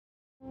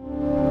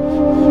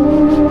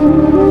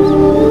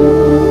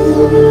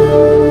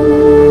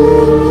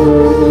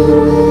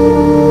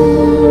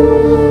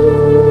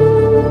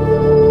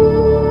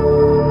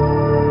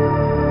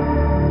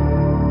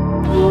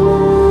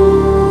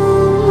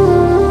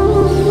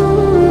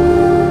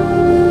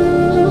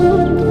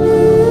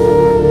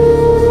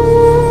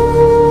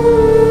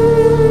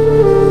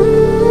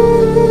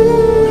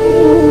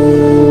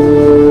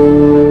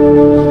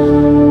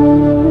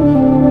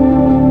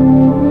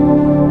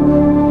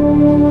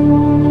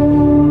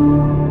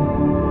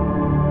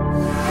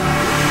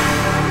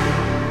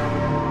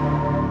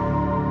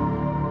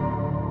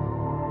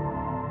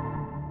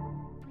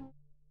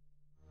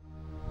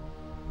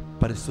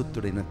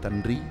మహోన్నతుడైన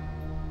తండ్రి,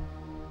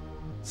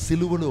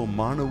 సిలువలో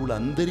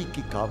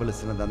మానవులందరికీ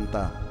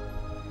కావలసినదంతా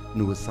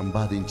నువ్వు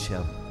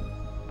సంపాదించావు.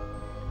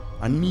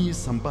 అన్నీ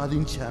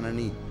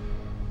సంపాదించానని,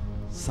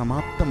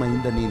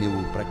 సమాప్తమైందని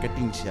నువ్వు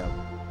ప్రకటించావు.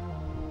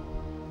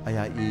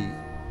 అయా, ఈ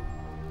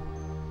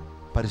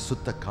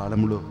పరిశుద్ధ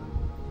కాలంలో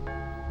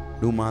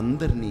నువ్వు మా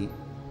అందరినీ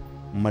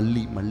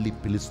మళ్ళీ మళ్ళీ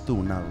పిలుస్తూ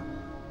ఉన్నావు.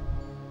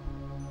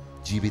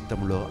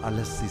 జీవితంలో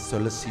అలసి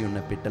సొలసి ఉన్న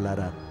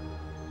బిడ్డలారా,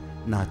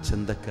 నా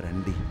చెందకు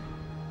రండి.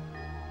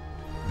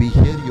 We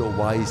hear your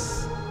voice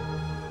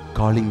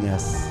calling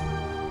us.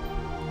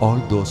 All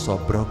those who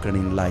are broken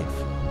in life,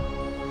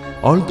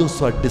 all those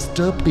who are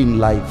disturbed in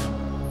life,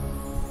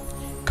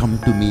 come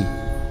to me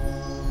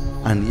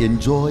and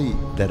enjoy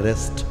the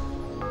rest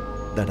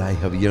that I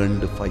have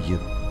yearned for you.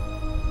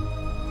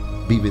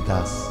 Be with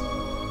us,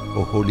 O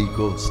Holy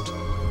Ghost,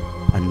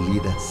 and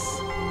lead us.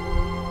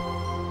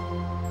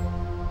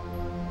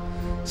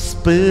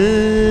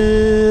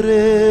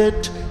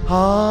 Spirit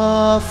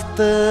of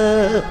the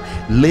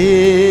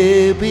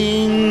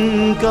living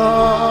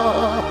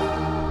God,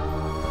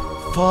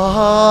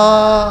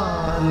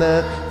 fall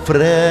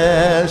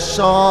fresh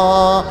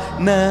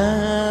on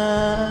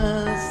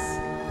us.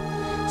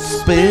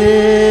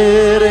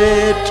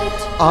 Spirit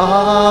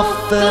of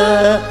the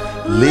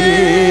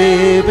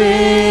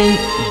living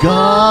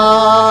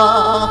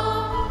God,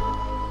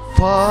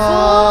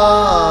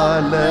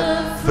 fall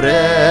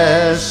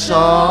fresh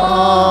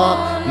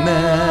on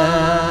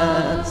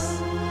us.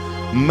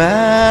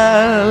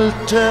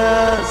 Melt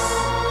us,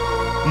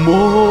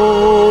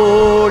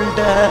 mold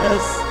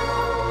us,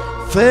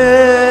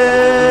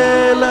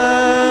 fill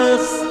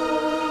us,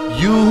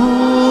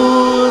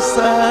 use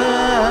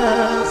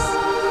us.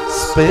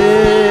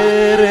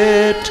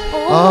 Spirit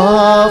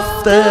of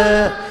the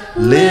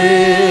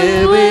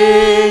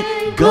living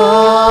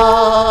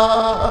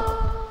God,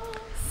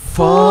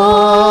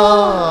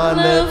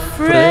 fall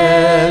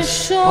fresh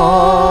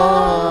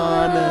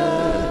on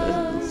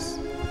us.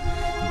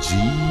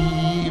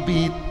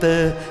 జీవిత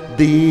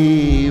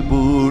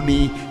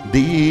దేవుని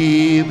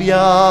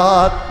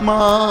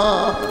దివ్యాత్మా,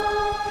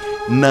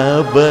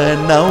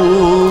 నవనవ్యముగా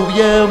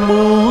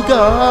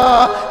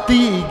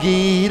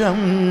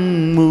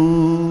దిగిరమ్ము.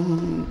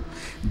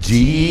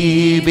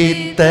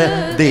 జీవిత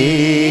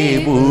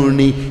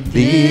దేవుని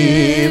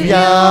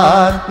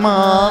దివ్యాత్మా,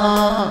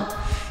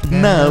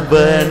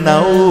 నవనవ్యముగా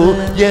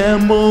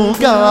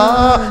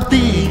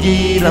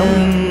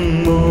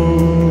దిగిరమ్ము.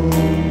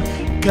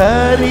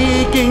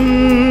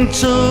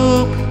 కరిగించు,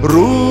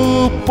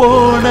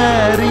 రూపొనరించు,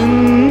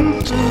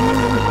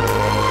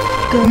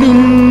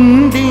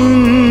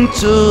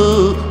 నిందించు,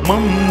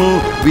 మమ్ము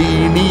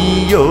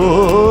వినియోగించు.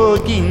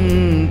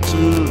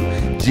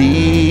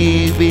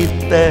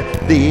 జీవిత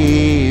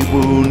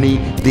దేవుని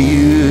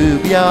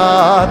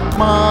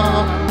దివ్యాత్మా,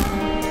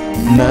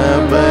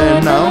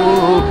 నవనవ్యముగా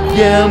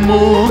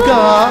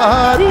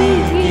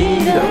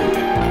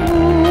దిగిరమ్ము.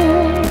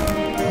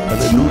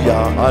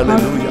 Hallelujah,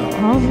 hallelujah,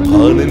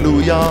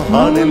 hallelujah,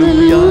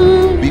 hallelujah.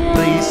 We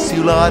praise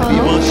you, Lord. We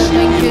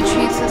worship you.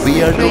 We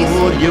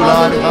adore you,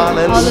 Lord.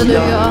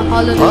 Hallelujah,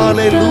 hallelujah,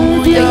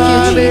 hallelujah,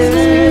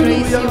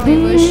 hallelujah,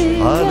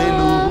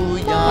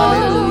 hallelujah,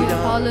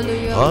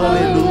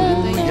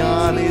 hallelujah,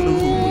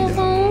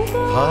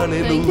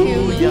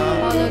 hallelujah,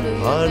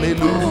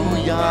 hallelujah,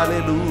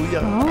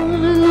 hallelujah,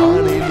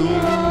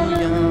 hallelujah.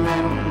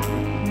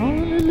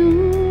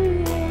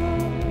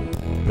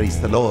 Praise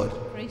the Lord.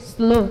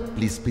 Lord.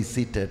 Please be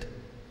seated.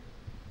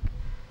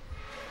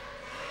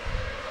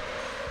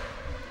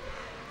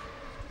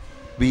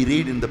 We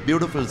read in the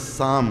beautiful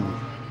Psalm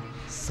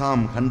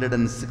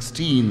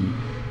 116,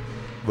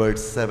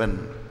 verse 7.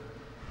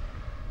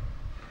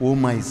 O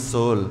my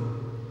soul,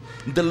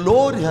 the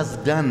Lord has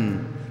done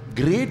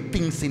great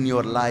things in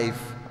your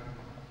life.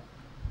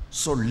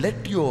 So let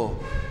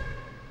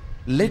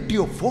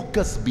your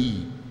focus be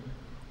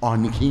on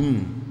Him,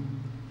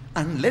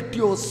 and let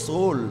your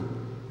soul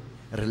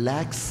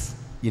relax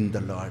in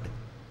the Lord.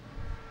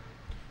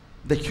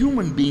 The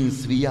human beings,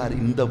 we are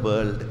in the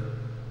world.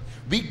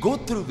 We go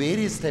through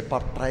various type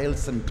of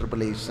trials and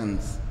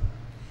tribulations,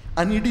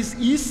 and it is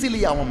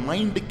easily our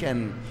mind can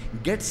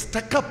get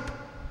stuck up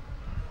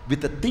with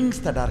the things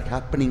that are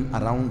happening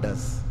around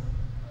us.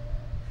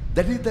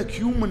 That is the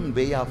human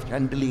way of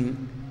handling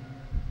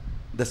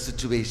the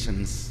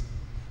situations.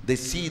 They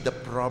see the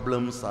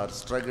problems or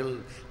struggle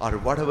or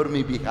whatever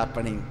may be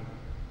happening,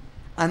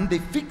 and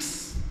they fix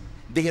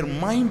their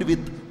mind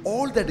with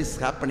all that is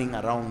happening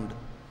around,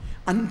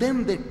 and then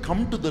they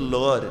come to the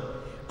Lord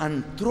and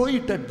throw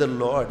it at the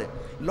Lord.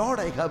 Lord,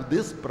 I have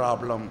this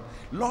problem.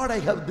 Lord, I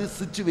have this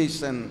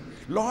situation.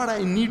 Lord,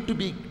 I need to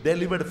be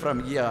delivered from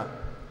here.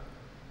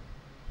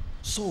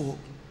 So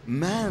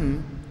man,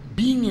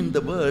 being in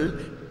the world,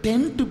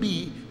 tend to be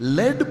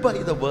led by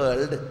the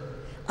world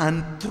and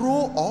throw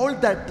all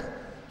that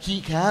he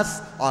has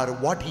or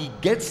what he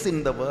gets in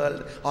the world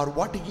or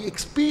what he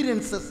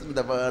experiences in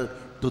the world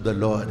to the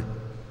Lord.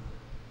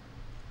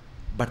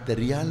 But the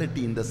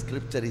reality in the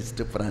scripture is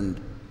different.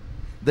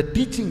 The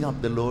teaching of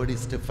the Lord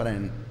is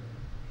different.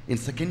 In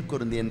 2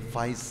 Corinthians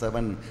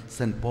 5:7,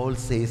 St. Paul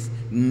says,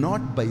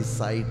 not by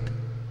sight,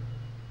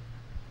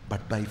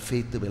 but by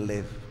faith we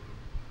live.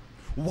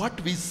 What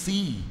we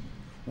see,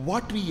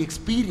 what we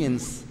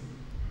experience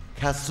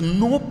has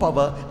no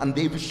power, and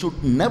they should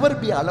never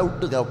be allowed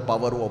to have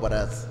power over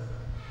us.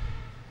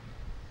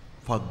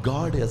 For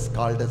God has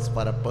called us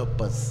for a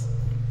purpose,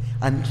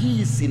 and He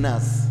is in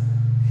us,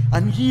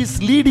 and He is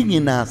leading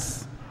in us,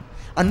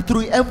 and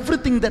through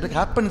everything that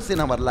happens in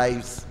our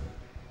lives,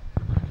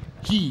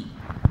 He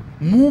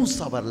moves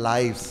our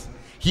lives,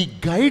 He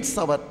guides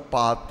our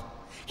path,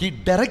 He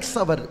directs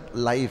our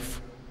life.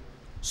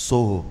 So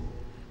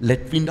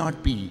let me not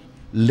be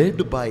led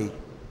by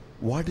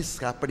what is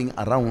happening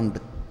around,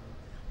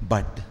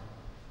 but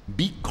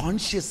be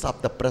conscious of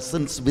the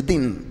presence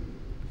within,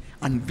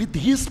 and with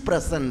His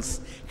presence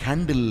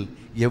handle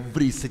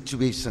every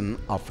situation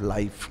of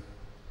life.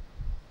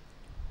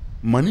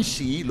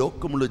 మనిషి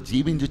లోకములో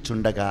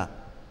జీవించుచుండగా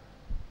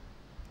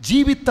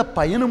జీవిత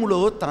పయనములో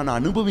తాను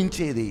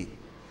అనుభవించేది,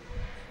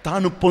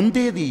 తాను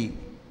పొందేది,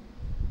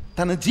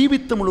 తన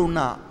జీవితంలో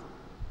ఉన్న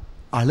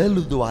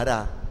అలలు ద్వారా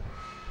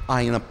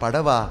ఆయన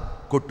పడవ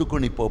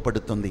కొట్టుకొని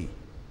పోపడుతుంది.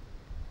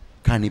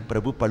 కానీ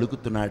ప్రభు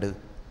పలుకుతున్నాడు,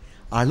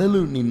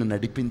 అలలు నిన్ను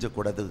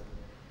నడిపించకూడదు.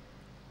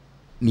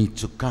 నీ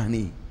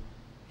చుక్కాని,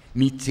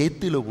 నీ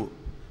చేతిలో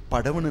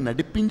పడవను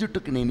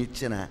నడిపించుటకు నేను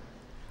ఇచ్చిన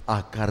ఆ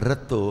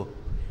కర్రతో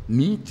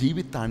నీ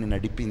జీవితాన్ని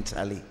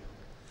నడిపించాలి.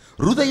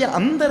 హృదయ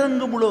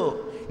అంతరంగములో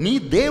నీ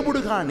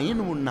దేవుడుగా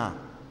నేను ఉన్నా,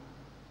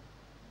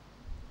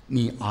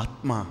 నీ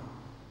ఆత్మ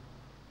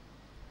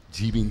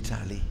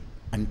జీవించాలి.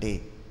 అంటే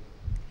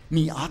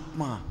నీ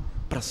ఆత్మ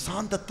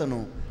ప్రశాంతతను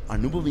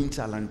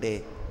అనుభవించాలంటే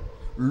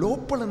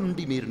లోపల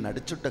నుండి మీరు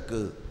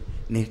నడుచుటకు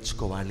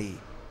నేర్చుకోవాలి.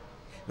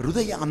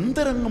 హృదయ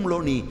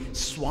అంతరంగంలోని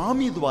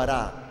స్వామి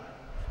ద్వారా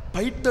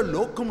బయట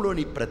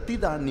లోకంలోని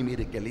ప్రతిదాన్ని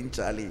మీరు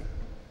గెలించాలి.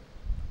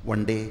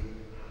 One day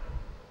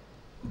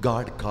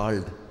God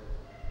called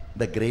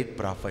the great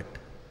prophet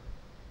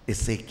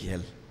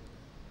Ezekiel,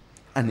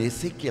 and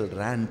Ezekiel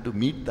ran to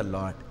meet the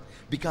Lord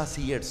because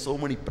he had so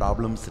many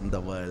problems in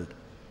the world.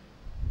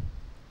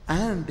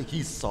 And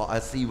he saw,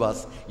 as he was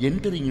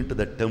entering into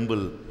the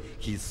temple,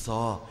 he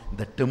saw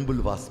the temple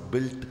was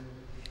built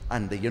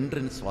and the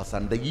entrance was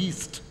on the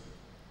east,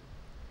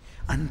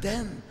 and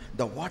then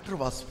the water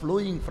was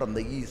flowing from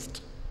the east,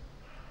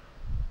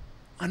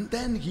 and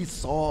then he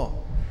saw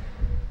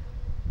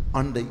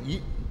on the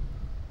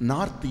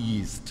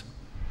northeast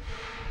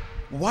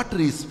water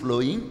is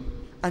flowing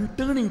and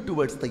turning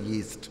towards the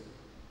east.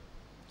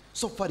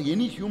 So for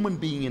any human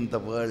being in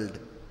the world,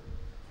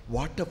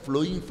 water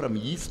flowing from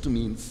east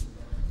means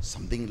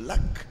something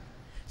luck,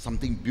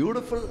 something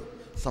beautiful,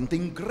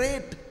 something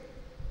great.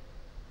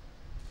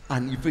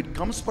 And if it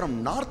comes from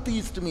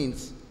northeast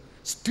means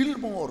still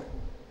more.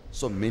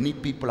 So many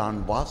people on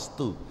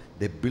Vastu,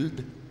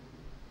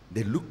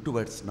 they look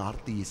towards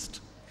northeast.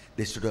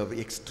 They should have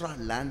extra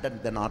land at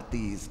the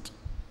northeast.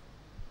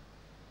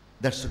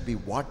 There should be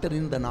water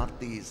in the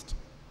northeast.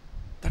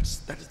 That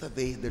is the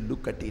way they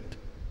look at it.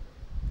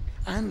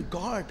 And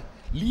God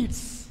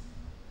leads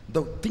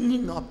the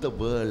thinking of the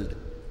world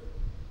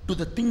to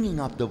the thinking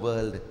of the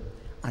world.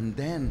 And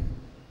then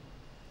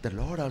the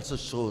Lord also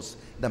shows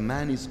the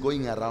man is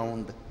going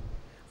around,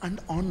 and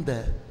on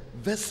the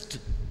west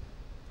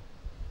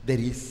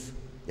there is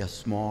a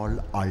small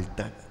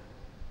altar.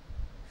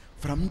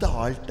 From the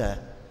altar,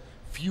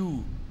 few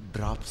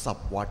drops of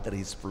water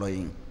is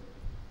flowing.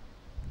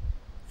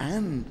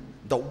 And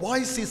the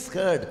voice is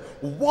heard,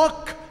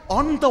 walk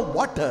on the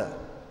water.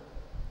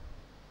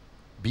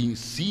 Being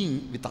seen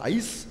with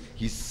eyes,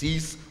 he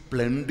sees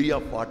plenty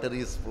of water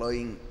is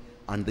flowing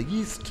on the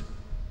east,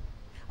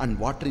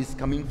 and water is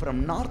coming from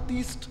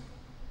northeast.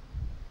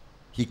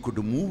 He could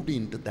move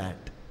into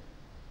that.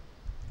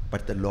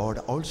 But the Lord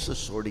also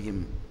showed him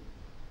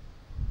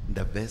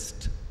the west,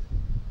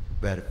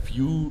 where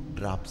few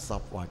drops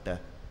of water.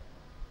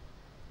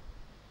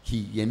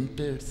 He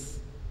enters,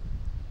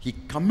 he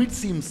commits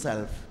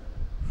himself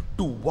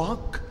to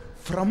walk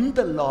from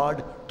the Lord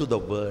to the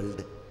world,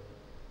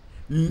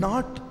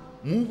 not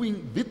moving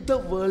with the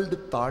world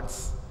thoughts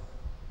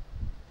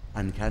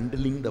and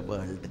handling the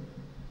world.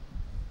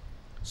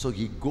 So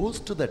he goes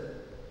to the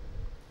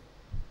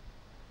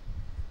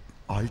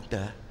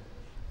altar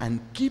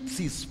and keeps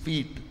his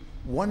feet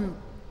one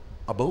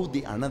above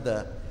the another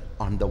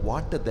on the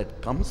water that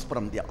comes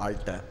from the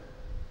altar.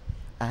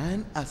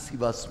 And as he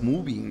was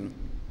moving,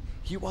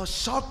 he was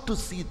shocked to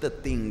see the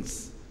things.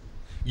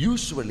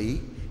 Usually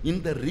in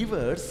the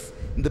rivers,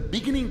 in the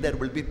beginning there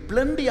will be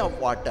plenty of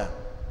water,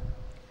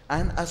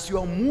 and as you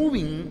are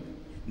moving,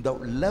 the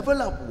level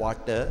of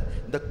water,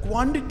 the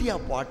quantity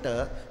of water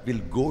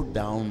will go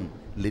down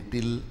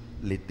little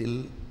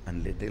and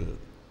little.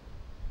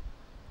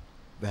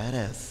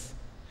 Whereas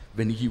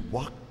when he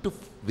walked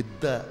with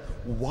the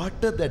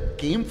water that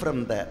came from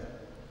the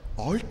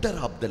altar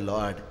of the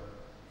Lord,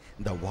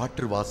 the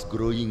water was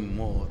growing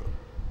more.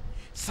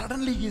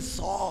 Suddenly he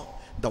saw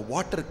the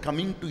water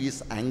coming to his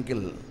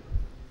ankle.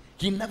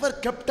 He never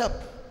kept up.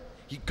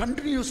 He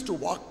continues to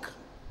walk,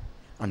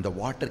 and the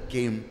water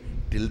came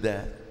till the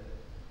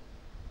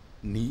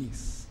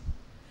knees.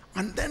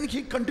 And then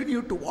he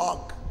continued to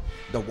walk.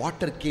 The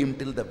water came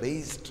till the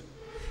waist.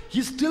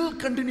 He still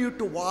continued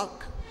to walk,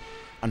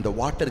 and the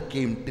water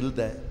came till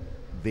the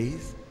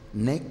waist,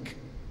 neck,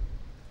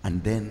 and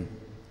then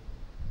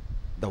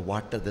the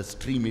water, the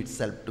stream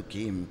itself took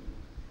him,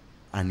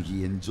 and he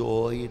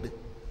enjoyed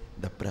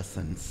the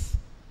presence.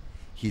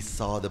 He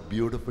saw the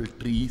beautiful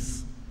trees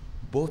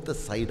both the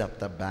side of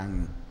the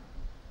bank.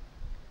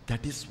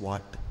 That is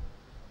what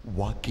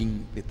walking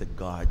with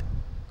God.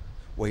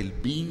 While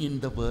being in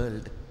the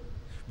world,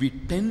 we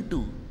tend to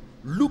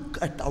look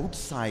at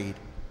outside,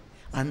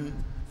 and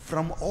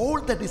from all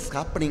that is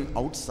happening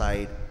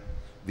outside,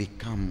 we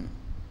come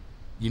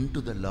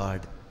into the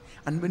Lord.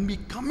 And when we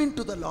come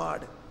into the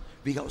Lord,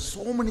 we have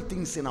so many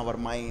things in our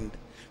mind.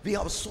 We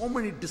have so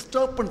many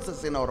disturbances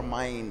in our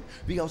mind.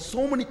 We have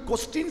so many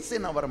questions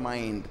in our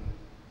mind.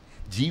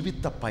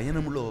 జీవిత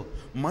పయనంలో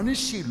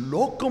మనిషి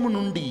లోకము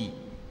నుండి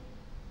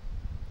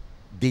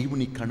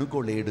దేవుని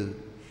కనుగోలేడు.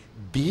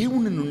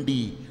 దేవుని నుండి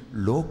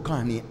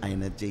లోకాన్ని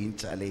ఆయన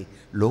జయించాలి,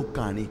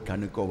 లోకాన్ని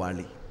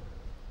కనుకోవాలి.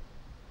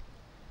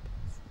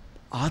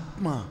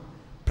 ఆత్మ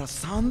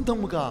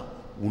ప్రశాంతముగా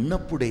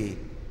ఉన్నప్పుడే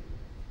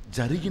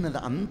జరిగినది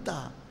అంతా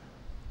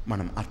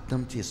మనం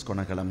అర్థం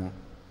చేసుకోనగలము.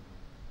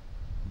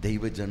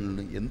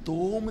 దైవజనులను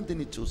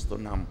ఎంతోమందిని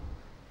చూస్తున్నాం.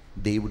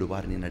 దేవుడు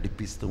వారిని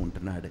నడిపిస్తూ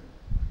ఉంటున్నాడు.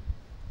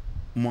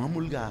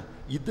 మామూలుగా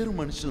ఇద్దరు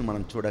మనుషులు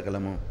మనం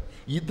చూడగలము.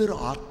 ఇద్దరు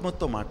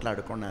ఆత్మతో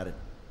మాట్లాడుకున్నారు.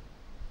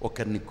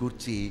 ఒకరిని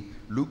కూర్చి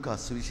లూకా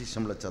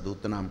సువిశేషంలో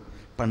చదువుతున్నాం,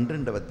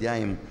 12వ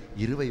అధ్యాయం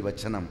 20వ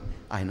వచనం.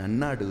 ఆయన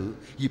అన్నాడు,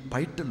 ఈ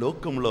బయట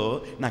లోకంలో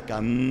నాకు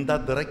అంతా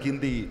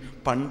దొరికింది,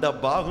 పండ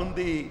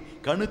బాగుంది,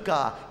 కనుక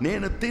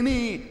నేను తిని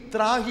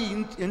త్రాగి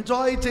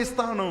ఎంజాయ్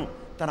చేస్తాను.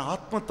 తన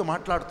ఆత్మతో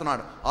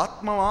మాట్లాడుతున్నాడు.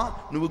 ఆత్మవా,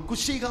 నువ్వు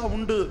ఖుషిగా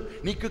ఉండు,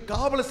 నీకు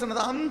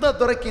కావలసినది అంతా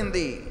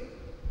దొరికింది.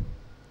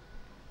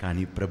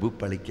 కానీ ప్రభు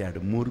పలికాడు,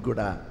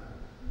 మూర్ఖుడా,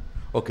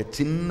 ఒక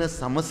చిన్న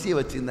సమస్య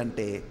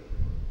వచ్చిందంటే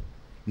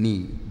నీ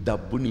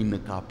డబ్బు నిన్ను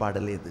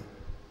కాపాడలేదు.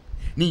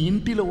 నీ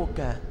ఇంటిలో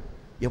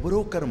ఎవరో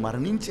ఒకరు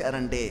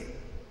మరణించారంటే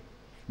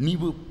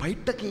నీవు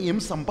బయటకి ఏం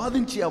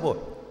సంపాదించావో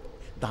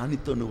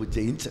దానితో నువ్వు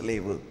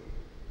జయించలేవు.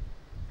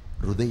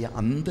 హృదయ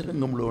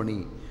అంతరంగంలోని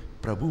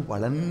ప్రభు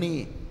వలన్నే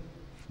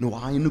నువ్వు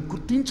ఆయన్ను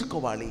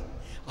గుర్తించుకోవాలి,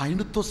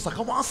 ఆయనతో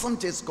సహవాసం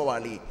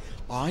చేసుకోవాలి,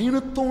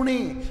 ఆయనతోనే,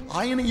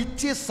 ఆయన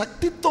ఇచ్చే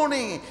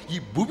శక్తితోనే ఈ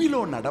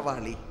భూమిలో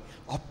నడవాలి.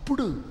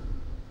 అప్పుడు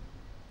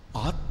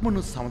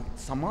ఆత్మను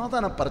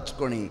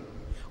సమాధానపరచుకొని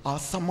ఆ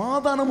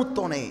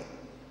సమాధానముతోనే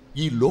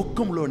ఈ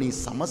లోకంలోని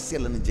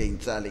సమస్యలను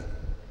జయించాలి.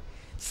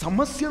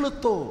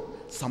 సమస్యలతో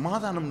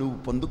సమాధానం నువ్వు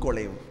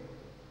పొందుకోలేవు.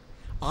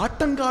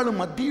 ఆటంకాల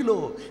మధ్యలో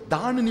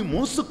దానిని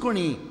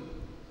మోసుకొని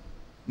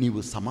నీవు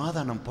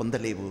సమాధానం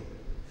పొందలేవు.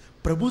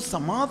 ప్రభు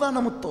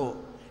సమాధానముతో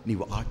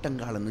నీవు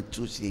ఆటంకాలను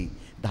చూసి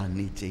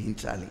దాన్ని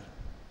జయించాలి.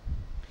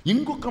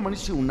 ఇంకొక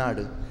మనిషి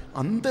ఉన్నాడు,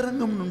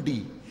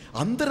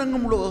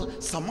 అంతరంగంలో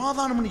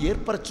సమాధానమును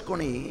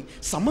ఏర్పరచుకొని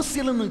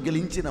సమస్యలను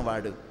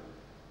గెలించినవాడు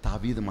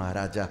దావీదు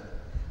మహారాజా.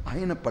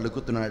 ఆయన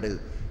పలుకుతున్నాడు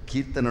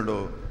కీర్తనలో,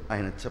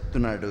 ఆయన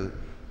చెప్తున్నాడు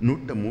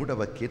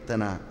 103వ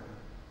కీర్తన,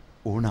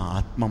 ఓ నా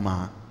ఆత్మమా,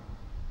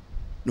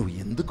 నువ్వు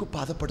ఎందుకు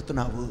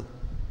బాధపడుతున్నావు?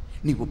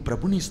 నీవు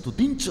ప్రభుని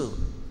స్తుతించు,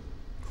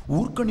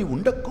 ఊరుకొని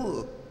ఉండకు.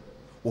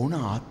 ఓ నా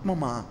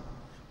ఆత్మమా,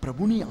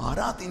 ప్రభుని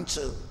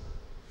ఆరాధించు,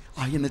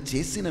 ఆయన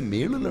చేసిన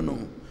మేలులను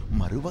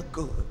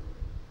మరువకు.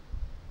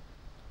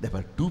 There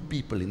were two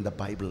people in the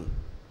Bible.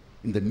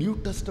 In the New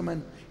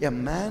Testament, a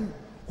man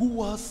who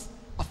was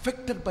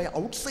affected by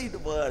outside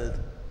world.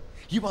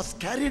 He was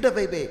carried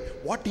away by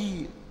what he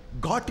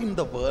got in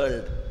the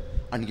world.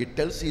 And he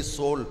tells his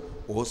soul,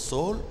 oh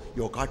soul,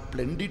 you got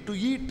plenty to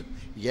eat,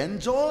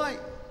 enjoy.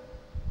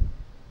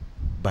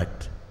 But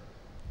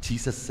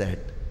Jesus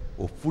said,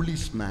 oh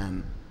foolish man,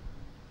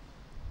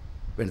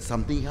 when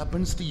something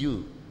happens to you,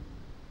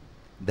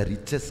 the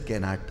riches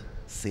cannot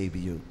save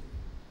you.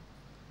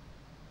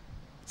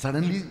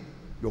 Suddenly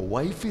your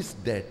wife is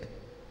dead,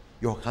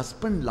 your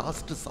husband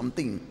lost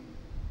something,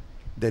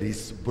 there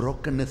is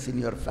brokenness in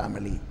your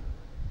family.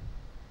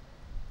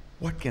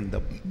 What can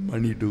the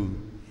money do?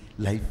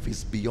 Life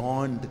is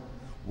beyond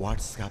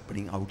what's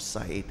happening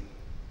outside.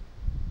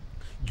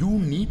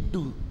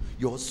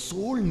 Your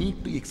soul need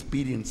to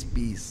experience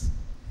peace,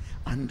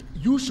 and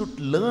you should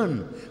learn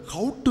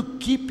how to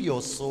keep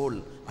your soul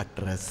at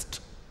rest.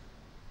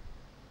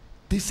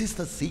 This is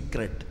the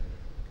secret.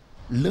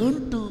 Learn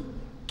to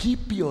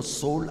keep your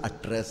soul at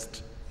rest,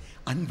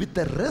 and with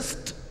the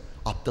rest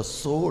of the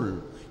soul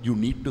you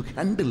need to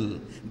handle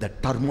the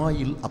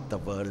turmoil of the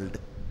world,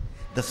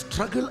 the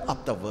struggle of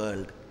the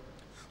world.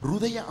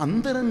 హృదయ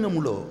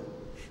అంతరంగములో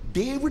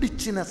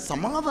దేవుడిచ్చిన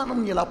సమాధానం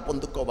ఎలా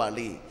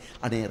పొందుకోవాలి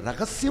అనే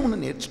రహస్యమును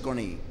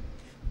నేర్చుకొని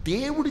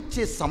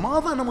దేవుడిచ్చే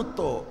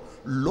సమాధానముతో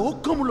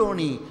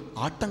లోకములోని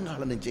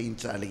ఆటంకాలను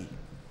జయించాలి.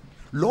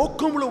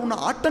 లోకంలో ఉన్న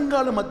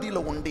ఆటంకాల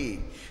మధ్యలో ఉండి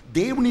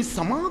దేవుని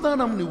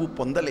సమాధానం నువ్వు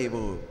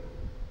పొందలేవు.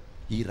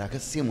 ఈ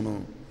రహస్యమును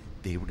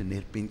దేవుడు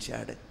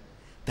నేర్పించాడు.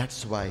 That's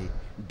why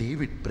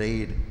David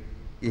prayed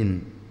in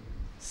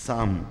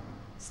Psalm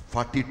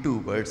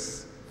 42 verse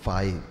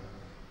 5.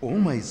 Oh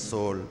my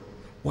soul,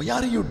 why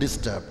are you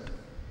disturbed?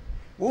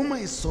 Oh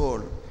my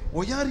soul,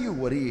 why are you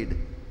worried?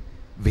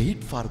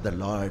 Wait for the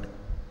Lord,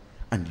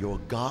 and your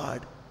God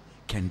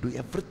can do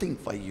everything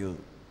for you.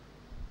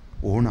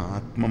 ఓ నా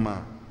ఆత్మమా,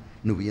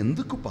 నువ్వు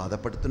ఎందుకు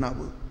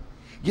బాధపడుతున్నావు?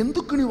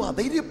 ఎందుకు నువ్వు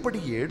అధైర్యపడి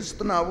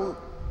ఏడుస్తున్నావు?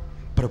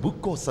 ప్రభు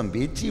కోసం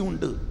వేచి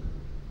ఉండు.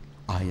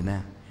 ఆయన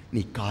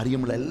నీ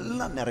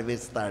కార్యములెల్లా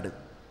నెరవేరుస్తాడు.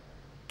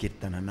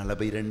 కీర్తన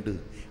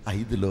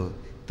 42:5లో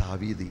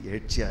దావీదు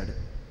ఏడ్చాడు.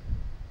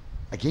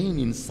 Again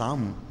in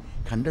Psalm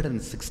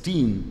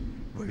 116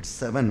 verse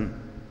 7,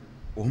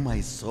 oh my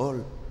soul,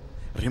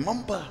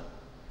 remember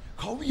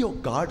how your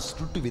God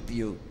stood with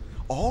you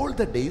all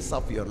the days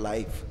of your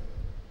life.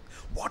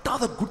 What are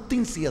the good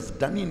things he has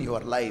done in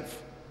your life?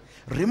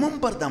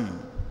 Remember them,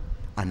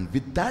 and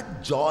with that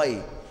joy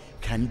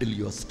handle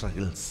your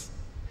struggles.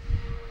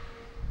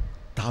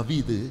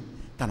 దావీదు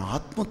తన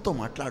ఆత్మతో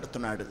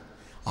మాట్లాడుతున్నాడు.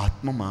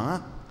 ఆత్మమా,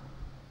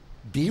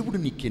 దేవుడు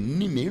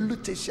నీకెన్ని మేళ్ళు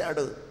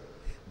చేశాడు,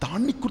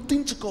 దాన్ని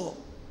గుర్తించుకో.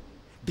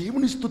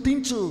 దేవుని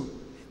స్తుతించు.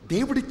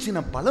 దేవుడిచ్చిన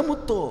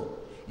బలముతో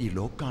ఈ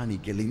లోకాన్ని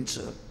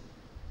గెలించు.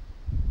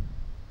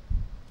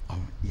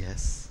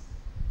 ఎస్,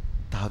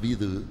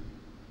 దావీదు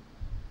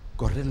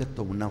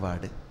గొర్రెలతో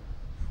ఉన్నవాడు.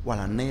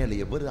 వాళ్ళ అన్నయ్యలు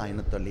ఎవరు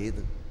ఆయనతో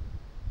లేదు.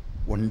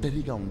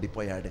 ఒంటరిగా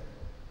ఉండిపోయాడు.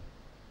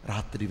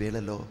 రాత్రి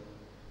వేళలో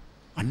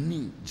అన్ని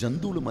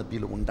జంతువుల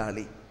మధ్యలో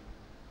ఉండాలి,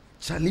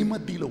 చలి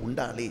మధ్యలో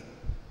ఉండాలి.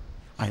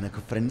 ఆయనకు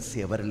ఫ్రెండ్స్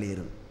ఎవరు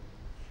లేరు.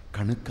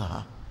 కనుక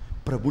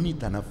ప్రభుని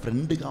తన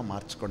ఫ్రెండ్గా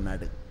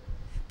మార్చుకున్నాడు.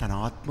 తన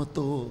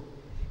ఆత్మతో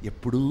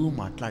ఎప్పుడూ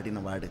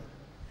మాట్లాడినవాడు.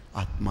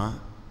 ఆత్మ,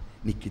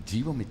 నీకు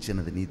జీవం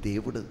ఇచ్చినది నీ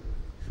దేవుడు.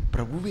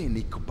 ప్రభువే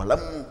నీకు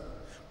బలము,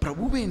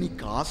 ప్రభువే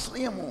నీకు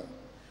ఆశ్రయము.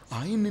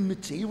 ఆయన నిన్ను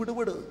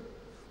చేయవిడవడు.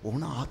 ఓ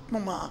నా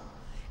ఆత్మమా,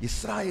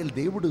 ఇశ్రాయేల్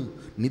దేవుడు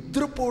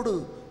నిద్రపోడు,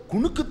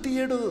 కుణుకు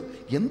తీయడు,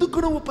 ఎందుకు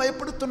నువ్వు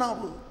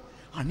భయపడుతున్నావు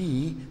అని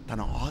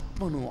తన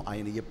ఆత్మను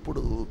ఆయన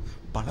ఎప్పుడు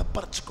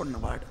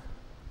బలపరచుకున్నవాడు.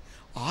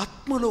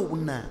 ఆత్మలో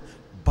ఉన్న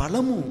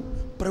బలము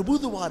ప్రభు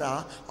ద్వారా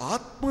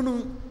ఆత్మను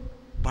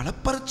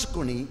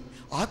బలపరచుకొని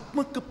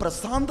ఆత్మకు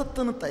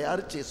ప్రశాంతతను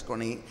తయారు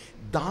చేసుకొని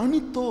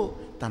దానితో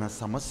తన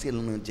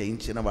సమస్యలను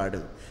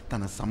జయించినవాడు,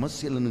 తన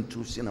సమస్యలను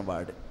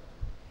చూసినవాడు.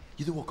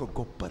 ఇది ఒక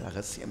గొప్ప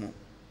రహస్యము.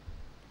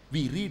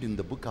 We read in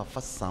the book of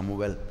 1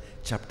 Samuel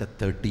chapter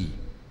 30.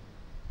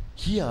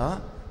 Here,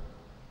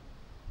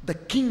 the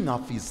king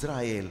of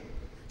Israel,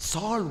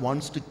 Saul,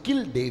 wants to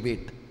kill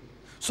David.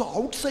 So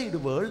outside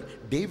world,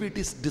 David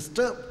is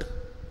disturbed.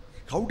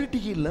 How did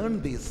he learn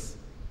this?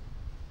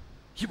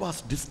 He was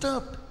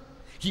disturbed.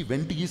 He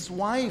went to his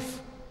wife.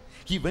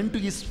 He went to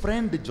his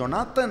friend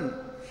Jonathan.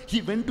 He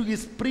went to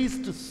his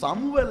priest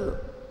Samuel.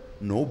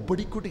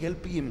 Nobody could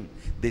help him.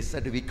 They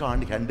said, we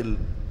can't handle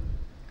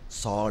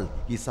Saul.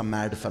 He's a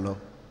mad fellow.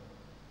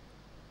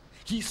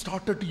 He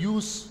started to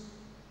use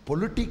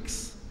politics.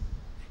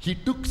 He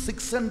took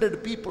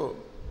 600 people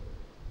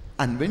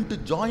and went to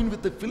join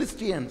with the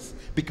Philistines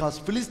because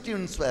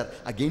Philistines were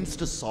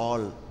against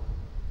Saul.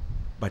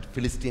 But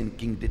Philistine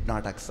king did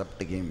not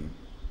accept him.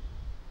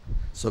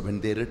 So when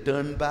they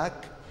returned back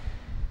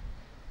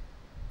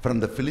from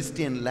the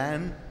Philistine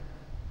land,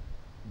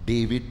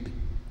 David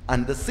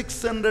and the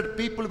 600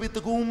 people with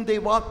whom they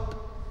walked,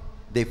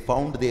 they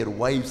found their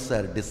wives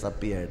are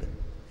disappeared,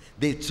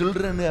 their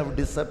children have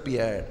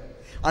disappeared,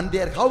 and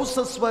their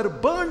houses were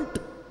burnt.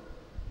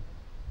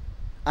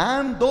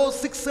 And those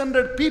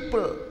 600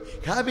 people,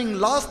 having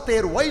lost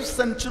their wives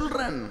and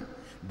children,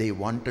 they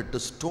wanted to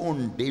stone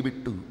David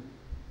to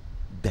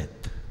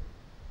death.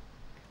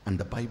 And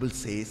the Bible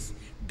says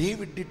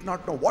David did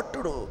not know what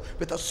to do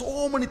with so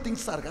many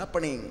things are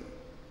happening.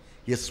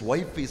 His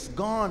wife is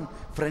gone,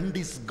 friend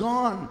is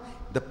gone,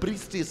 the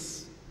priest is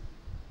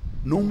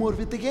no more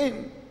with him,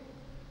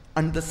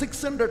 and the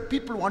 600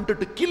 people wanted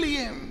to kill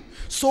him.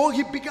 So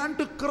he began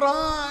to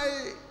cry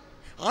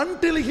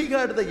until he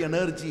had the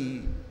energy.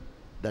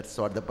 That's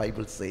what the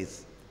Bible says.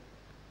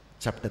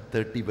 Chapter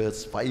 30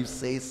 verse 5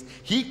 says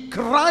he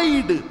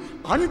cried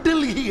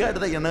until he had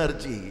the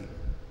energy.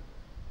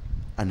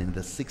 And in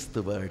the 6th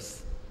verse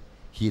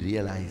he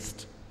realized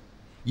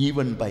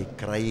even by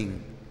crying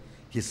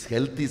his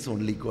health is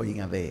only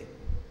going away.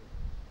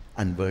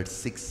 And verse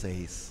 6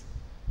 says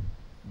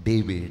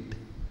David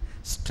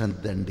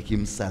strengthened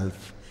himself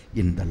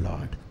in the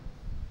Lord.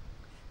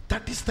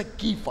 That is the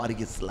key for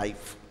his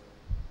life.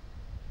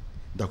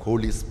 The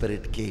Holy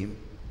Spirit came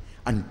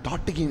and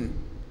taught him,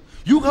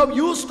 you have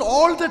used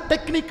all the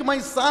technique, my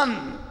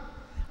son,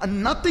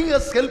 and nothing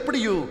has helped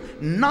you.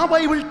 Now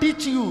I will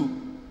teach you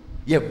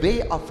a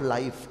way of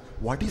life.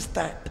 What is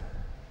that?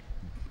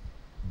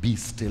 Be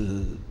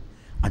still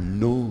and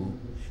know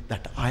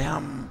that I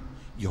am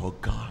your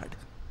God.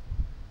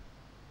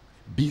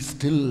 Be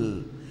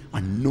still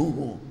and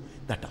know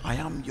that I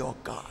am your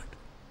God.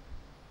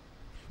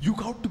 You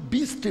have to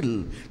be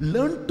still.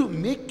 Learn to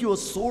make your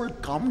soul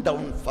calm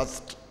down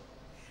first.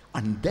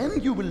 And then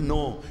you will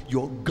know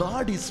your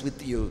God is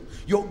with you.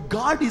 Your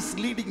God is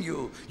leading you.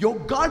 Your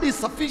God is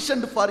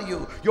sufficient for you.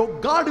 Your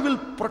God will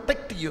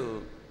protect you.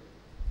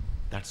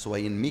 That's why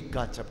in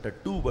Micah chapter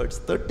 2 verse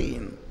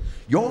 13,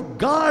 your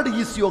God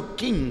is your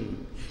king.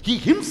 He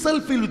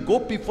himself will go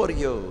before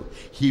you.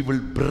 He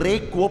will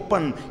break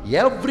open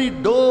every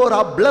door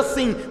of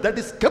blessing that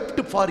is kept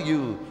for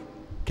you,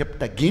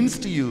 kept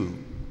against you.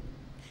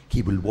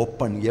 He will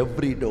open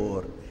every door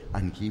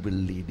and he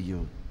will lead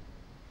you.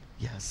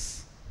 Yes.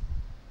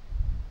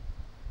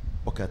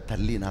 ఒక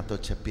తల్లి నాతో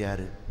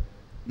చెప్పారు,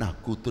 నా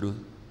కూతురు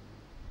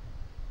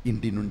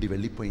ఇంటి నుండి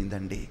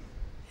వెళ్ళిపోయిందండి,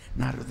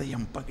 నా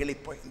హృదయం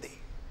పగిలిపోయింది.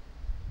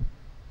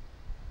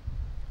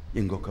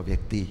 ఇంకొక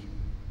వ్యక్తి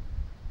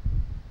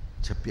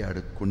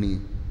చెప్పాడు, కొన్ని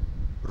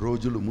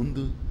రోజుల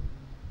ముందు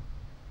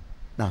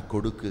నా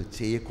కొడుకు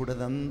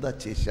చేయకూడదంతా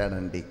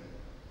చేశాడండి.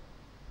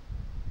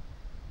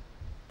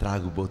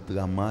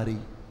 త్రాగుబోతుగా మారి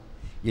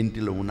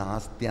ఇంటిలో ఉన్న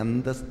ఆస్తి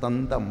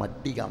అంతస్తంతా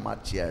మట్టిగా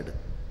మార్చాడు.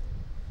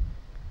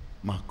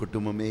 మా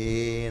కుటుంబమే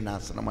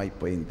నాశనం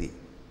అయిపోయింది.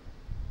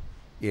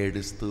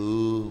 ఏడుస్తూ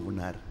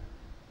ఉన్నారు.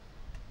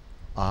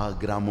 ఆ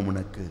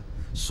గ్రామమునకు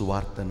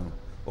సువార్తను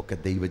ఒక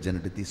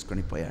దైవజనుడు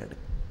తీసుకొని పోయాడు.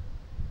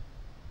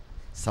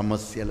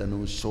 సమస్యలను,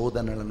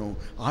 శోధనలను,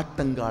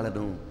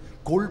 ఆటంకాలను,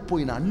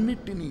 కోల్పోయిన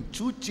అన్నిటినీ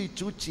చూచి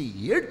చూచి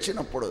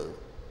ఏడ్చినప్పుడు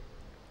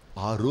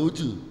ఆ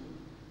రోజు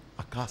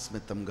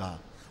అకస్మాత్తుగా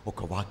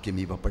ఒక వాక్యం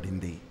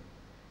ఇవ్వబడింది.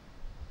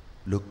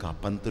 లూకా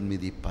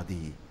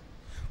 19:10,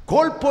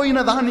 కోల్పోయిన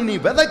దానిని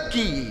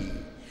వెదక్కి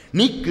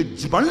నీకు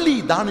మళ్ళీ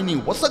దానిని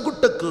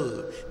ఒసగుట్టకు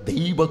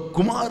దైవ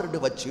కుమారుడు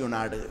వచ్చి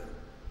ఉన్నాడు.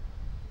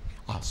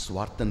 ఆ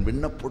స్వార్థను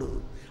విన్నప్పుడు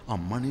ఆ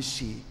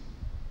మనిషి,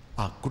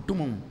 ఆ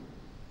కుటుంబం,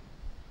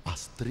 ఆ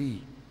స్త్రీ,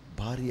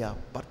 భార్య,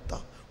 భర్త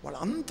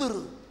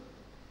వాళ్ళందరూ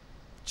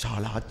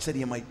చాలా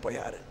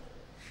ఆశ్చర్యమైపోయారు.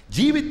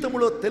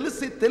 జీవితంలో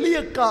తెలిసి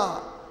తెలియక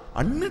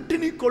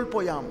అన్నిటినీ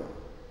కోల్పోయాము.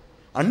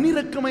 అన్ని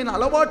రకమైన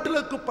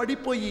అలవాట్లకు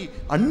పడిపోయి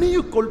అన్నీ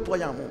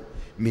కోల్పోయాము.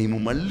 మేము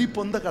మళ్ళీ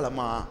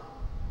పొందగలమా?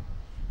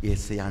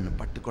 యేసయ్యను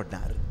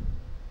పట్టుకున్నారు.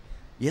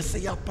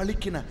 యేసయ్య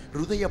పలికిన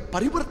హృదయ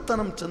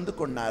పరివర్తనం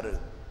చెందుకున్నారు.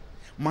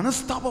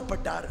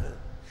 మనస్తాపపడ్డారు.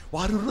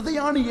 వారు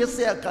హృదయాన్ని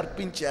యేసయ్యకు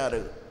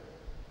అర్పించారు.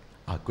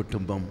 ఆ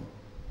కుటుంబం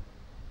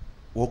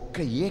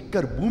 1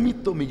 ఏకర్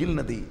భూమితో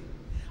మిగిలినది.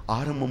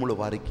 ఆరంభంలో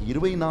వారికి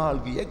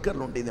 24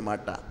 ఏకర్లు ఉండేది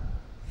మాట.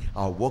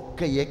 ఆ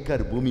 1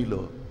 ఏకర్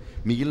భూమిలో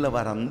మిగిలిన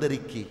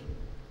వారందరికీ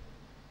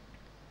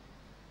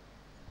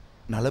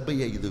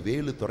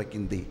 45,000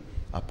 దొరికింది.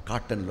 ఆ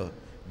కాటన్లో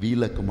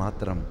వీళ్ళకు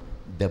మాత్రం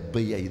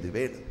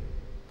 75,000.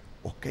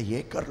 1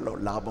 ఏకర్లో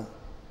లాభం.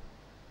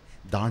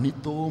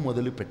 దానితో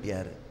మొదలు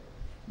పెట్టారు.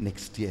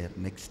 నెక్స్ట్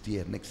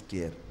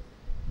ఇయర్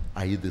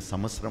 5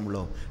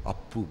 సంవత్సరంలో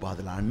అప్పు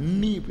బాధలు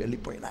అన్నీ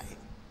వెళ్ళిపోయినాయి.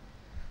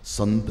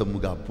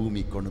 సొంతముగా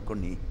భూమి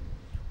కొనుక్కొని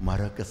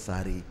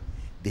మరొకసారి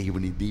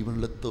దేవుని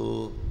దీవెనలతో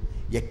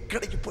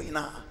ఎక్కడికి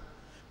పోయినా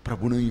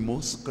ప్రభుని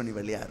మోసుకొని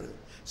వెళ్ళారు.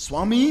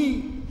 స్వామి,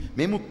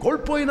 మేము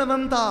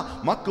కోల్పోయినదంతా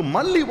మాకు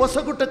మళ్ళీ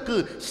వసగుటకు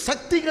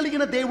శక్తి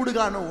కలిగిన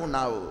దేవుడుగా నువ్వు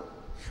ఉన్నావు.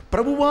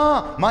 ప్రభువా,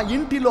 మా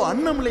ఇంటిలో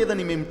అన్నం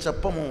లేదని మేము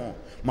చెప్పము,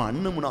 మా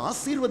అన్నమును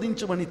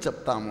ఆశీర్వదించమని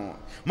చెప్తాము.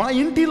 మా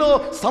ఇంటిలో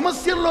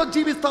సమస్యల్లో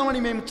జీవిస్తామని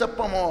మేము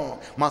చెప్పము,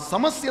 మా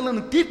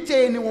సమస్యలను తీర్చే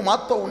నువ్వు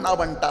మాతో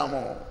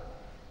ఉన్నావంటాము.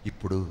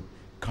 ఇప్పుడు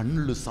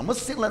కళ్ళు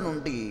సమస్యల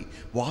నుండి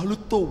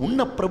వాళ్ళతో ఉన్న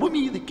ప్రభు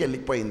మీదకి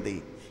వెళ్ళిపోయింది.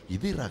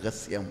 ఇది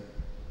రహస్యం.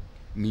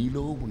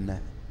 మీలో ఉన్న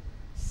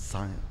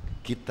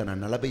కీర్తన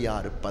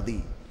 46:10,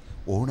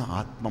 ఓన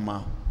ఆత్మమా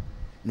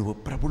నువ్వు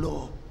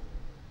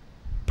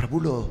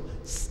ప్రభులో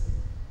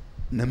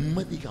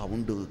నెమ్మదిగా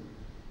ఉండు,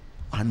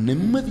 ఆ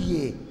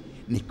నెమ్మదియే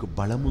నీకు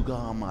బలముగా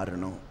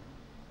మారును.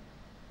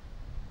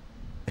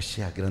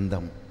 యెషయా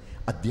గ్రంథం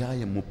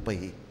అధ్యాయం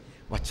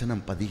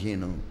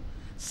 30:15,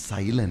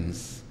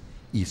 silence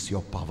is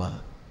your power,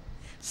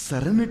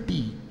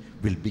 serenity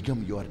will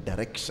become your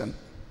direction.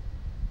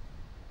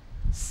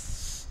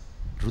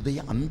 హృదయ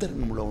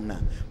అంతరంగంలో ఉన్న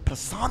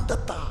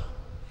ప్రశాంతత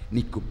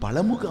నీకు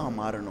బలముగా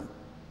మారను.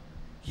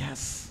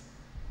 ఎస్,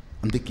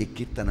 అందుకే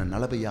కీర్తన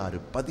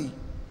 46:10,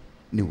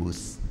 నువ్వు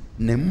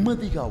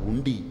నెమ్మదిగా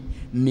ఉండి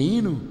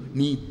నేను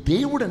నీ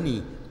దేవుడని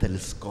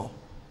తెలుసుకో.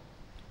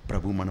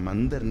 ప్రభు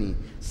మనమందరినీ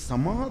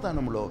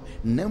సమాధానంలో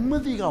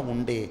నెమ్మదిగా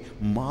ఉండే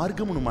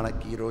మార్గమును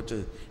మనకి ఈరోజు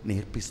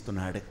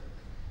నేర్పిస్తున్నాడు.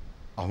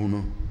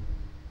 అవును,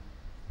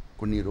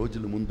 కొన్ని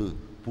రోజుల ముందు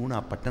పూనా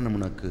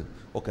పట్టణమునకు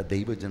ఒక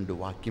దైవజనుడు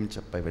వాక్యం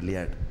చెప్ప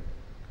వెళ్ళాడు.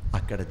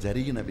 అక్కడ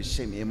జరిగిన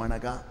విషయం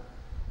ఏమనగా,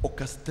 ఒక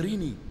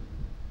స్త్రీని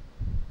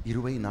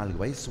 24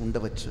 వయసు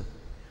ఉండవచ్చు,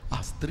 ఆ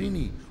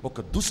స్త్రీని ఒక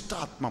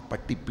దుష్టాత్మ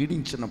పట్టి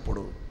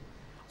పీడించినప్పుడు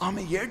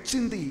ఆమె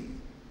ఏడ్చింది.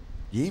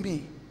 ఏమి,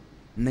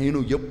 నేను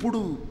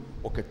ఎప్పుడు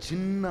ఒక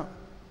చిన్న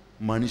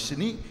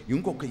మనిషిని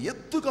ఇంకొక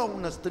ఎత్తుగా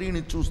ఉన్న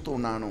స్త్రీని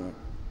చూస్తున్నాను,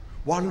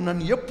 వాళ్ళు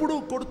నన్ను ఎప్పుడూ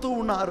కొడుతూ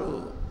ఉన్నారు,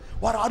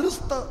 వారు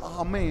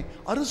ఆమె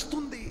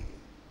అరుస్తుంది,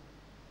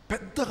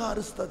 పెద్దగా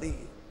అరుస్తుంది.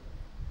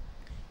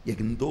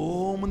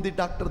 ఎంతోమంది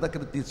డాక్టర్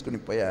దగ్గర తీసుకుని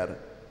పోయారు.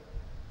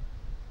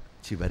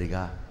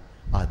 చివరిగా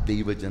ఆ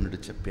దైవజనుడు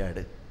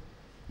చెప్పాడు,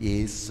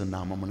 యేసు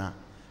నామమున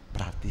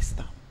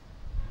ప్రార్థిస్తాం.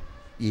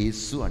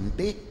 యేసు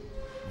అంటే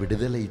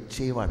విడుదల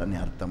ఇచ్చేవాడని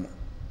అర్థము.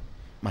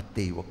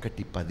 మత్తయి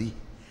 1:10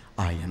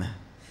 ఆయన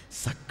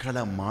సకల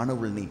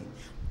మానవుల్ని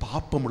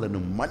పాపములను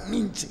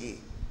మన్నించి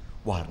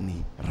వారిని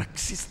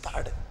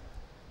రక్షిస్తాడు.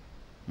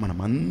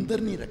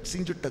 మనమందరినీ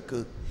రక్షించుటకు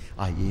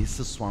ఆ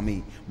యేసు స్వామి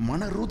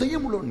మన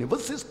హృదయంలో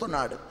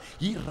నివసిస్తున్నాడు.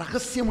 ఈ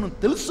రహస్యమును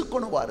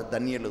తెలుసుకొని వారు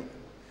ధన్యులు.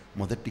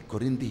 1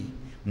 కొరింథీ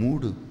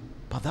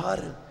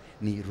 3:16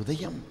 నీ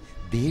హృదయం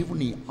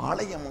దేవుని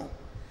ఆలయము,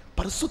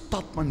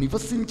 పరిశుద్ధాత్మ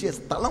నివసించే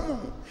స్థలము.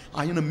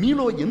 ఆయన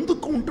మీలో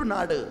ఎందుకు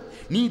ఉంటున్నాడు?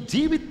 నీ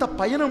జీవిత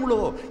పయనంలో,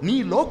 నీ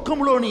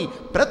లోకంలోని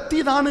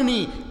ప్రతిదానిని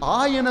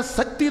ఆయన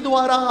శక్తి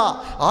ద్వారా,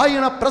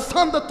 ఆయన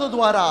ప్రశాంతత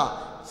ద్వారా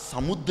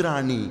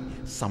సముద్రాన్ని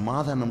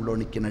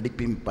సమాధానంలోనికి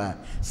నడిపింప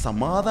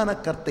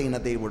సమాధానకర్త అయిన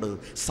దేవుడు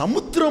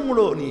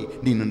సముద్రంలోని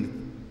నిన్ను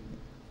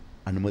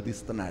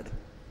అనుమతిస్తున్నాడు.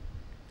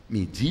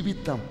 మీ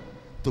జీవితం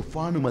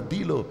తుఫాను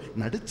మధ్యలో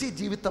నడిచే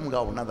జీవితంగా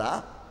ఉన్నదా?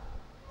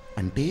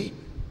 అంటే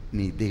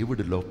నీ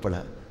దేవుడు లోపల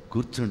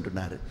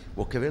కూర్చుంటున్నారు.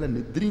 ఒకవేళ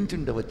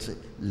నిద్రించుండవచ్చు,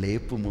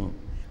 లేపుము.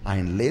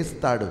 ఆయన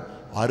లేస్తాడు,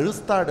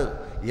 అరుస్తాడు.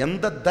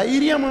 ఎంత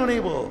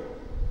ధైర్యమనేవో!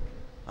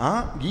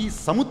 ఈ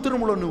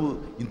సముద్రంలో నువ్వు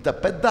ఇంత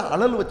పెద్ద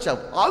అలలు వచ్చావు,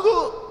 ఆగు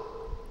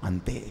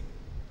అంతే.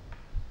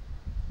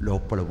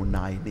 లోపల ఉన్న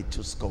ఆయన్ని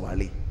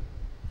చూసుకోవాలి.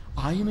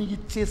 ఆయన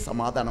ఇచ్చే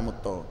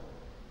సమాధానముతో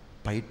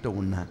బయట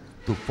ఉన్న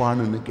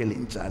తుఫానును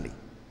గెలించాలి.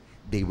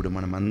 దేవుడు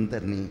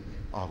మనమందరినీ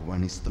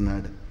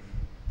ఆహ్వానిస్తున్నాడు.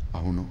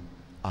 అవును,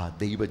 ఆ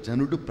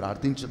దైవజనుడు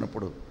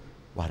ప్రార్థించినప్పుడు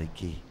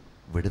వారికి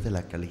విడుదల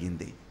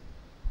కలిగింది.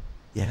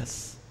 Yes,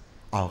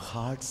 our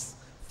hearts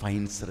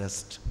finds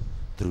rest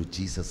through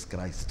Jesus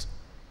Christ.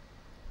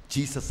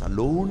 Jesus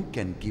alone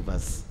can give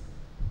us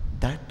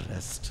that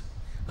rest.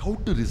 How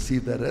to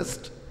receive the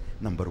rest?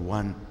 Number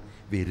 1,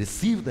 we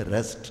receive the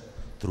rest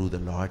through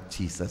the Lord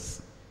Jesus.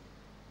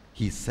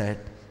 He said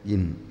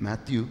in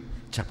Matthew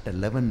chapter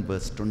 11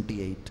 verse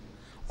 28,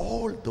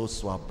 all those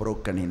who are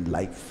broken in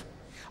life,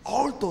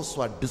 all those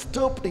who are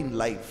disturbed in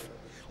life,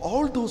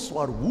 all those who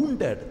are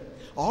wounded,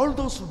 all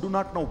those who do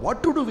not know what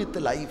to do with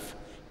life,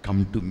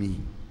 come to me.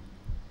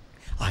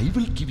 I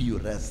will give you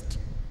rest.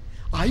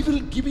 I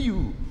will give you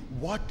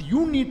what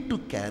you need to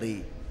carry.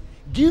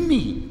 Give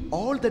me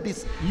all that is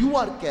you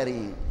are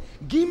carrying.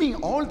 Give me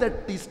all that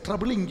is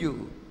troubling you.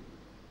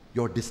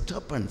 Your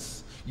disturbance,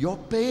 your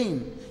pain,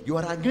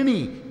 your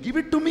agony, give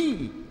it to me.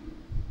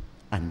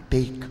 And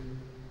take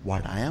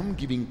what I am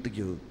giving to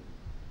you,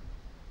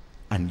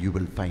 and you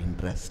will find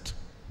rest.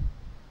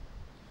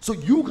 So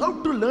you have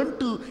to learn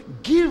to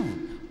give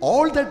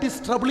all that is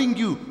troubling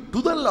you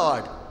to the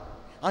Lord.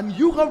 And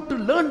you have to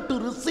learn to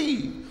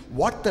receive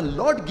what the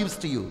Lord gives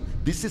to you.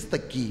 This is the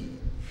key.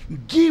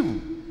 Give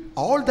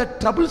all that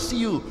troubles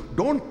you.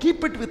 Don't keep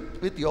it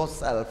with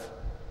yourself.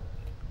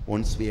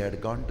 Once we had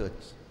gone to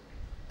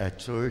a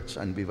church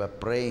and we were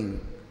praying,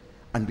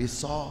 and we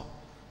saw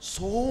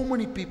so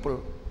many people.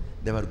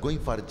 They were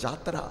going for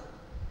jatara,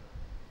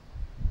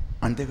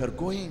 and they were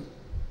going,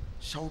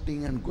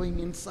 shouting and going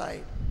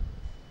inside.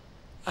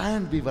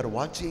 And we were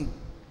watching,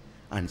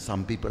 and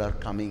some people are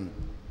coming.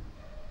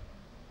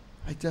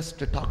 I just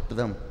talked to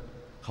them.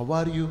 How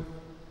are you?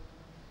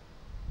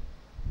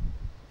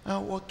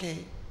 Oh, okay.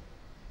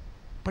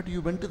 But you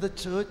went to the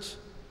church.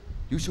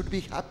 You should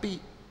be happy.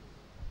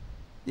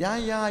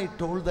 Yeah, I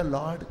told the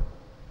Lord.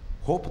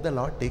 Hope the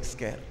Lord takes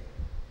care.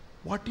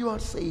 What you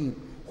are saying,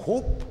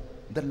 hope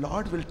the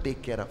Lord will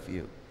take care of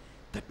you.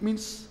 That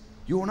means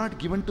you are not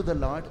given to the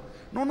Lord.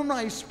 No,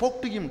 I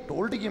spoke to him,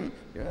 told him.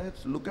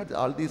 Yes, look at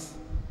all this.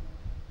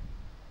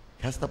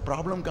 Has the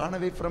problem gone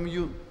away from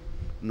you?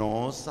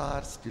 No,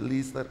 sir, still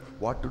is there.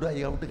 What to do? I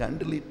have to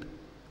handle it.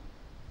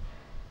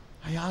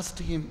 I asked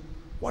him,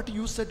 what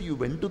you said, you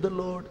went to the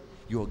Lord,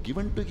 you are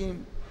given to him.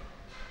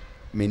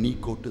 Many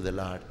go to the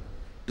Lord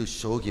to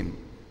show him,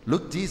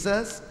 look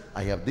Jesus,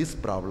 I have this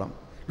problem.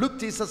 Look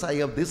Jesus, I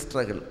have this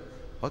struggle.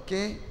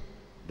 Okay?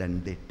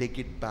 Then they take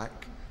it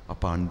back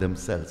upon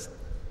themselves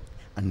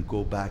and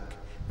go back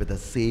with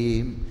the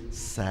same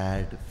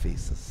sad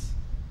faces.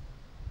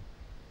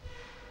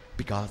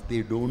 Because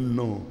they don't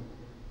know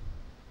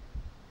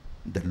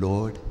the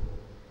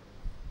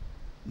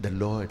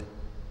Lord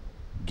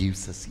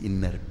gives us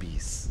inner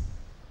peace.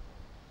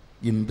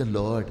 In the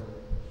Lord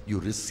you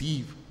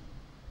receive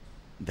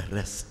the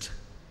rest.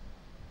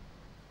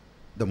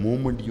 The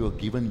moment you are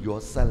given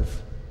yourself,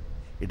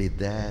 it is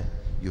there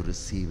you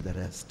receive the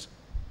rest.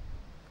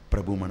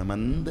 ప్రభు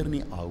మనమందరినీ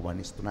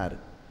ఆహ్వానిస్తున్నారు.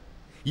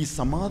 ఈ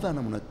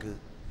సమాధానమునకు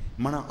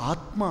మన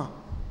ఆత్మ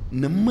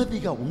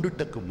నెమ్మదిగా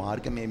ఉండుటకు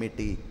మార్గం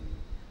ఏమిటి?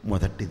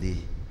 మొదటిది,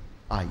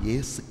 ఆ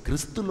యేసు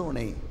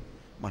క్రీస్తులోనే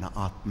మన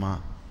ఆత్మ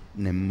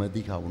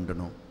నెమ్మదిగా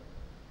ఉండును.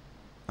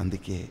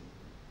 అందుకే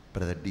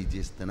బ్రదర్ DJ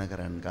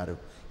దినకరన్ గారు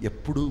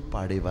ఎప్పుడూ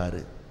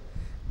పాడేవారు,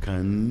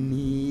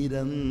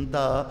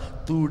 కన్నీరంతా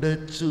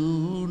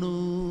తుడచును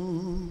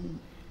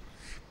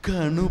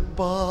కను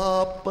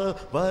పాప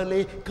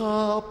వలె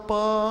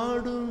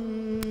కాపాడు,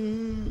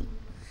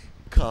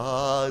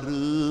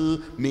 కారు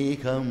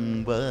మేఘం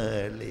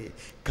వలె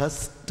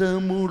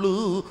కష్టములు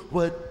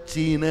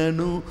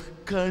వచ్చినను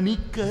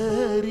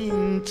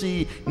కనికరించి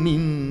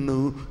నిన్ను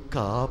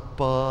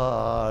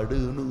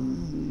కాపాడును.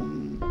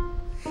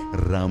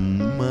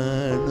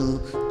 రమ్మను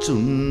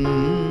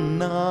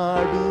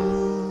చున్నాడు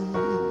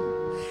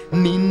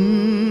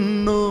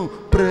నిన్ను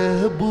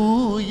ప్రభు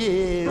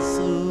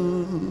యేసు,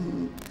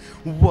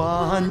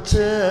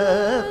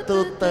 వాంఛతో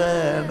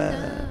తన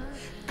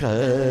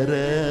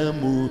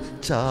కరము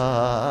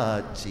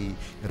చాచి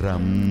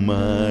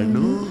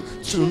రమ్మను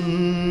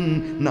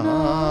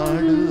చున్నాడు.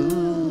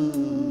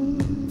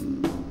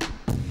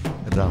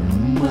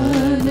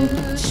 రమ్మను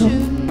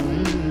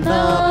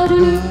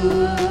చున్నాడు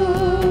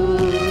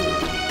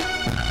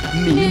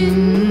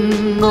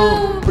నిన్ను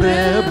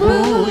ప్రభు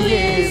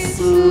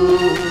యేసు,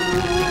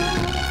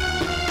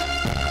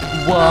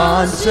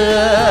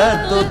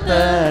 వాంఛతో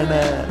తన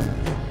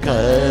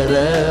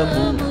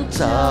కరము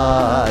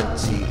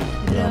చాచి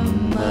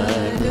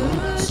రమ్మను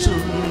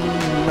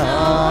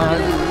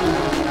చున్నాడు.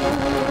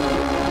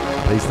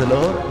 Praise the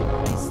Lord.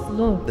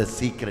 The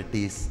secret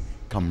is,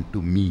 come to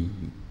me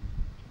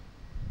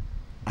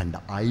and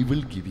I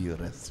will give you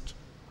rest.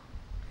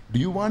 Do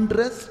you want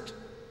rest?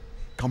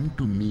 Come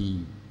to me.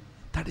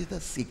 That is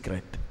the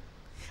secret.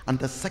 And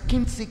the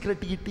second secret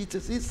he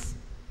teaches is,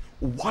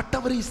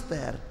 whatever is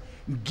there,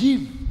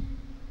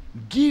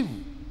 give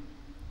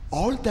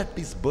all that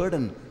is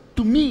burden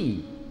to me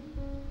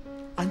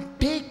and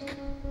take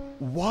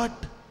what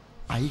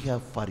I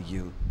have for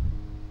you,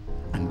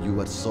 and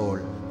your soul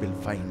will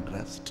find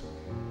rest.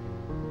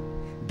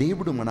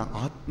 దేవుడు మన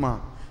ఆత్మ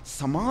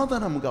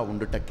సమాధానముగా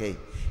ఉండుటకే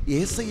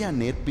యేసయ్య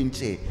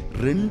నేర్పించే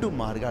 2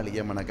 మార్గాలు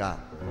ఏమనగా,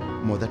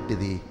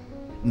 మొదటిది,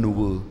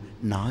 నువ్వు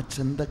నా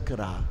చెంతకు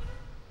రా,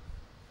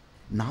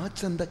 నా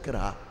చెంతకు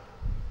రా.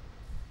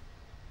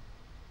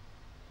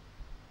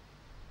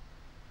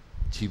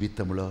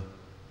 జీవితంలో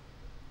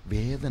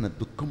వేదన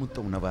దుఃఖముతో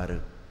ఉన్నవారు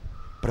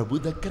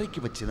ప్రభు దగ్గరికి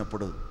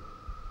వచ్చినప్పుడు,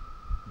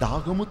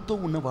 దాహముతో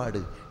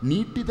ఉన్నవాడు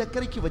నీటి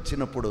దగ్గరికి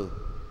వచ్చినప్పుడు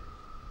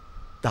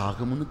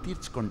దాహమును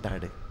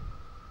తీర్చుకుంటాడు.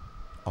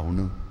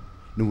 అవును,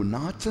 నువ్వు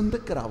నా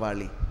చెంతకు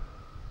రావాలి.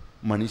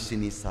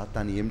 మనిషిని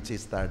సాతాను ఏం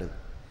చేస్తాడు?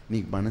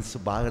 నీకు మనసు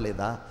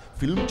బాగలేదా,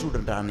 ఫిల్మ్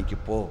చూడడానికి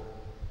పో.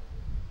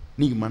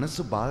 నీకు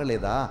మనసు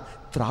బాగలేదా,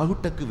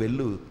 త్రాగుటకు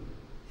వెళ్ళు.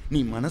 నీ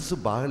మనసు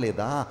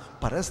బాగలేదా,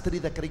 పరస్త్రీ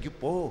దగ్గరికి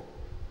పో.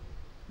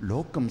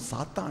 లోకం,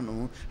 సాతాను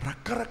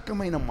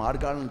రకరకమైన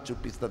మార్గాలను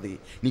చూపిస్తుంది.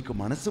 నీకు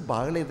మనసు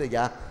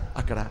బాగలేదయ్యా,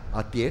 అక్కడ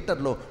ఆ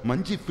థియేటర్లో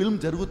మంచి ఫిల్మ్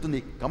జరుగుతుంది,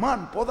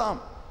 కమాన్ పోదాం.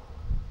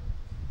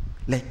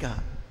 లేక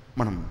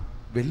మనం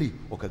వెళ్ళి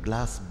ఒక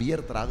గ్లాస్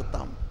బియర్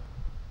త్రాగుతాం.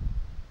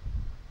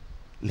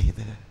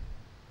 లేదా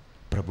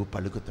ప్రభు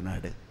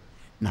పలుకుతున్నాడు,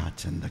 నా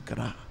చెంతకు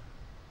రా,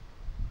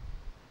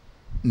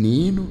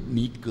 నేను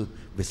నీకు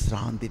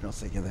విశ్రాంతి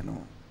నొసగెదను.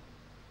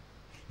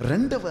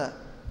 రెండవ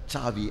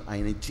చావి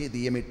ఆయన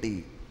ఇచ్చేది ఏమిటి?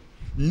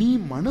 నీ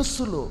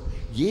మనస్సులో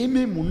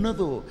ఏమేమి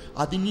ఉన్నదో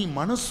అది నీ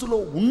మనస్సులో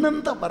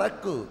ఉన్నంత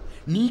వరకు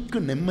నీకు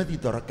నెమ్మది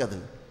దొరకదు.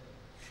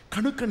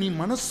 కనుక నీ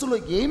మనస్సులో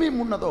ఏమేమి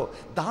ఉన్నదో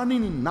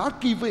దానిని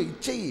నాకు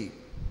ఇచ్చేయి.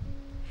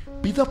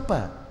 పిదప్ప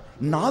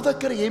నా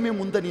దగ్గర ఏమేమి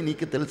ఉందని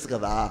నీకు తెలుసు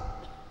కదా.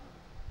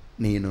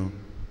 నేను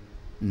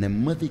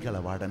నెమ్మది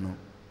గలవాడను,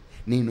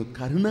 నేను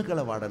కరుణ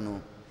గలవాడను,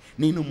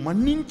 నేను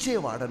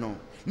మన్నించేవాడను.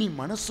 నీ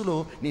మనస్సులో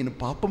నేను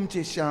పాపం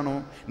చేశాను,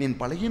 నేను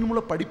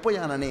బలహీనములో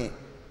పడిపోయాననే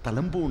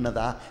తలంపు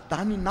ఉన్నదా,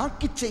 దాన్ని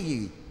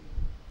నాకిచ్చేయి.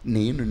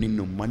 నేను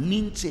నిన్ను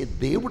మన్నించే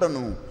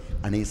దేవుడను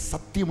అనే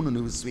సత్యమును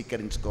నువ్వు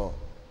స్వీకరించుకో.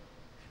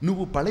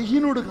 నువ్వు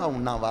బలహీనుడుగా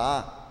ఉన్నావా,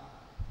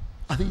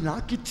 అది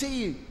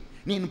నాకిచ్చేయి.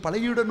 నేను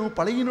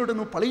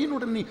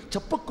బలహీనుడని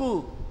చెప్పకు.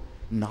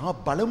 నా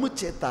బలము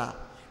చేత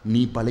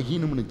నీ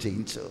బలహీనమును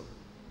జయించు.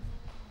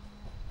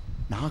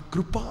 నా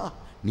కృప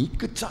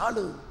నీకు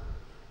చాలు.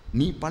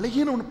 నీ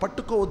బలహీనమును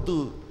పట్టుకోవద్దు,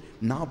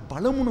 నా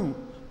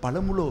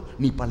బలములో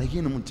నీ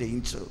బలహీనము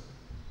జయించు.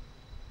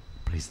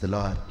 Praise the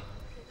Lord.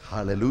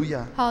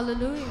 Hallelujah.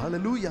 Hallelujah.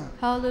 Hallelujah.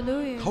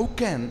 Hallelujah. How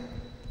can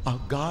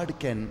our God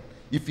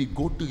if we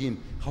go to him,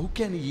 how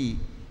can he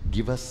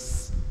give us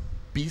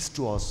peace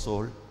to our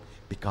soul?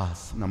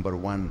 Because number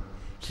one,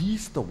 he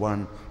is the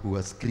one who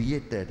has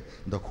created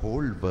the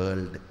whole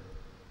world.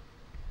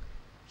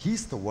 He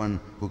is the one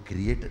who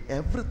created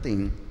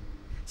everything.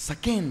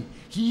 Second,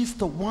 he is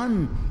the one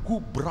who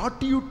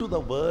brought you to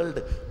the world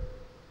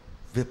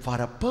for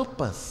a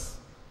purpose.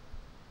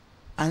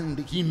 And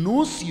he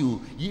knows you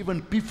even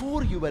before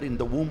you were in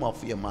the womb of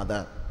your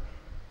mother.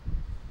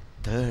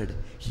 Third,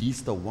 he is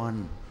the one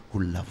who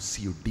loves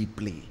you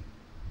deeply,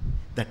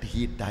 that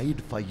he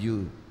died for you.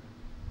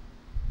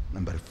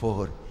 Number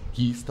four,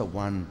 he is the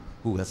one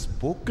who has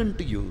spoken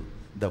to you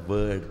the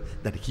word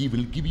that he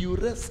will give you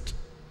rest.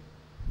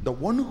 The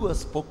one who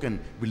has spoken,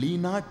 will he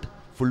not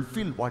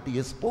fulfill what he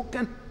has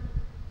spoken?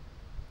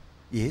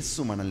 యేసు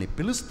మనల్ని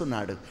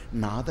పిలుస్తున్నాడు,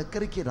 నా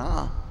దగ్గరికి రా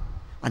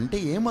అంటే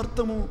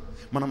ఏమర్థము?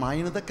 మనం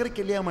ఆయన దగ్గరికి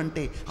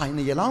వెళ్ళామంటే ఆయన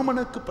ఎలా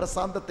మనకు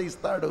ప్రశాంతత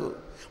ఇస్తాడు,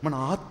 మన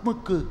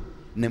ఆత్మకు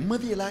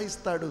నెమ్మది ఎలా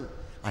ఇస్తాడు?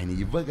 ఆయన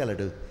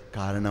ఇవ్వగలడు.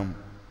 కారణం,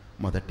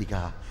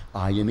 మొదటిగా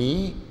ఆయనే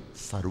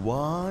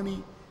సర్వాణి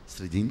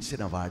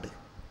సృజించినవాడు.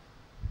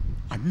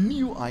 అన్నీ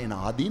ఆయన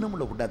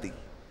ఆధీనంలో ఉన్నది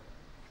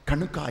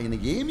కనుక ఆయన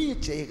ఏమీ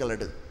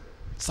చేయగలడు.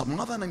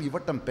 సమాధానం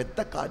ఇవ్వటం పెద్ద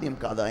కార్యం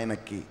కాదు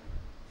ఆయనకి.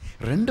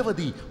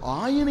 రెండవది,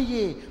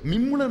 ఆయనయే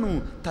మిమ్ములను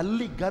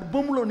తల్లి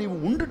గర్భంలో నీవు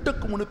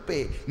ఉండుటకు మునిపే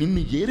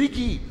నిన్ను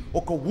ఎరిగి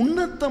ఒక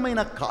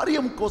ఉన్నతమైన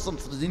కార్యం కోసం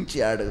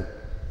సృజించాడు.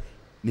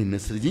 నిన్ను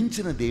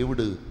సృజించిన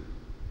దేవుడు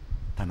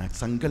తన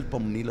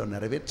సంకల్పం నీలో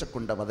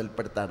నెరవేర్చకుండా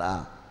వదిలిపెడతాడా?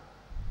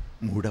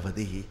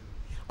 మూడవది,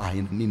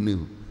 ఆయన నిన్ను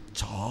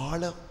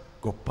చాలా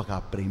గొప్పగా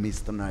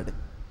ప్రేమిస్తున్నాడు.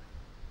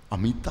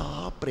 అమితా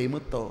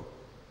ప్రేమతో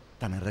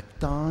తన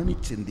రక్తాన్ని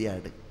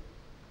చెందాడు.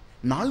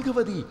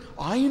 నాలుగవది,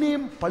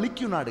 ఆయనేం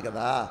పలికి ఉన్నాడు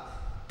కదా,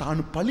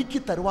 తాను పలికి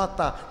తరువాత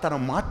తన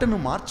మాటను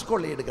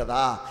మార్చుకోలేడు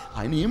కదా.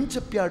 ఆయన ఏం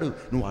చెప్పాడు?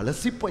 నువ్వు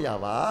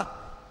అలసిపోయావా?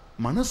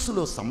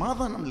 మనస్సులో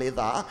సమాధానం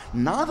లేదా?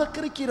 నా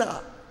దగ్గరికి రా.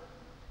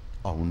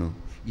 అవును,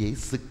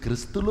 యేసు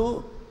క్రీస్తులో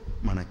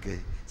మనకి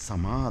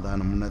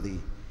సమాధానం ఉన్నది.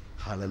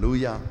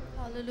 హల్లెలూయా,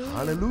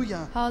 హల్లెలూయా,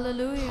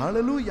 హల్లెలూయా,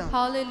 హల్లెలూయా,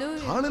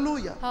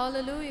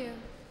 హల్లెలూయా.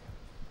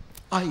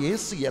 ఆ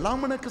యేసు ఎలా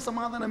మనకు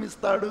సమాధానం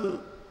ఇస్తాడు?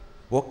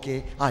 ఓకే,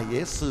 ఆ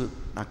యేసు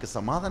నాకు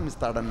సమాధానం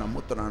ఇస్తాడని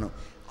నమ్ముతున్నాను.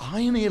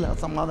 ఆయన ఎలా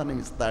సమాధానం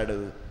ఇస్తాడు?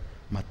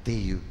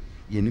 మత్తయి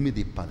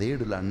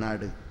 8:17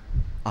 అన్నాడు,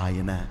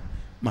 ఆయన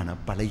మన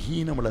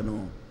బలహీనములను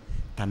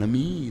తన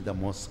మీద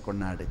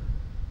మోసుకున్నాడు.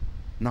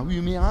 Now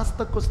you may ask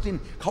the question,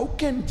 how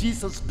can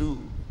Jesus do?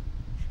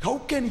 How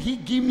can he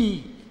give me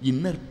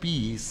inner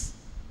peace?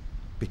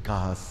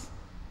 Because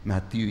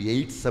Matthew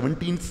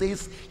 8:17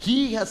 says, he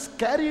has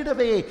carried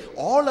away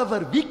all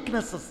our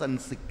weaknesses and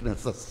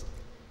sicknesses.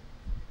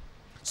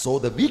 So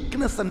the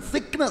weakness and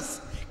sickness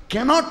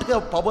cannot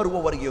have power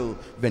over you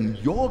when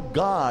your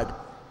God,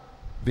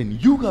 when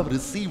you have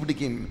received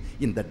him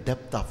in the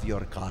depth of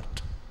your heart.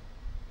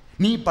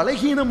 నీ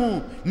బలహీనము,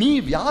 నీ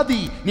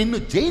వ్యాధి నిన్ను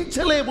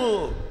జయించలేవు.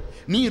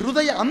 నీ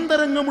హృదయ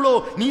అంతరంగంలో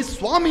నీ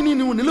స్వామిని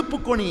నువ్వు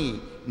నిలుపుకొని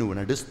నువ్వు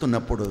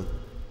నడుస్తున్నప్పుడు.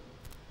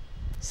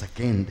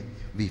 Second,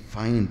 we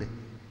find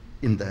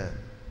in the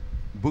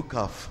book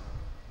of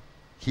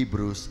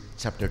Hebrews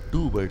chapter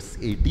 2 verse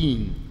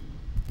 18,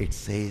 it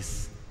says,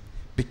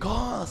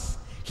 because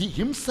he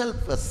himself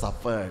has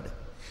suffered,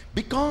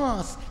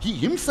 because he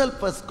himself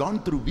has gone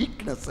through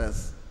weaknesses,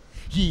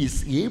 he is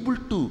able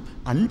to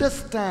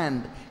understand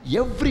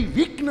every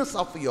weakness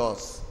of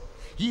yours.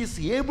 He is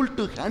able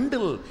to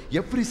handle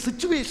every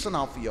situation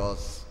of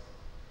yours.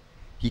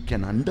 He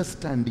can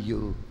understand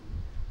you,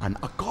 and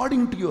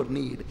according to your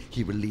need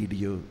he will lead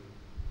you.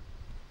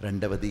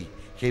 రెండవది,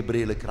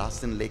 హెబ్రీయులకు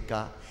రాసిన లేఖ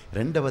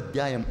 2వ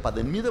అధ్యాయం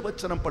 18వ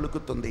వచనం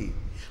పలుకుతుంది,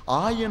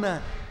 ఆయన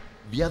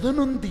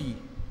వ్యధనుంది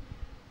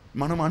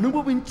మనం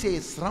అనుభవించే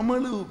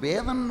శ్రమలు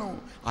వేదనను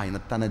ఆయన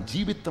తన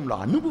జీవితంలో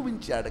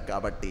అనుభవించాడు.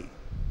 కాబట్టి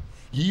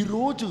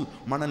ఈరోజు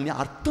మనల్ని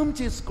అర్థం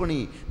చేసుకొని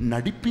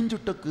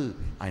నడిపించుటకు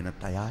ఆయన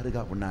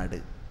తయారుగా ఉన్నాడు.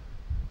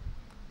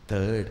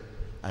 Third,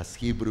 as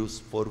Hebrews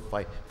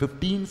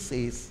 4:15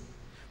 says,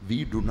 we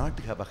do not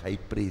have a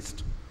high priest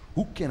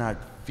who cannot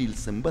feel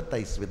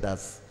sympathize with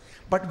us,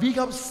 but we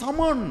have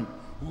someone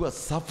who has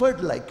suffered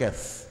like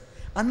us,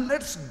 and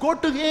let's go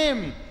to him,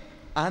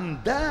 and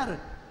there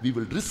we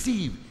will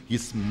receive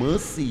his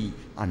mercy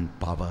and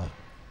power.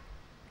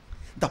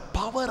 The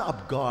power of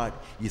God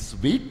is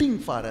waiting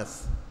for us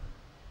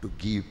to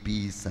give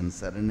peace and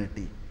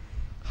serenity.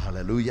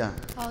 Hallelujah,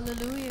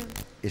 hallelujah.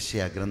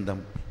 యెషయా గ్రంథం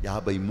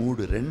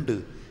 53:2,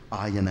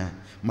 ఆయన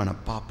మన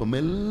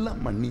పాపమెల్లా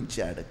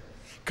మన్నించాడు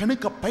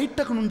కనుక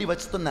బయటకు నుండి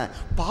వస్తున్న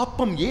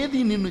పాపం ఏది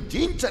నిన్ను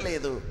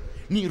జయించలేదు.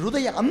 నీ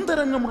హృదయ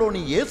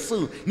అంతరంగంలోని యేసు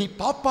నీ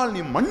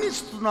పాపాలని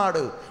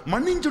మన్నిస్తున్నాడు.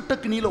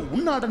 మన్నించుటకు నీలో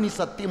ఉన్నాడని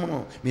సత్యమును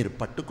మీరు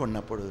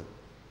పట్టుకున్నప్పుడు,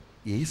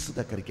 యేసు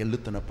దగ్గరికి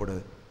వెళ్తున్నప్పుడు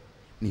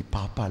నీ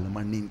పాపాలు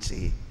మన్నించి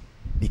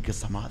నీకు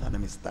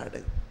సమాధానం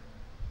ఇస్తాడు.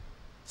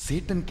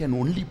 Satan can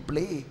only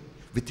play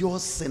with your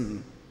sin.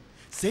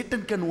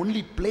 Satan can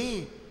only play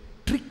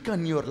trick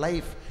on your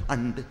life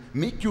and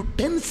make you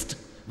tensed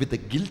with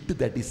the guilt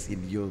that is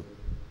in you.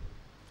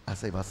 As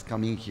I was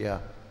coming here,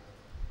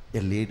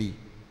 a lady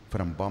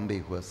from Bombay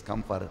who has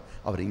come for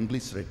our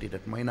English retreat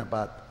at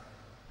Mainabad,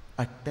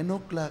 at 10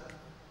 o'clock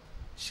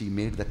she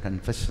made the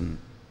confession,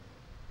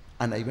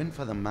 and I went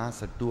for the mass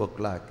at 2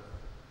 o'clock.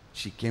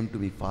 She came to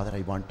me, Father,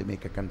 I want to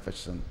make a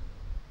confession.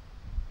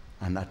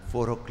 And at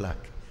 4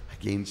 o'clock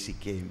again she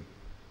came.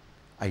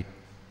 I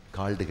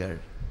called her.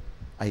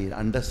 I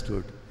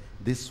understood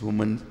this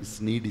woman's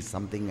need is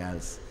something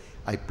else.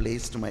 I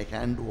placed my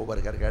hand over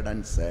her head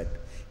and said,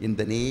 in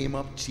the name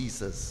of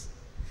Jesus,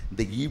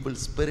 the evil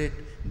spirit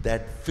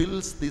that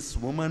fills this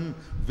woman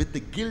with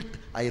the guilt,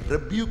 I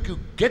rebuke you,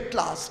 get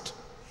lost.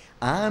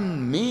 And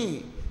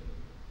may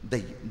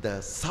the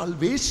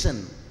salvation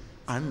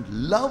and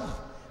love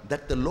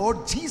that the Lord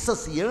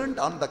Jesus earned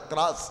on the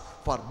cross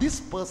for this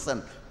person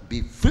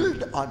be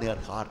filled on her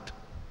heart.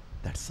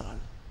 That's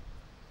all.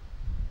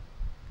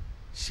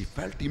 She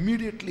felt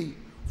immediately,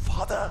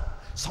 Father,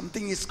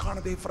 something is gone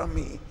away from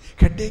me.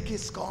 Headache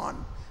is gone.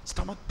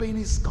 Stomach pain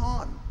is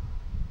gone.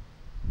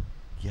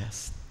 Yes,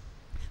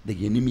 The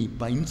enemy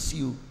binds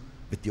you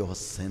with your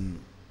sin,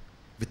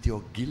 with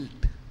your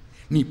guilt.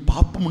 నీ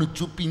పాపమును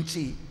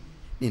చూపించి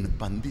నేను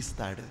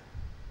బంధిస్తాడు.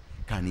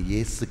 కానీ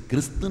యేసు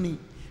క్రీస్తుని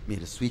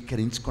మీరు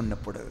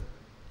స్వీకరించుకున్నప్పుడు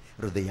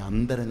హృదయ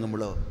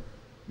అంతరంగంలో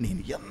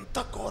నేను ఎంత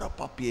ఘోర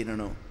పాపి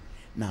అయినను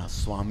నా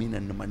స్వామి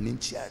నన్ను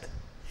మన్నించాడు,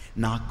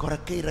 నా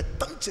కొరకై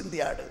రక్తం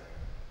చెందాడు.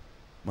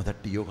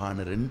 1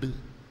 యోహాను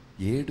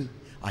 2:7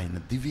 ఆయన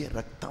దివ్య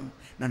రక్తం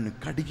నన్ను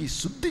కడిగి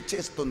శుద్ధి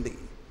చేస్తుంది.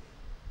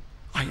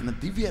 ఆయన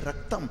దివ్య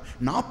రక్తం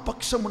నా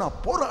పక్షమున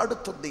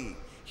పోరాడుతుంది.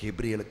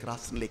 హెబ్రీయులకు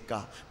రాసిన లేఖ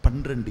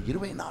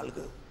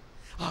 12:24.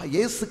 ఆ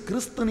యేసు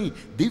క్రీస్తుని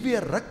దివ్య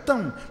రక్తం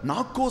నా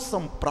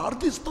కోసం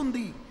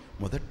ప్రార్థిస్తుంది.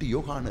 1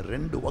 యోహాను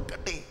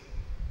 2:1.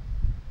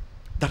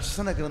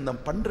 దర్శన గ్రంథం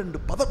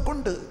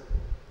 12:11.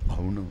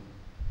 అవును,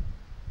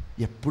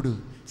 ఎప్పుడు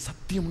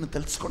సత్యమును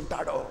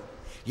తెలుసుకుంటాడో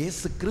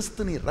యేసు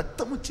క్రీస్తుని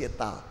రక్తము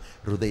చేత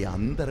హృదయ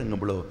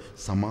అంతరంగంలో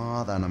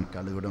సమాధానం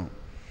కలుగడం.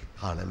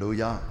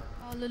 హల్లెలూయా.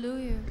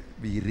 Hallelujah.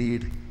 We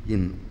read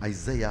in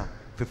Isaiah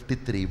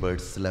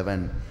 53:11,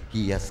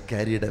 He has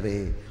carried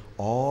away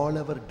all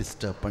our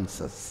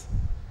disturbances.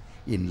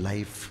 In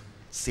life,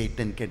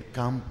 Satan can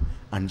come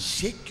and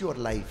shake your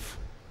life.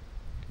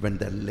 When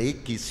the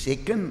lake is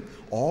shaken,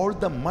 all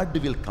the mud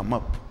will come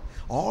up,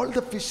 all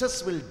the fishes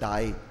will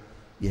die.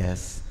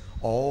 Yes,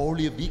 all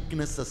your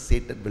weaknesses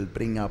Satan will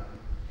bring up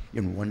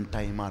in one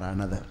time or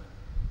another,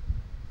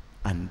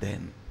 and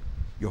then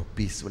your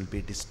peace will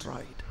be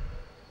destroyed.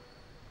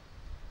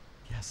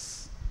 Yes,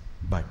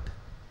 but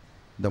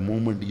the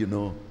moment you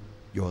know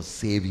your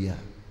Savior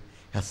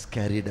has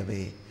carried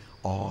away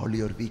all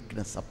your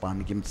weakness upon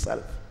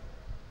Himself,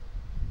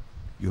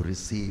 you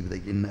receive the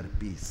inner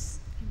peace.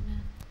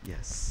 Amen.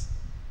 Yes.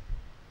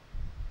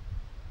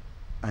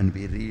 And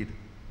we read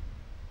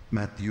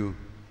Matthew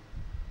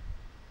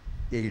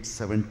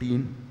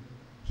 8:17,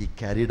 He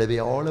carried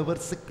away all our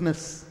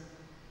sickness.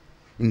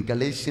 In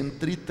Galatians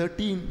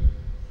 3:13,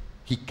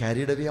 He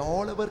carried away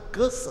all our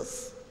curses.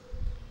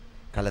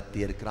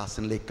 కలతీయులకు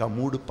రాసిన లేఖ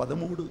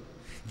 3:13,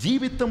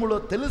 జీవితంలో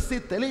తెలిసి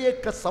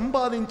తెలియక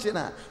సంపాదించిన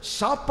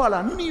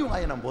శాపాలన్నీ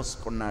ఆయన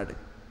మోసుకున్నాడు.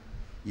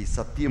 ఈ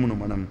సత్యమును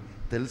మనం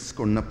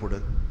తెలుసుకున్నప్పుడు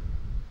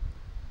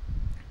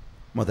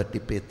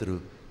 1 పేతురు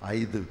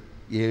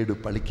 5:7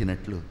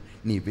 పలికినట్లు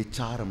నీ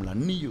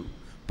విచారములన్నీ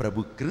ప్రభు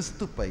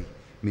క్రీస్తుపై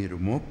మీరు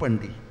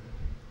మోపండి,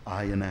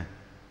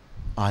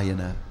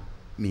 ఆయన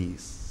మీ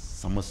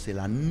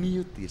సమస్యలన్నీ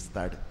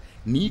తీర్స్తాడు.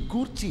 నీ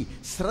కూర్చి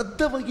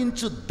శ్రద్ధ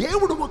వహించు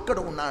దేవుడు ఒక్కడ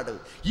ఉన్నాడు.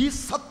 ఈ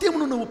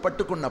సత్యమును నువ్వు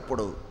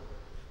పట్టుకున్నప్పుడు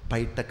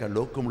బయటక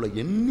లోకంలో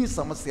ఎన్ని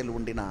సమస్యలు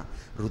ఉండినా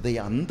హృదయ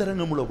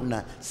అంతరంగంలో ఉన్న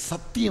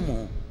సత్యము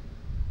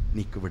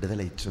నీకు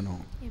విడుదల ఇచ్చును.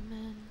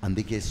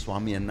 అందుకే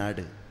స్వామి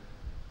అన్నాడు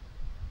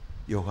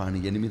యోహాను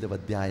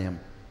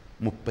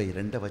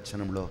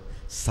 8:32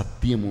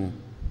 సత్యము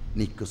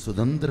నీకు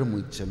సుతంత్రము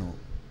ఇచ్చును.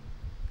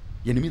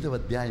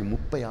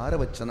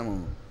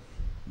 8:36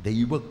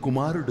 దైవ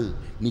కుమారుడు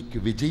నీకు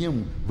విజయం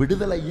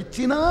విడుదల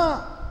ఇచ్చినా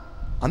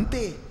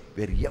అంతే,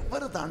 వేరు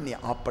ఎవరు దాన్ని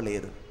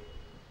ఆపలేరు.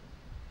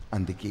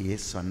 అందుకే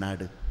యేసు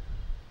అన్నాడు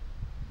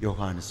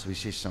యోహాను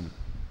సువిశేషం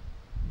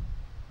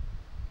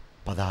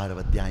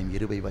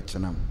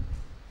 16:20,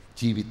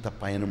 జీవిత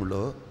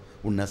పయనంలో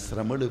ఉన్న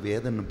శ్రమలు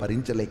వేదనను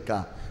భరించలేక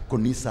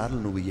కొన్నిసార్లు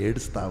నువ్వు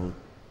ఏడుస్తావు,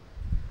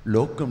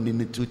 లోకం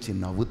నిన్ను చూచి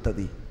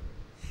నవ్వుతుంది,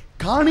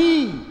 కానీ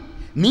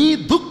నీ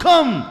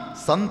దుఃఖం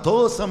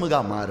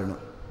సంతోషముగా మారును.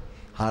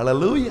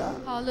 హల్లెలూయా.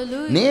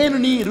 నేను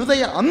నీ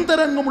హృదయ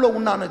అంతరంగంలో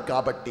ఉన్నాను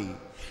కాబట్టి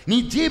నీ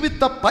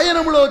జీవిత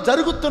పయనంలో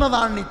జరుగుతున్న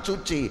దాన్ని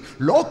చూచి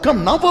లోకం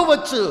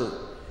నవ్వవచ్చు.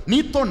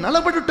 నీతో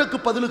నిలబడుటకు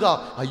బదులుగా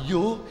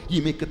అయ్యో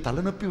ఈమెకు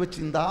తలనొప్పి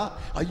వచ్చిందా,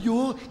 అయ్యో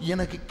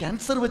ఈయనకి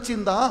క్యాన్సర్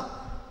వచ్చిందా,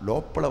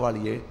 లోపల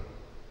వాళ్ళు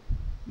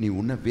నీ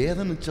ఉన్న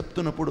వేదన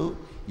చెప్తున్నప్పుడు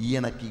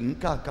ఈయనకి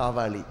ఇంకా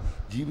కావాలి,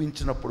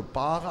 జీవించినప్పుడు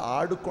బాగా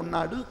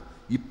ఆడుకున్నాడు,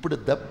 ఇప్పుడు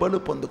దెబ్బలు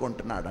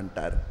పొందుకుంటున్నాడు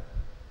అంటారు.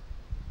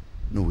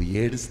 నువ్వు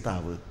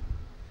ఏడుస్తావు,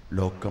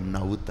 లోకం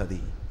నవ్వుతుంది.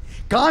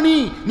 కానీ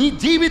నీ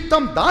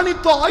జీవితం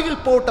దానితో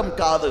ఆగిపోవటం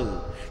కాదు.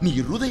 నీ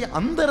హృదయ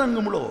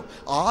అంతరంగంలో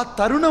ఆ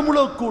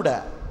తరుణములో కూడా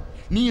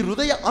నీ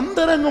హృదయ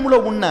అంతరంగంలో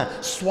ఉన్న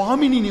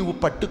స్వామిని నీవు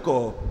పట్టుకో,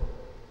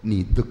 నీ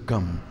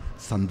దుఃఖం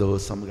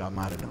సంతోషంగా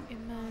మారను.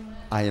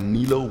 ఆయన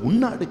నీలో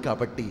ఉన్నాడు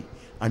కాబట్టి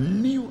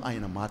అన్నీ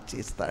ఆయన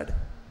మార్చేస్తాడు.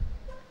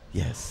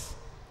 Yes,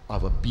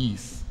 hour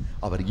piece,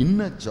 hour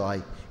inner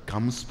Joy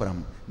comes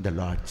from the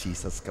lord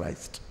Jesus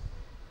Christ.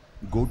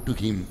 Go to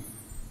Him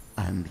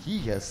and He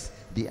has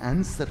the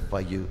answer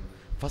for you.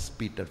 1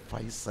 Peter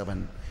 5:7,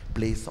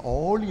 place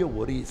all your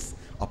worries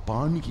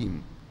upon Him,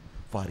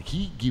 for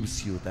He gives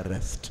you the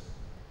rest.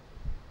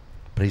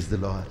 Praise the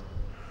Lord.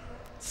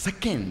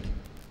 Second,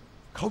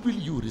 how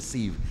will you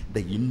receive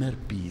the inner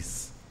peace?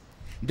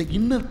 The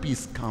inner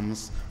peace comes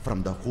from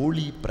the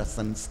holy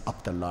presence of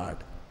the Lord.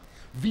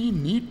 We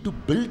need to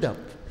build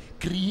up,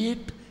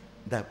 create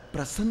the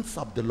presence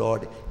of the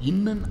Lord in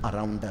and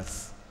around us.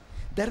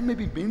 There may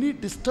be many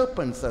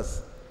disturbances.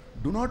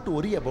 Do not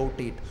worry about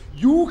it.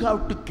 You have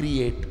to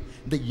create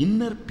the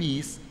inner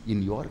peace in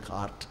your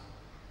heart.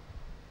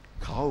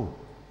 How?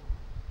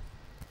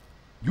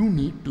 You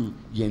need to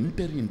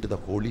enter into the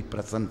holy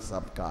presence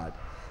of God.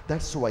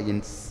 That's why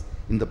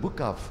in the book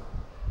of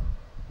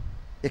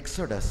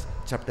Exodus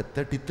chapter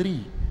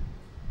 33,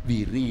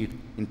 we read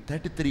in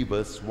 33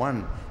 verse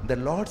 1, the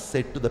Lord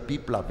said to the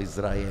people of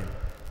Israel,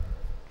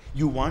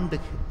 you want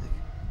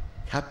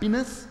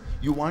happiness?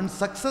 You want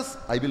success?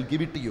 I will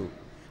give it to you.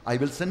 I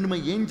will send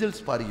my angels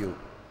for you.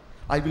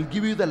 I will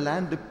give you the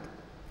land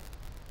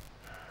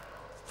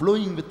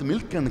flowing with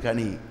milk and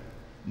honey,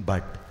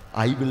 but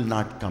I will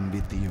not come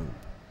with you.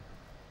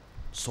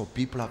 So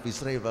people of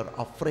Israel were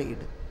afraid.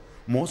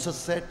 Moses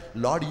said,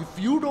 Lord, if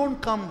you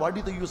don't come, what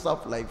is the use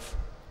of life?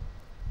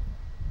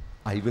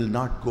 I will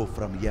not go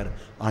from here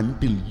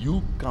until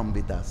you come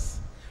with us.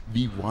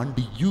 We want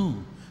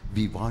you.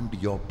 We want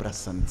your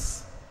presence.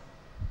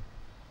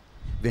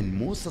 When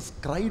Moses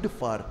cried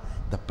for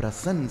the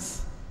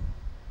presence,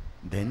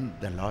 then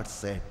the Lord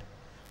said,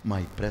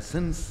 my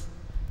presence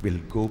will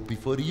go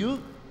before you.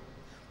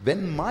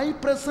 When my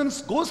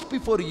presence goes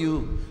before you,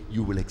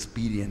 you will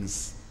experience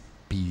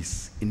peace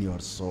in your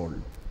soul.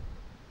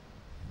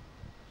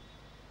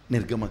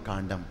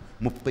 నిర్గమకాండం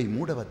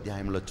 33వ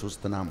అధ్యాయంలో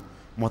చూస్తున్నాం.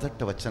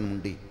 మొదటి వచనం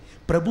నుండి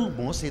ప్రభు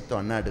మోసేతో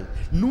అన్నాడు,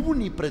 నువ్వు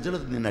నీ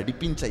ప్రజలను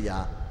నడిపించయ్యా.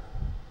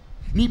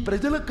 నీ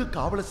ప్రజలకు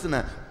కావలసిన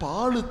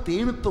పాలు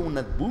తేనెతో ఉన్న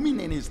భూమి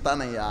నేను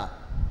ఇస్తానయ్యా.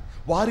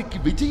 వారికి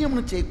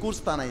విజయమును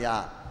చేకూరుస్తానయ్యా.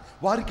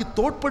 వారికి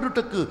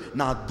తోడ్పడుటకు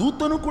నా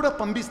దూతను కూడా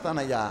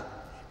పంపిస్తానయ్యా.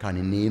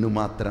 కానీ నేను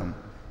మాత్రం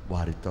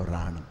వారితో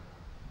రాను.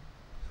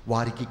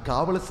 వారికి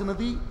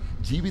కావలసినది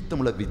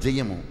జీవితంలో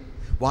విజయము,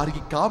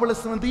 వారికి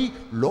కావలసినది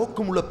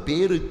లోకములో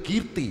పేరు,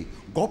 కీర్తి,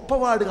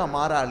 గొప్పవాడుగా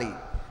మారాలి,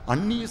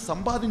 అన్నీ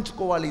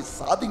సంపాదించుకోవాలి,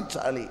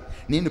 సాధించాలి,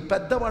 నేను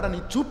పెద్దవాడని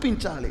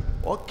చూపించాలి.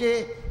 ఓకే,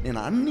 నేను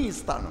అన్నీ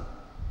ఇస్తాను,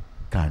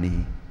 కానీ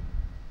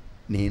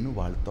నేను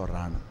వాళ్ళతో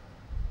రాను.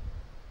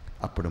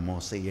 అప్పుడు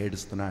మోసే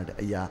ఏడుస్తున్నాడు,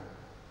 అయ్యా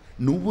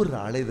నువ్వు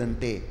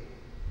రాలేదంటే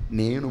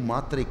నేను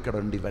మాత్రం ఇక్కడ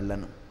ఉండి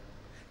వెళ్ళను.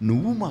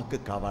 నువ్వు మాకు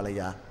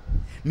కావాలయ్యా,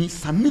 నీ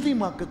సన్నిధి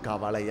మాకు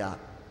కావాలయ్యా.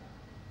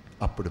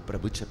 అప్పుడు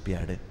ప్రభు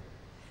చెప్పాడు,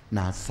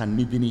 నా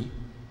సన్నిధిని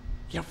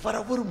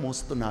ఎవరెవరు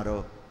మోస్తున్నారో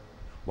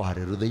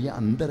వారి హృదయ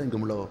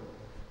అంతరంగంలో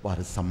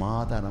వారు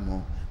సమాధానము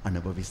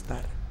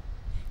అనుభవిస్తారు.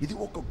 ఇది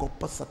ఒక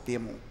గొప్ప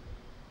సత్యము.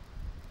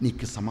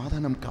 నీకు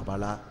సమాధానం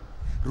కావాలా,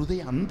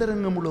 హృదయ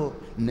అంతరంగంలో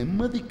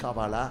నెమ్మది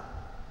కావాలా,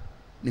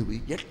 నువ్వు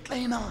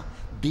ఎట్లయినా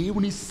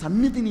దేవుని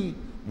సన్నిధిని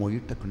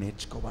మోయుటకు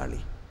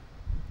నేర్చుకోవాలి.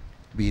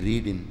 We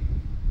read in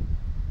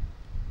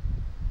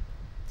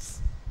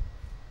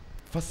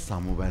 1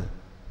 Samuel.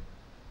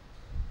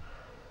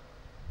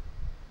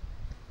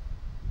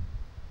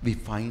 We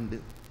find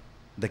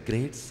the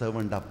great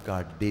servant of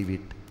God,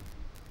 David.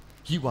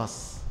 He was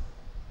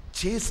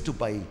chased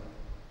by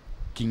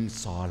King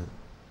Saul.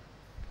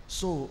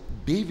 So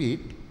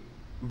David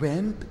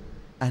went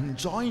and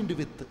joined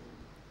with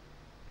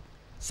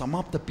some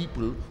of the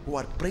people who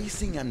are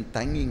praising and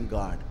thanking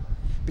God,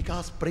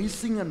 because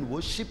praising and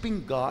worshiping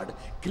God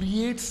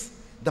creates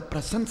the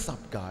presence of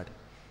God.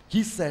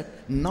 He said,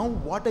 now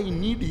what I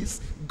need is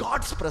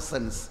God's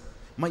presence.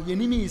 My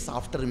enemy is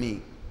after me.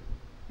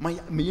 My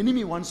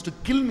enemy wants to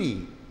kill me.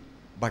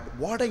 But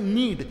what I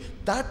need,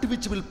 that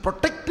which will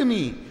protect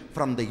me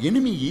from the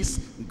enemy, is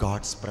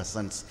God's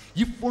presence.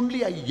 If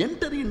only I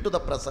enter into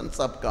the presence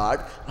of God,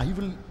 I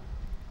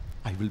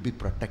will be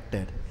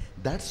protected.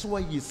 That's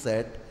why he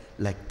said,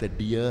 like the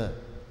deer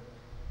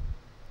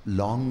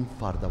long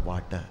for the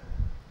water.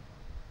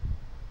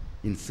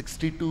 In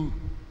 62,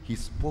 he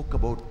spoke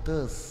about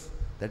thirst.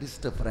 That is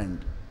different.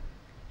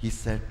 He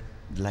said,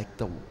 like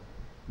the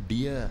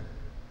deer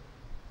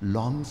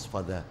longs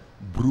for the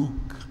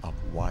brook of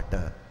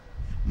water,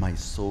 my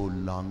soul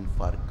longs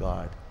for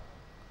God.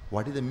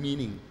 What is the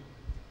meaning?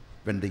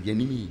 When the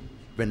enemy,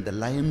 when the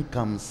lion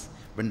comes,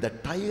 when the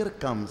tiger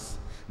comes,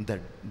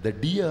 the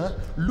deer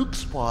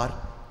looks for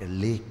a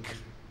lake,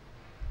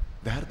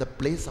 where the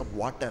place of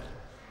water.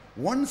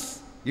 Once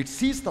it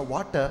sees the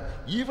water,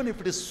 even if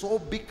it is so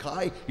big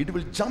high, it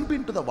will jump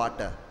into the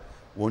water.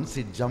 Once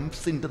it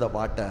jumps into the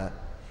water,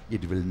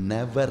 it will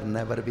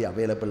never be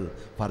available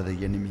for the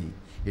enemy.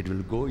 It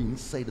will go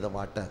inside the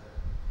water.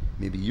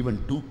 Maybe even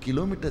 2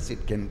 kilometers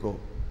it can go.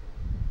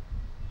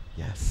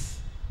 Yes,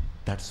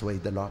 that's why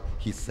the Lord,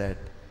 he said,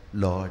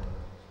 Lord,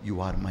 you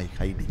are my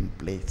hiding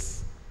place.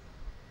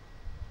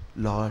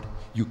 Lord,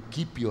 you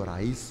keep your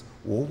eyes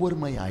over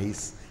my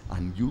eyes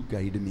and you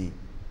guide me.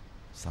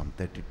 Psalm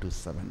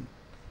 32:7.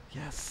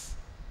 Yes,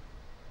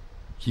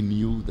 he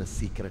knew the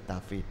secret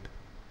of it.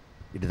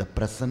 It is the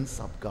presence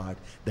of God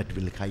that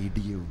will hide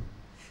you.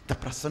 The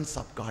presence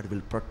of God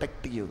will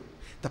protect you.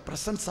 The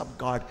presence of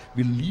God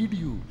will lead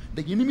you.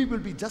 The enemy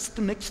will be just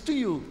next to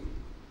you.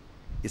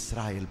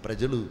 Israel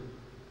ప్రజలు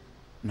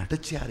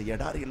నడిచారు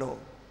ఎడారిలో.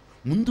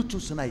 ముందు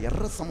చూసిన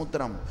ఎర్ర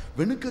సముద్రం,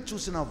 వెనుక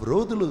చూసిన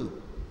వ్రోధులు.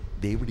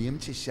 దేవుడు ఏం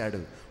చేశాడు?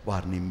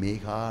 వారిని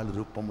మేఘాల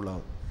రూపంలో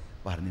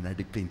వారిని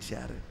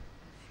నడిపించారు.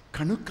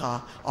 కనుక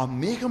ఆ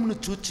మేఘమును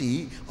చూచి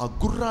ఆ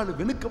గుర్రాలు,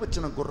 వెనుక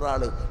వచ్చిన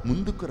గుర్రాలు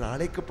ముందుకు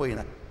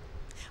రాలేకపోయినాయి.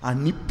 ఆ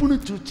నిప్పును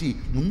చూచి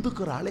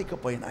ముందుకు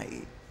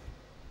రాలేకపోయినాయి.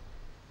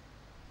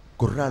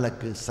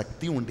 గుర్రాలకు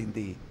శక్తి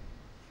ఉండింది,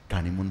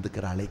 కానీ ముందుకు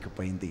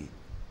రాలేకపోయింది.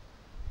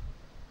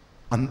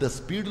 అంత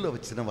స్పీడ్లో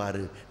వచ్చిన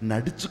వారు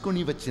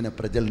నడుచుకొని వచ్చిన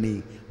ప్రజల్ని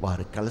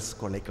వారు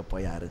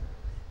కలుసుకోలేకపోయారు.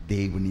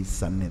 దేవుని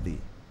సన్నిధి,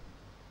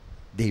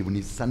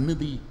 దేవుని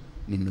సన్నిధి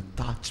నిన్ను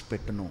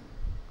తాచిపెట్టును.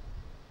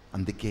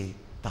 అందుకే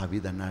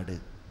దావీదన్నాడు,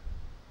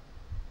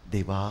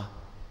 దేవా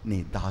నీ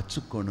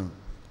దాచుకొను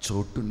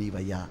చోటు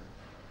నీవయ్యా,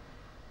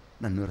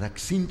 నన్ను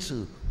రక్షించు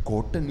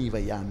కోట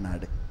నీవయ్యా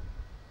అన్నాడు.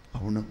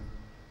 అవును,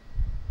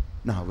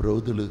 నా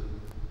విరోధులు,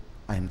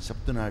 ఆయన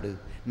చెప్తున్నాడు,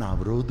 నా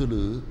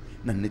విరోధులు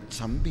నన్ను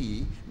చంపి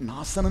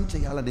నాశనం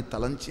చేయాలని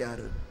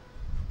తలంచారు.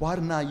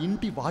 వారు నా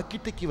ఇంటి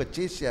వాకిటికి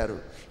వచ్చేసారు.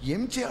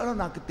 ఏం చేయాలో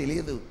నాకు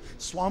తెలియదు,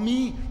 స్వామి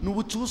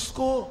నువ్వు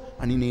చూసుకో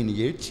అని నేను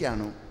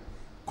ఏడ్చాను.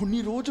 కొన్ని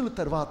రోజుల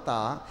తర్వాత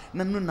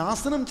నన్ను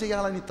నాశనం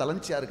చేయాలని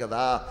తలంచారు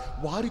కదా,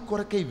 వారి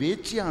కొరకై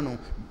వేచాను,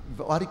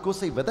 వారి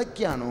కోసం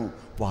వెదక్కాను,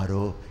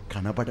 వారో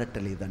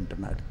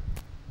కనబడటలేదంటున్నాడు.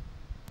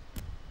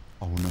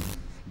 అవును,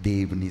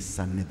 దేవుని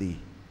సన్నిధి,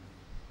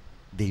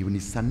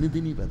 దేవుని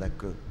సన్నిధిని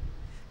వెదక్కు.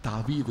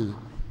 దావీదు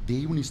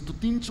దేవుని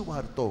స్తుతించు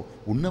వారితో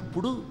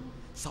ఉన్నప్పుడు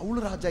సౌలు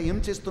రాజా ఏం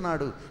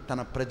చేస్తున్నాడు, తన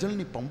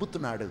ప్రజల్ని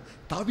పంపుతున్నాడు,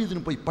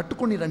 దావీదుని పోయి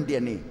పట్టుకొని రండి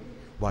అని.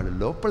 వాళ్ళు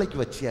లోపలికి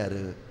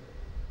వచ్చారు,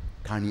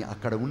 కానీ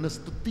అక్కడ ఉన్న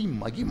స్తుతి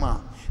మహిమ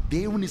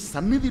దేవుని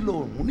సన్నిధిలో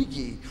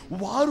మునిగి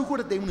వారు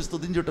కూడా దేవుని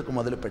స్తుతించుటకు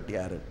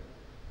మొదలుపెట్టారు.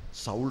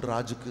 సౌలు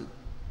రాజుకు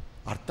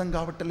అర్థం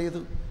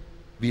కావట్లేదు,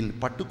 వీళ్ళని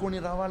పట్టుకొని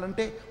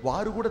రావాలంటే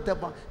వారు కూడా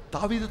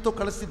దావీదుతో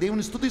కలిసి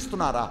దేవుని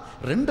స్తుతిస్తున్నారా?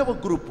 రెండవ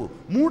గ్రూపు,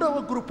 మూడవ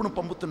గ్రూపును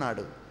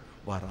పంపుతున్నాడు.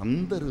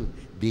 వారందరూ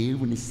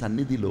దేవుని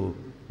సన్నిధిలో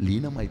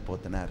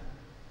లీనమైపోతున్నారు.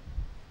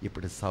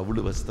 ఇప్పుడు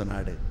సౌలు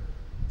వస్తున్నాడు.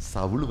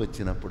 సౌలు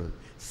వచ్చినప్పుడు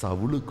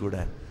సౌలు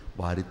కూడా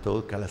వారితో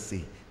కలిసి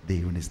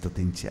దేవుని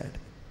స్తుతించాడు.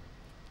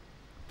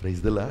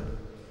 Praise the lord.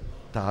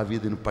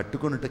 దావీదును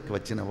పట్టుకొనుటకు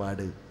వచ్చిన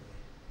వాడు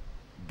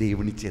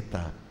దేవుని చేత,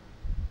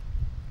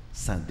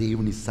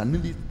 దేవుని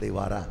సన్నిధి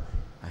ద్వారా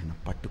ఆయన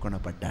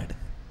పట్టుకొనబడ్డాడు.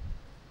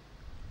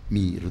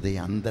 మీ హృదయ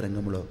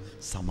అంతరంగంలో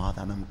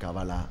సమాధానం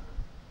కావాలా?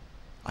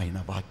 ఆయన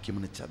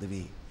వాక్యమును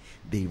చదివి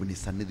దేవుని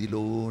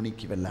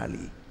సన్నిధిలోనికి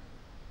వెళ్ళాలి.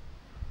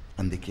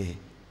 అందుకే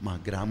మా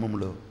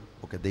గ్రామంలో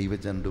ఒక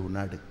దైవజనుడు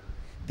ఉన్నాడు.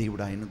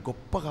 దేవుడు ఆయన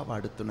గొప్పగా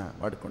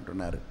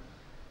వాడుకుంటున్నారు.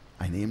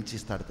 ఆయన ఏం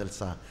చేస్తాడు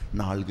తెలుసా?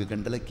 4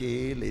 గంటలకే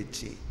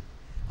లేచి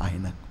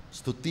ఆయన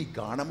స్తుతి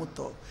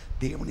గానముతో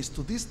దేవుని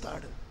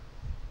స్తుతిస్తాడు,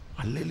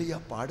 హల్లెలూయా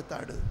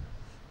పాడుతాడు,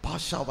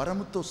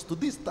 భాషావరముతో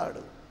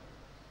స్తుతిస్తాడు.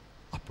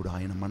 అప్పుడు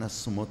ఆయన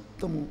మనస్సు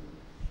మొత్తము,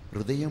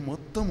 హృదయం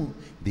మొత్తము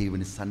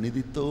దేవుని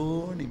సన్నిధితో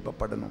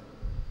నింపబడను.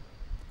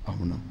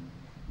 అవును,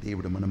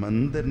 దేవుడు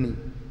మనమందరినీ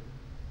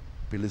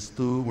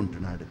పిలుస్తూ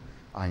ఉంటున్నాడు,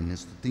 ఆయన్ని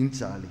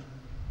స్తుతించాలి.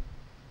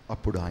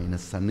 అప్పుడు ఆయన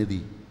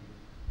సన్నిధి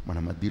మన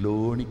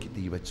మధ్యలోనికి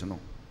తీయవచ్చును.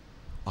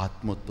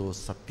 ఆత్మతో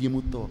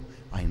సత్యముతో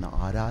ఆయన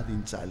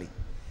ఆరాధించాలి,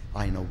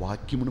 ఆయన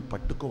వాక్యమును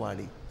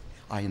పట్టుకోవాలి,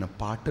 ఆయన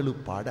పాటలు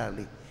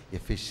పాడాలి.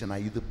 ఎఫెసీయులు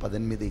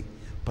 5:18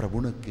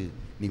 ప్రభువునకు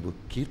నీవు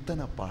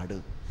కీర్తన పాడు,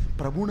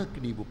 ప్రభువునకు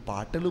నీవు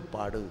పాటలు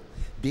పాడు,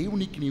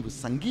 దేవునికి నీవు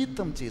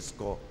సంగీతం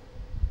చేసుకో.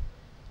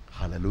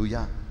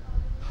 హల్లెలూయా,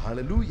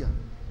 హల్లెలూయా.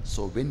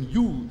 So when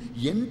you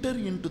enter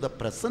into the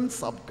presence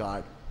of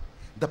God,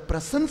 the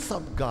presence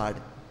of God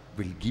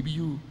will give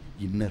you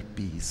inner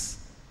peace.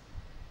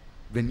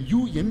 When you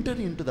enter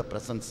into the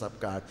presence of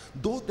God,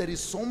 though there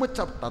is so much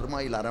of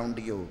turmoil around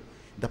you,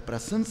 the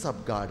presence of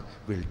God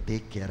will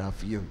take care of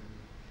you.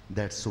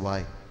 That's why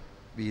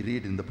we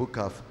read in the book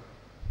of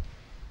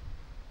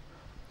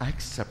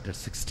Acts chapter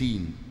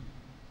 16,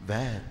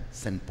 where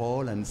St.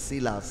 Paul and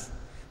Silas,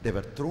 they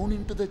were thrown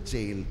into the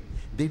jail.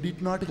 They did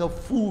not have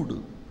food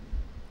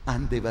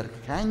and they were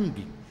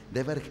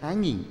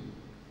hanging.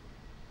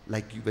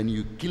 Like when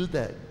you kill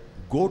the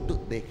goat,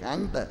 they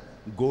hang the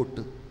goat.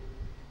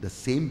 The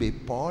same way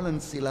Paul and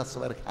Silas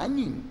were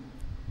hanging.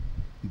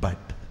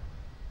 But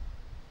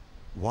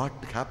what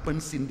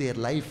happens in their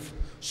life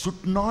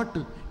should not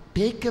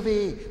take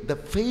away the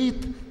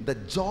faith, the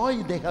joy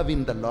they have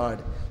in the Lord.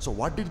 So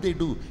what did they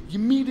do?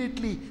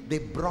 Immediately they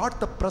brought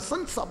the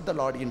presence of the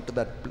Lord into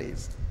that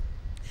place.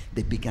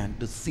 They began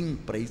to sing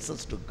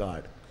praises to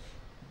God.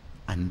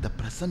 And the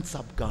presence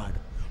of God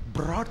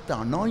brought the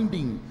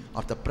anointing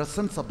of the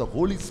presence of the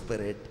Holy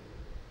Spirit.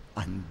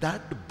 And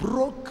that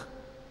broke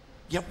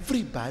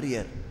every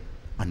barrier.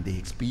 And they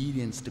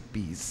experienced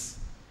peace.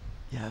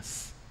 Yes,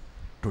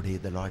 today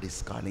the Lord is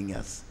calling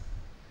us.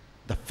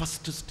 The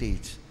first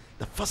stage,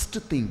 the first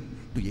thing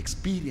to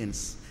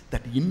experience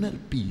that inner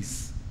peace,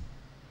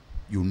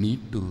 you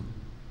need to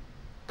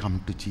come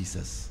to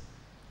Jesus.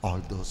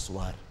 All those who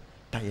are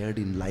tired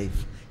in life,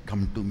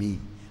 come to me,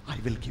 I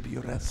will give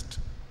you rest.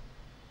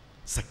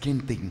 Second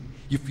thing,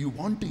 if you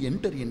want to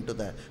enter into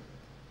the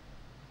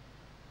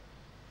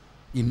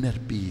inner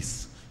peace,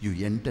 you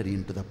enter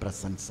into the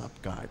presence of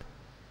God.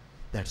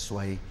 That's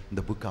why in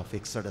the book of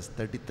Exodus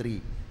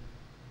 33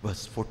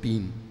 verse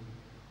 14,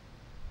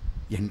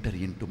 enter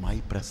into my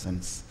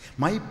presence.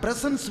 My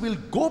presence will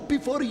go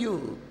before you.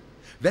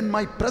 When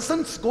my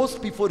presence goes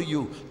before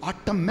you,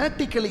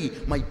 automatically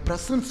my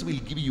presence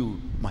will give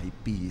you my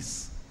peace.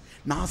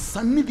 నా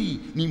సన్నిధి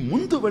నీ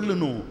ముందు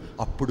వెళ్ళును,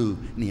 అప్పుడు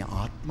నీ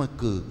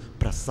ఆత్మకు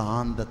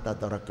ప్రశాంతత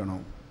దొరకను.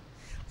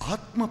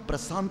 ఆత్మ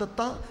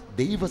ప్రశాంతత,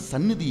 దైవ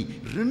సన్నిధి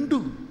రెండు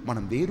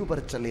మనం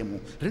వేరుపరచలేము.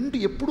 రెండు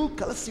ఎప్పుడూ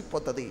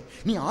కలిసిపోతుంది.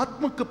 నీ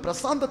ఆత్మకు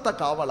ప్రశాంతత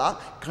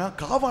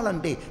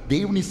కావాలంటే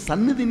దేవుని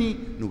సన్నిధిని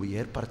నువ్వు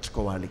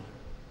ఏర్పరచుకోవాలి.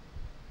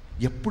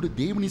 ఎప్పుడు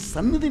దేవుని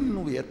సన్నిధిని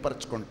నువ్వు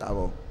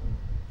ఏర్పరచుకుంటావో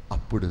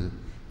అప్పుడు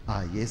ఆ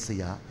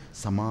యేసయ్య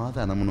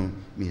సమాధానమును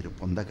మీరు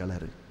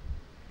పొందగలరు.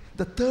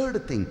 The third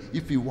thing,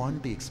 if you want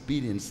to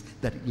experience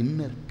that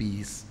inner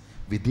peace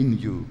within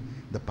you,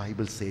 the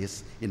Bible says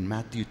in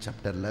Matthew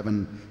chapter 11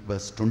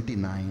 verse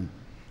 29,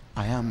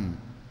 I am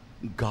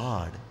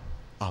God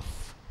of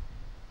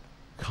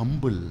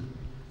humble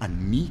and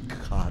meek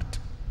heart,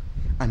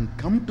 and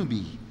come to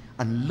me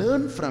and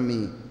learn from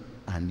me,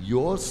 and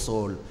your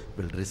soul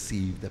will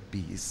receive the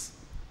peace.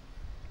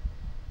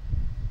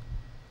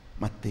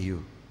 మత్తయి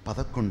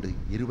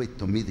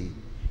 11:29,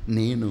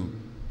 నేను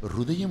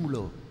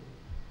హృదయంలో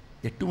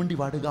ఎటువంటి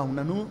వాడుగా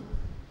ఉన్నాను,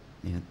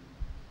 నేను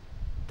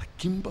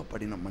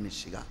తగ్గింపబడిన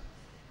మనిషిగా,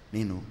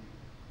 నేను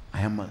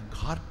I'm a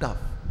heart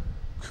of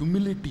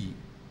humility,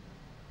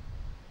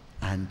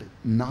 and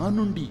నా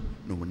నుండి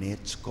నువ్వు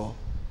నేర్చుకో,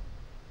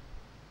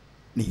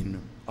 నేను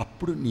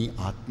అప్పుడు నీ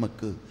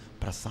ఆత్మకు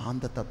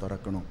ప్రశాంతత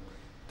దొరకను.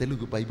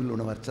 తెలుగు బైబిల్లో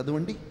ఉన్నవారు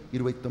చదవండి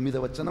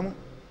 29వ వచనము,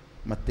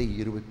 మత్తయి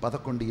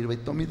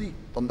 11:29.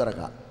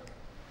 తొందరగా.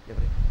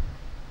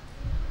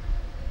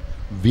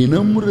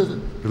 వినమ్ర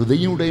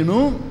హృదయుడైను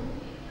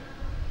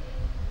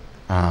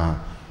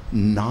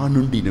నా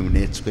నుండి నువ్వు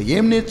నేర్చుకో.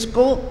 ఏం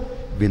నేర్చుకో?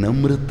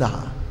 వినమ్రత,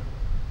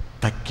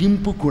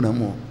 తగ్గింపు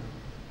గుణము.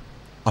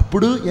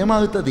 అప్పుడు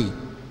ఏమవుతుంది?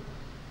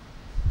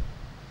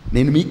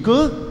 నేను మీకు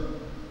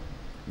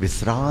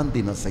విశ్రాంతి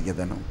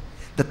నొసగెదను.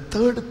 The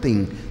third thing,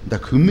 the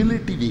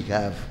humility we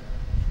have,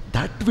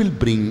 that will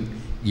bring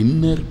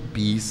inner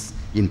peace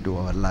into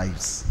our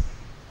lives.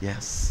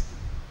 Yes,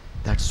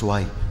 that's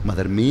why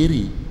Mother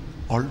Mary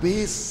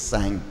always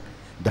sang,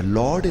 the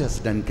Lord has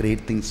done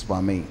great things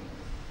for me.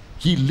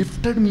 He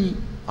lifted me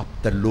up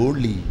the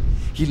lowly.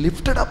 He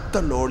lifted up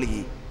the lowly.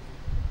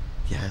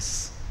 Yes,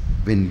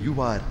 when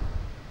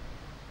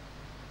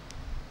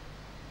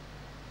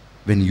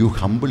you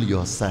humble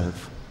yourself,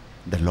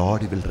 the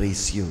Lord will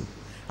raise you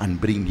and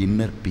bring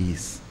inner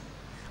peace.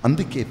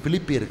 అందుకే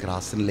ఫిలిప్పీయులకు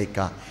రాసిన లేఖ,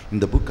 in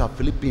the book of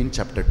Philippians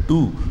chapter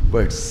 2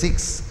 verse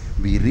 6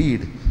 we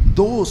read,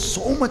 though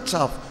so much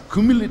of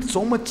humility,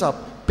 so much of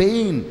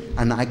pain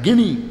and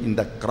agony in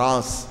the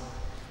cross,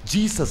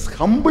 Jesus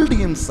humbled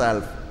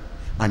himself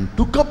and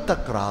took up the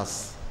cross,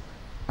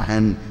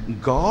 and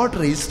God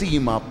raised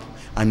him up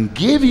and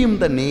gave him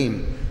the name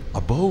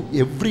above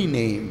every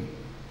name.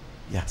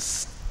 Yes.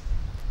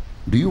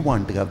 Do you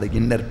want to have the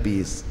inner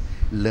peace?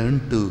 Learn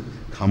to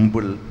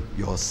humble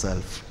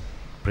yourself.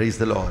 Praise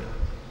the Lord.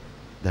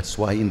 That's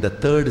why in the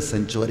 3rd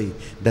century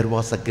there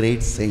was a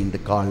great saint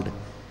called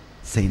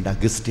Saint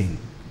Augustine.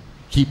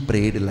 He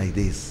prayed like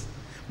this,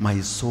 my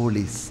soul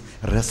is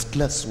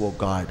restless, O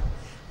God,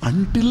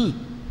 until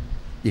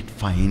it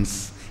finds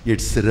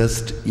its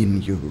rest in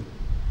you.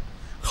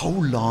 How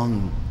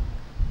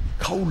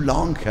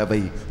long have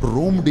I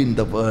roamed in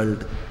the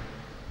world,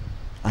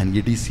 and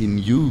it is in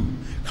you.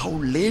 How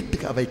late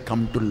have I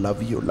come to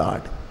love you,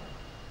 Lord.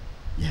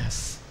 Yes,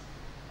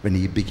 when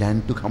he began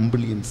to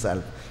humble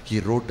himself, he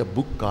wrote a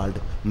book called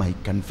My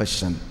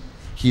Confession.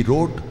 He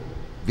wrote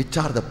which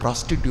are the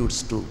prostitutes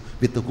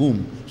with whom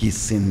he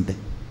sinned.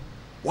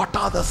 What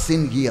are the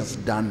sin he has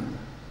done?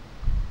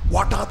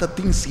 What are the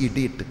things he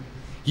did?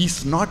 He is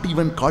not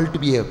even called to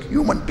be a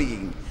human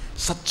being.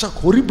 Such a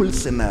horrible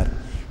sinner.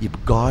 If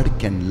God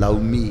can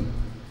love me,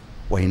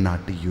 why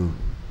not you?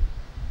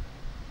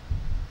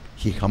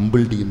 He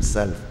humbled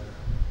himself.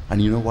 And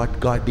you know what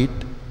God did?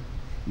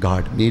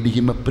 God made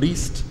him a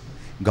priest.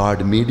 God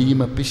made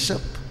him a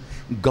bishop.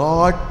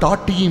 God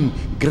taught him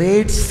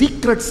great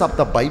secrets of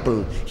the Bible.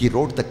 He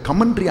wrote the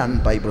commentary on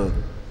Bible.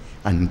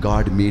 And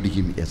God made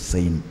him a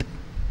saint.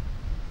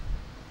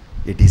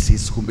 It is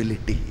his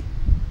humility.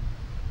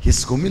 His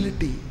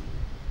humility.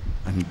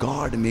 And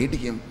God made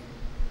him.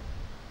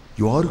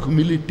 Your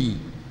humility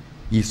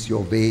is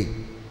your way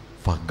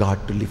for God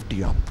to lift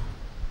you up.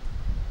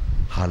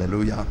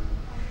 Hallelujah.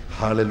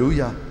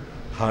 Hallelujah.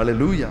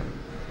 Hallelujah.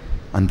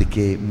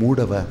 అందుకే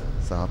 3వ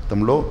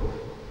శతాబ్దంలో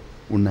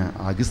ఉన్న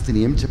అగస్తిని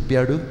ఏం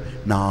చెప్పాడు?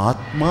 నా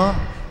ఆత్మ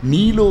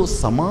నీలో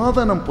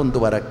సమాధానం పొందు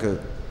వరకు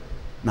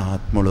నా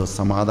ఆత్మలో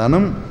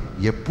సమాధానం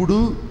ఎప్పుడూ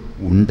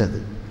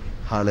ఉండదు.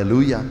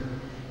 హల్లెలూయా.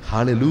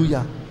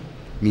 హల్లెలూయా.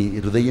 మీ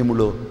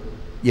హృదయములో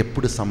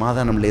ఎప్పుడు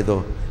సమాధానం లేదో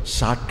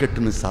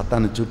షార్ట్కట్ను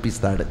సాతాను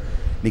చూపిస్తాడు.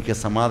 నీకు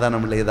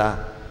సమాధానం లేదా?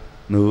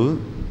 నువ్వు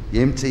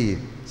ఏం చెయ్యి?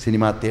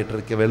 సినిమా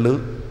థియేటర్కి వెళ్ళు,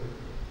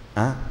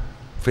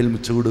 ఫిల్మ్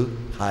చూడు,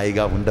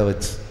 హాయిగా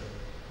ఉండవచ్చు.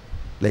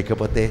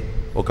 లేకపోతే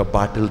ఒక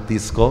బాటిల్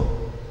తీసుకో,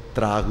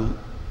 త్రాగు.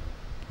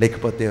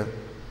 లేకపోతే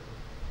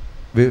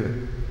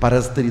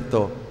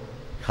పరస్త్రీతో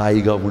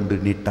హాయిగా ఉండు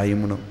నీ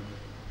టైమును.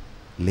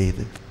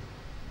 లేదు,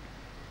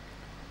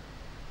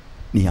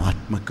 నీ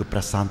ఆత్మకు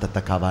ప్రశాంతత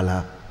కావాలా?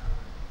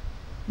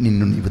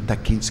 నిన్ను నీవు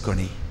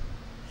తగ్గించుకొని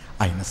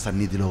ఆయన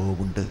సన్నిధిలో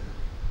ఉండు.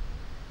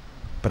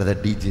 Brother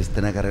D.J.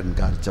 దినకరన్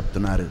గారు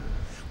చెప్తున్నారు,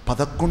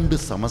 11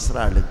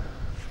 సంవత్సరాలు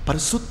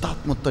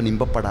పరిశుద్ధాత్మతో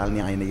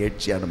నింపబడాలని ఆయన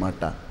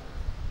ఏడ్చాడనమాట.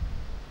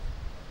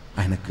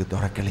 ఆయనకు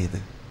దొరకలేదు,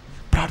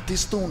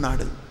 ప్రార్థిస్తూ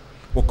ఉన్నాడు.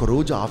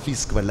 ఒకరోజు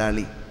ఆఫీస్కి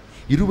వెళ్ళాలి,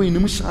 20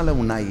 నిమిషాలు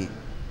ఉన్నాయి,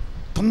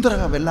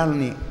 తొందరగా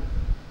వెళ్ళాలని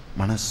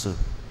మనస్సు.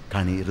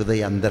 కానీ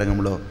హృదయ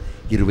అంతరంగంలో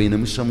 20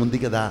 నిమిషం ఉంది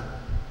కదా,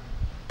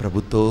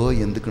 ప్రభుతో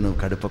ఎందుకు నువ్వు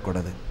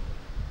గడపకూడదు?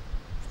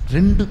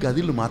 2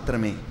 గదులు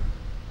మాత్రమే,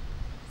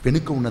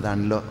 వెనుక ఉన్న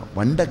దానిలో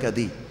వంట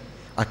గది,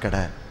 అక్కడ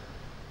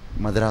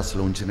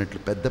మద్రాసులో ఉంచినట్లు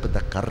పెద్ద పెద్ద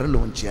కర్రలు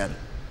ఉంచారు.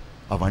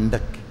 ఆ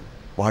వండకి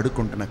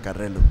వాడుకుంటున్న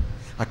కర్రలు,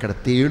 అక్కడ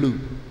తేలు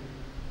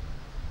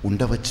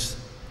ఉండవచ్చు.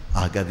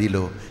 ఆ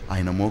గదిలో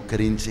ఆయన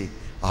మోకరించి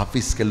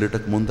ఆఫీస్కి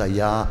వెళ్ళటకు ముందు,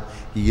 అయ్యా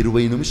ఈ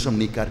 20 నిమిషం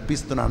నీకు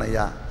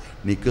అర్పిస్తున్నానయ్యా,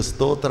 నీకు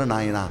స్తోత్రం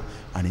నాయన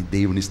అని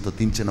దేవుని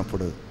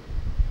స్తుతించినప్పుడు,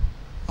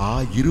 ఆ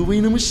 20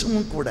 నిమిషం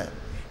కూడా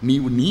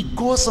నీవు నీ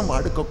కోసం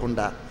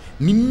వాడుకోకుండా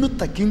నిన్ను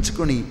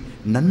తగ్గించుకొని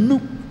నన్ను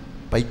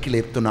పైకి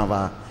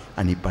లేపుతున్నావా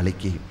అని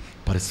పలికి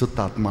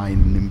పరిశుద్ధాత్మ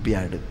ఆయన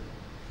నింపాడు.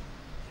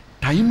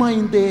 టైం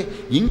అయిందే,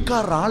 ఇంకా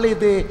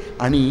రాలేదే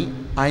అని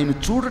ఆయన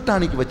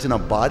చూడటానికి వచ్చిన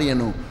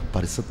భార్యను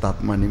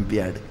పరిశుద్ధాత్మ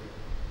నింపాడు.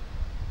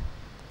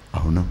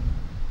 అవును,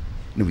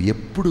 నువ్వు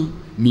ఎప్పుడు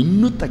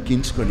నిన్ను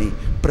తగ్గించుకొని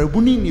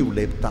ప్రభుని నీవు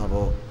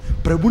లేపుతావో,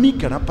 ప్రభుని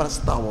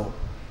కనపరుస్తావో,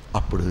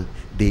 అప్పుడు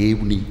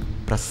దేవుని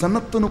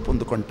ప్రసన్నతను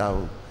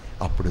పొందుకుంటావు.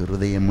 అప్పుడు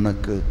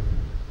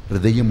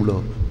హృదయములో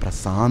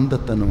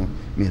ప్రశాంతతను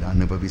మీరు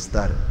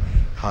అనుభవిస్తారు.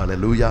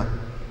 హల్లెలూయా,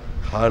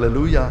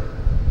 హల్లెలూయా,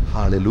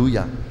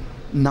 హల్లెలూయా.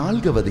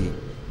 4వది,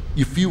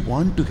 if you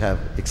want to have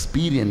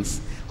experience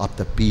of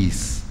the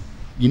piece,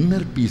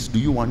 inner peace, do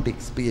you want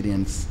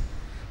experience?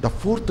 The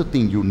 4th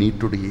thing you need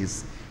to do is,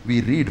 we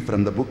read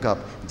from the book of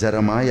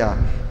Jeremiah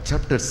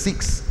chapter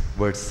 6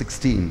 verse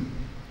 16.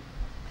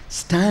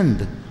 Stand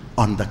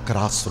on the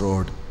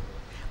crossroad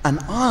and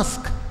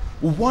ask,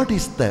 what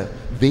is the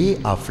way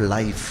of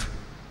life?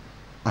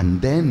 And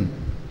then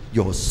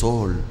your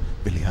soul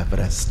will have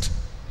rest.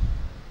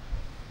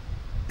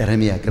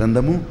 యెరెమీయా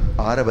గ్రంథము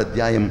 6వ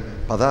అధ్యాయం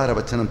 16వ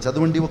వచనం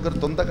చదవండి ఒకరు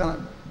తొందరగా.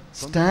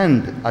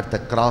 Stand at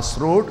the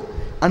crossroad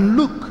and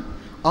look,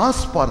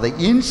 ask for the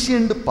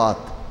ancient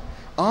path,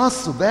 ask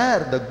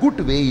where the good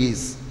way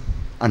is,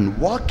 and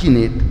walk in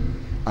it,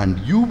 and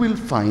you will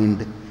find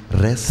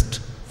rest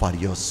for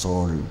your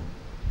soul.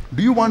 Do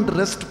you want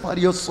rest for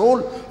your soul?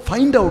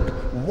 Find out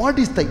what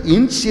is the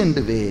ancient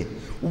way,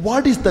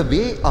 what is the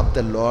way of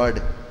the Lord.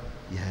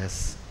 Yes,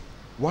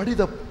 what is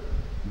the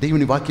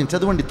దేవుని వాక్యం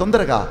చదవండి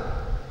తొందరగా.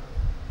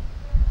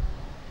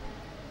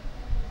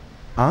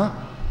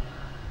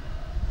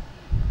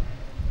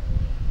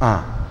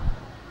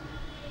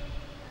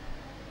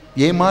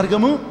 ఏ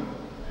మార్గము?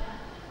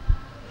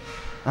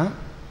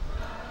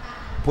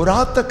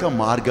 పురాతక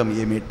మార్గం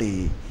ఏమిటి?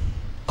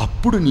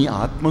 అప్పుడు నీ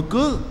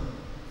ఆత్మకు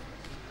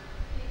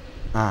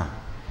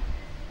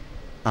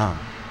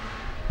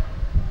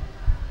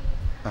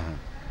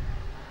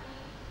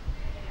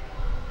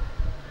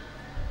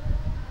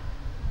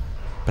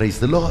ప్రైజ్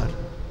ది లార్డ్.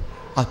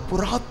 ఆ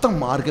పురాతన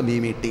మార్గం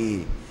ఏమిటి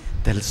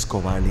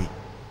తెలుసుకోవాలి.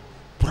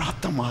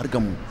 పురాతన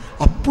మార్గం,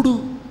 అప్పుడు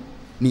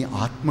నీ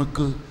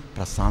ఆత్మకు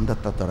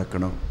ప్రశాంతత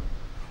దొరకను.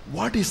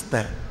 What is the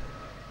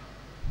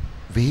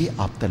way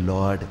of the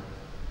lord?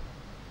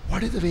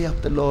 What is the way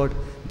of the lord?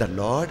 The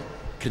lord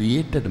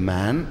created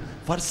man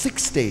for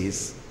 6 days.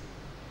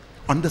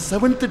 On the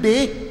 7th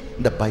day,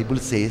 the Bible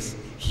says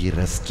he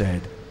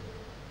rested.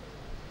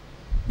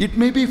 It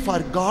may be for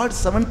God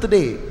 7th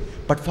day,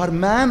 but for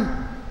man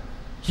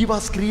he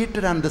was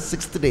created on the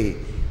 6th day.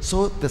 So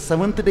the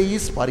 7th day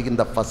is for in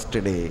the first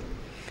day.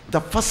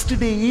 The first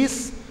day is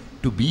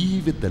to be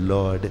with the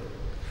Lord,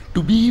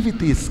 to be with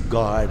his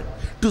God,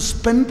 to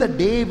spend the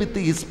day with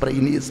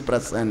in his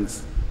presence.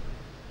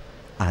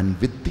 And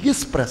with his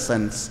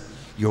presence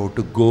you have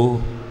to go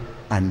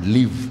and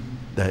live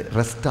the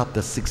rest of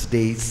the 6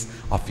 days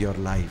of your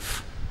life.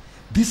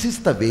 This is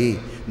the way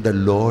the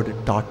Lord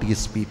taught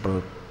his people.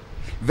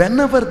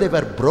 Whenever they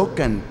were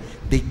broken,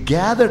 they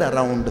gathered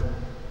around.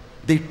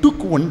 They took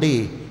one day,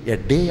 a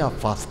day of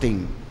fasting.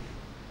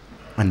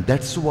 And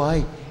that's why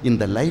in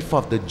the life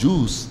of the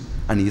Jews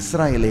and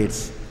Israelites,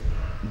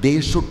 they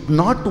should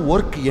not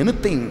work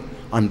anything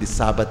on the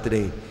Sabbath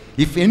day.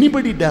 If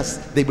anybody does,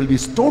 they will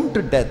be stoned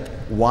to death.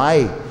 Why?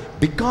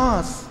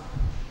 Because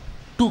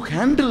to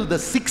handle the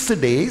 6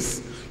 days,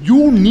 you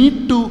need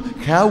to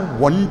have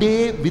one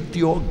day with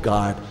your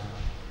God.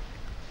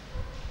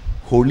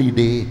 Holy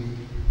day.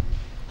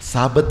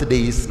 Sabbath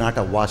day is not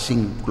a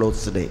washing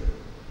clothes day.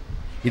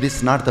 It is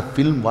not the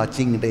film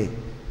watching day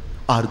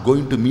or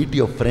going to meet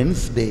your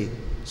friends day.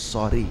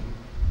 Sorry.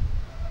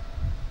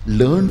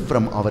 Learn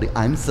from our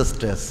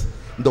ancestors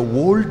the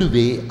old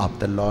way of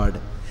the Lord.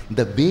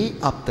 The way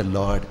of the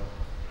Lord.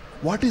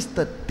 What is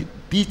the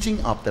teaching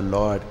of the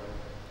Lord?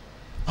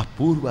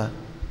 అపూర్వ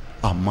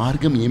ఆ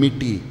మార్గం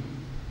ఏమిటి?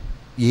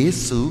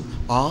 యేసు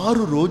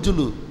 6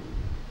 రోజులు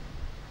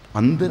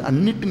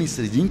అన్నిటినీ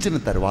సృజించిన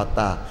తర్వాత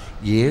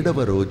 7వ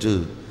రోజు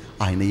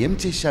ఆయన ఏం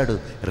చేశాడు?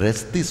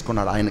 రెస్ట్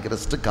తీసుకున్నాడు. ఆయనకి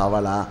రెస్ట్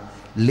కావాలా?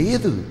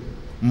 లేదు.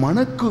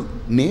 మనకు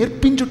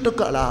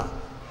నేర్పించుటకు అలా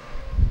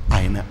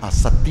ఆయన ఆ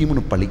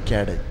సత్యమును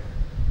పలికాడు.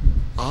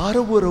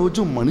 6వ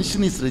రోజు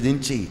మనిషిని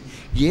సృజించి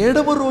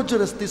 7వ రోజు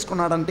రెస్ట్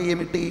తీసుకున్నాడంటే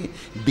ఏమిటి?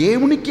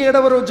 దేవునికి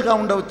 7వ రోజుగా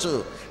ఉండవచ్చు,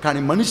 కానీ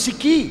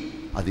మనిషికి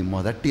అది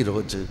మొదటి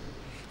రోజు.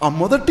 ఆ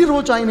మొదటి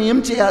రోజు ఆయన ఏం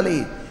చేయాలి?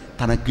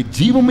 తనకు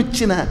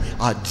జీవమిచ్చిన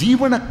ఆ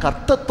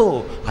జీవనకర్తతో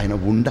ఆయన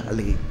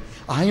ఉండాలి,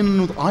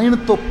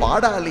 ఆయనతో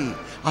పాడాలి,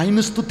 ఆయన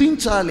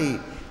స్తుతించాలి,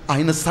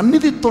 ఆయన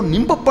సన్నిధితో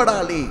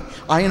నింపబడాలి,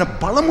 ఆయన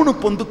బలమును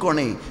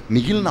పొందుకొని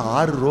మిగిలిన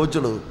 6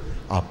 రోజులు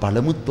ఆ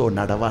బలముతో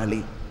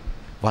నడవాలి.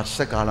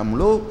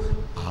 వర్షకాలంలో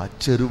ఆ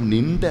చెరువు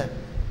నిండా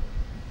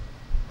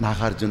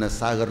నాగార్జున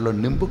సాగర్లో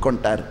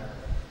నింపుకుంటారు.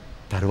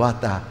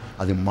 తర్వాత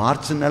అది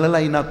మార్చి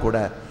నెలలైనా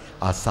కూడా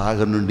ఆ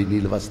సాగర్ నుండి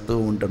నీళ్ళు వస్తూ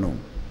ఉండను.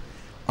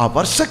 ఆ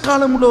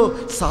వర్షకాలంలో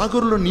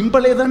సాగర్లో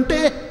నింపలేదంటే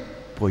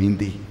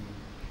పోయింది.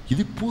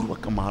 ఇది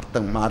పూర్వక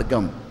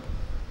మార్గం.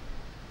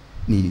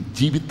 నీ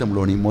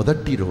జీవితంలోని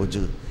మొదటి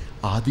రోజు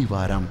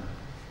ఆదివారం,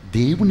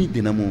 దేవుని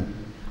దినము.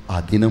 ఆ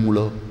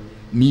దినములో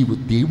నీవు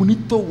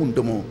దేవునితో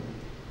ఉండుము.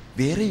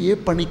 వేరే ఏ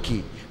పనికి,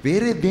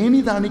 వేరే దేని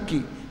దానికి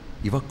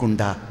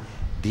ఇవ్వకుండా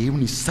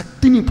దేవుని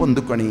శక్తిని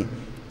పొందుకొని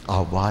ఆ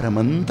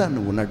వారమంతా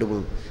నువ్వు నడువు.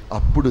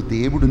 అప్పుడు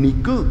దేవుడు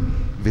నీకు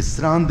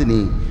విశ్రాంతిని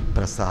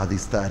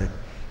ప్రసాదిస్తారు.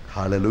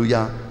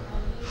 హల్లెలూయా,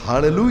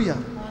 హల్లెలూయా,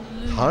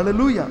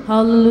 హల్లెలూయా,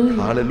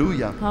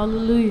 హల్లెలూయా.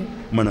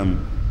 మనం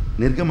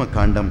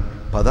నిర్గమకాండం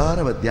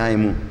 16వ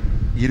అధ్యాయము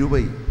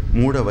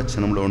 23వ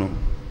వచనంలోను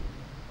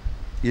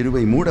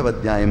 23వ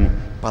అధ్యాయము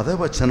 10వ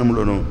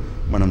వచనంలోను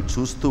మనం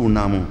చూస్తూ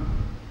ఉన్నాము.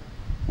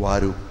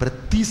 వారు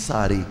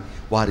ప్రతిసారి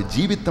వారి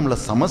జీవితంలో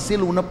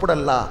సమస్యలు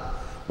ఉన్నప్పుడల్లా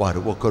వారు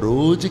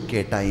ఒకరోజు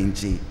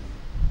కేటాయించి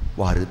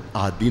వారు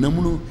ఆ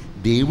దినమును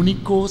దేవుని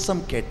కోసం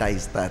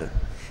కేటాయిస్తారు,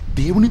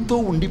 దేవునితో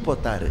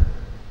ఉండిపోతారు.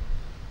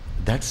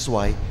 That's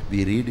why we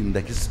read in the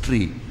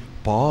history,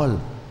 Paul,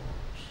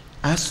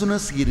 as soon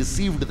as he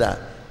received the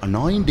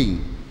anointing,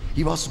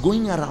 he was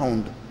going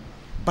around,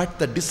 but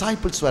the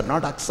disciples were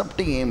not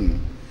accepting him.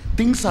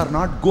 Things are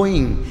not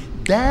going.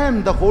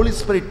 Then the Holy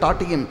Spirit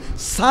taught him,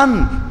 son,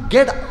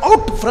 get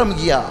out from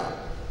here.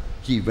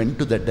 He went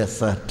to the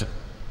desert.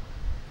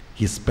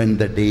 He spent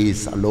the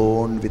days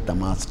alone with the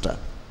master.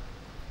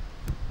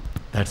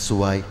 That's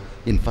why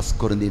in 1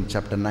 Corinthians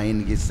chapter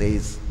 9 he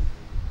says,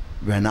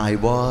 when I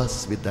was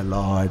with the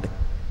Lord,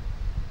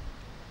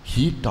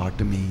 he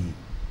taught me.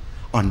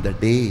 On the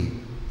day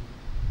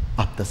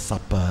of the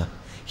supper,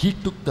 he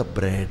took the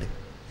bread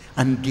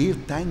and gave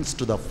thanks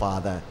to the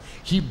Father.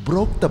 He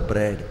broke the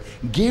bread,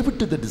 gave it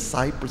to the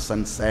disciples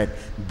and said,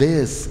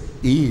 this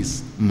is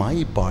my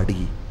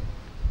body.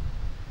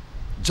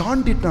 John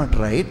did not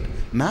write,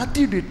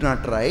 Matthew did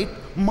not write,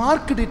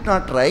 Mark did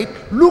not write,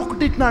 Luke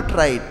did not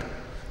write.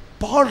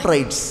 Paul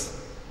writes,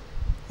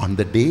 on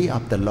the day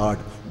of the Lord,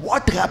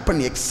 what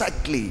happened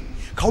exactly?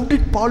 How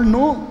did Paul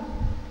know?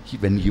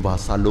 When he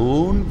was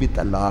alone with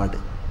the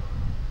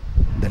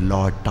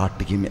Lord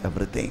taught him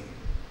everything.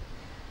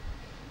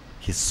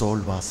 His soul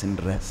was in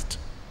rest.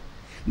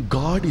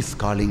 God is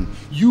calling.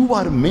 You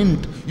are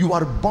meant, you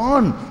are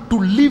born to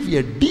live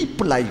a deep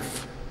life.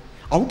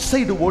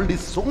 Outside the world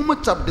is so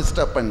much of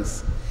disturbance.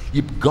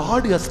 If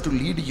God has to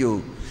lead you,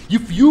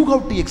 if you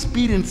have to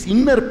experience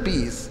inner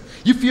peace,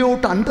 if you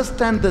have to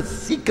understand the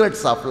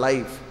secrets of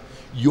life,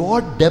 your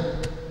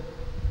depth,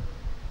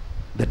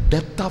 the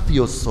depth of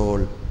your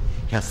soul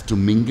has to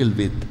mingle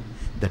with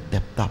the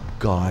depth of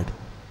God.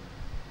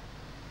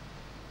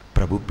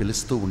 ప్రభు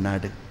పిలుస్తూ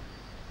ఉన్నాడు.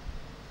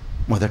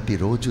 మొదటి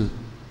రోజు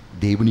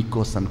దేవుని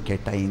కోసం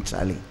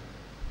కేటాయించాలి.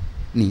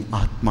 నీ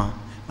ఆత్మ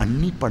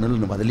అన్ని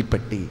పనులను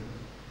వదిలిపెట్టి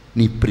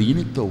నీ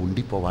ప్రియునితో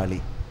ఉండిపోవాలి.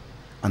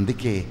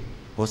 అందుకే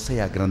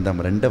హోషేయ గ్రంథం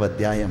 2వ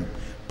అధ్యాయం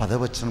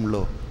 10వ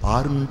వచనంలో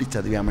 6 నుండి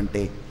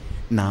చదివామంటే,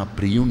 నా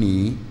ప్రియుని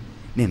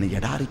నేను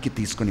ఎడారికి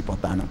తీసుకొని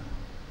పోతాను,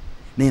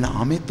 నేను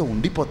ఆమెతో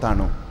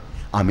ఉండిపోతాను,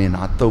 ఆమె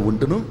నాతో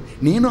ఉండును,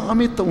 నేను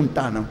ఆమెతో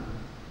ఉంటాను.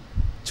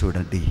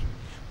 చూడండి,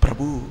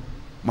 ప్రభు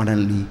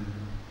మనల్ని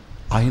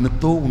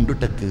ఆయనతో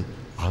ఉండుటకు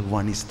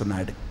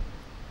ఆహ్వానిస్తున్నాడు.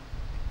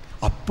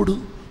 అప్పుడు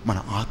మన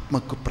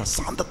ఆత్మకు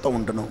ప్రశాంతత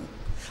ఉండును.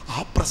 ఆ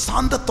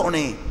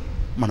ప్రశాంతతోనే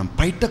మనం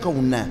బయటకు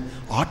ఉన్న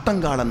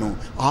ఆటంకాలను,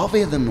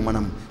 ఆవేదనను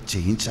మనం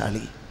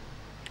జయించాలి.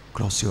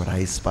 Close your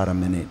eyes for a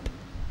minute.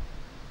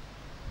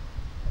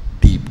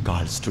 Deep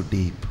calls to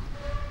deep,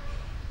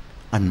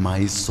 and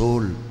my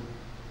soul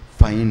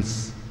finds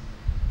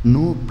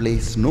no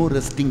place, no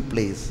resting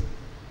place,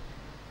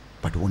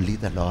 but only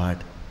the Lord.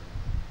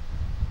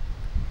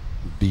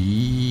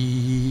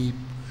 Deep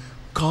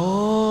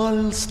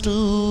calls to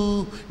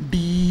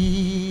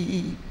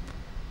deep,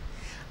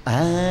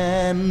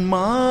 and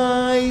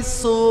my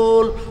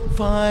soul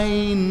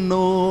find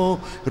no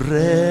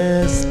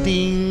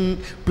resting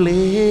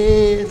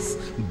place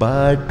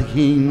but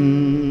Him.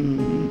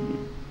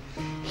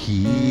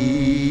 He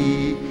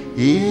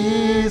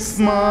is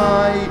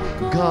my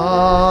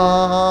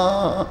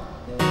God,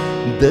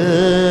 the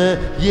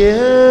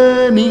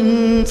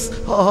yearnings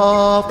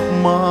of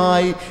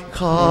my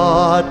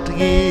heart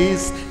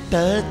His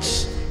touch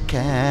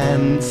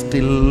can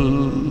still,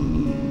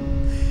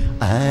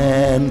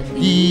 and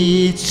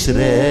each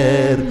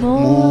rare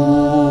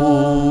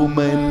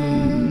moment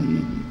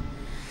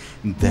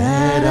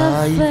that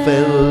I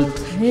felt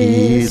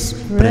His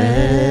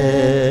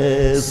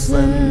presence,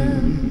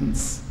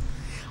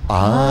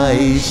 I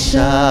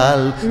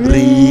shall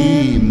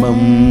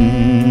remember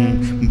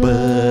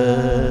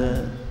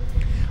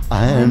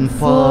and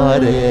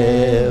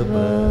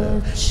forever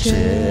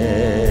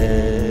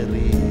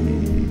cherish.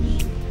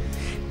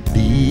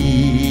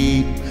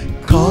 Deep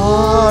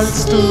calls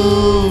to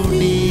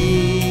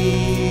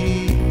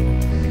deep,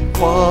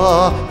 for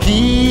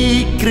He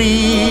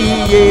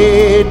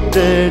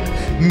created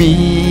me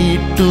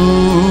to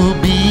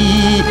be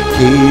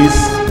His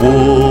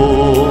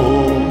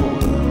own.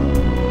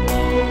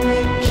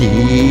 He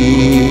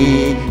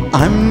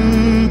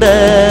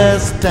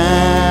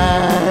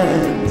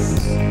understands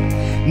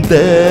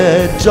the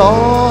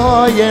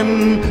joy and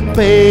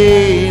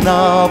pain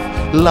of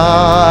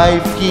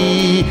life. He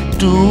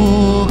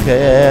too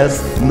has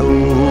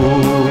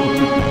known,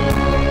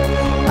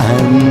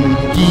 and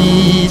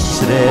each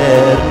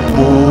rare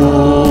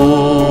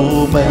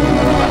moment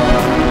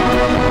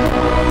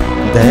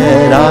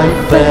that I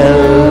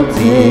felt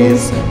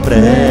His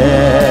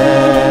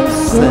presence,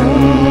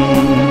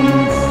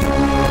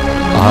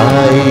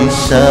 I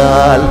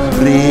shall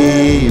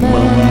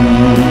remember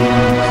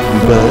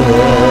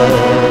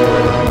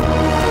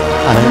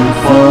and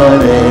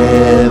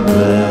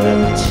forever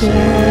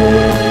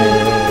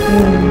cherish.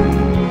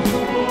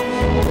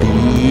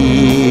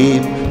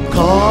 Deep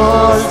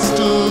calls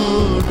to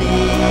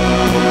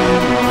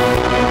deep.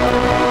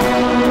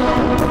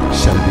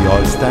 Shall we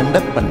all stand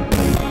up and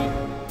pray?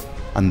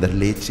 అందరు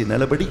లేచి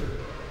నిలబడి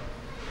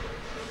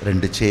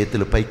రెండు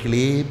చేతులు పైకి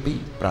లేపి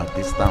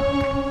ప్రార్థిస్తాం.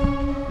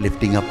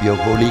 Lifting up your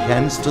holy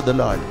hands to the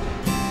Lord.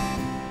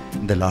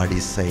 The Lord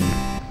is saying,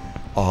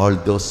 all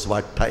those who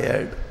are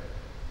tired,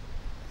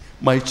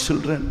 my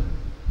children,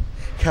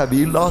 have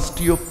you lost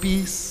your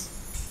peace?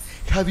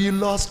 Have you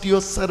lost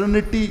your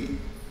serenity?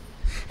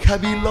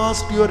 Have you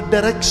lost your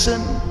direction?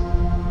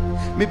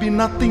 Maybe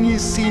nothing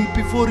is seen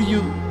before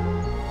you.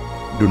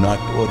 Do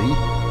not worry.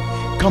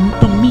 Come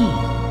to me.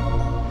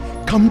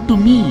 Come to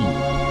me.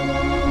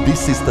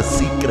 This is the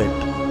secret.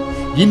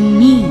 In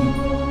me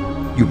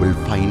you will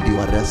find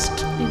your rest.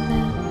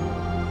 Amen.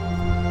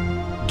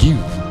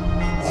 Give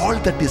all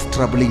that is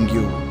troubling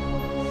you.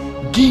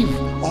 Give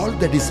all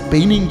that is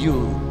paining you.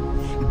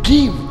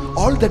 Give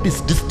all that is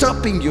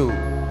disturbing you.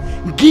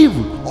 Give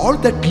all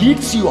that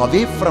leads you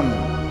away from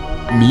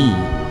me.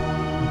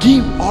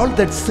 Give all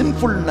that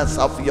sinfulness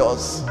of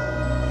yours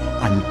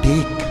and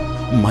take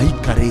my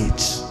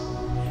courage.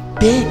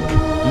 Take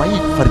my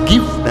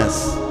forgiveness.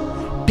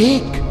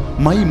 Take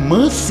my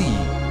mercy.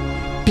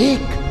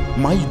 Take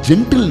my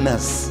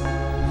gentleness.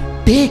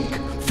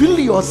 Fill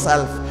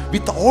yourself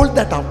with all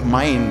that of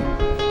mine,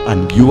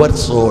 and your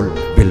soul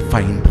will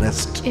find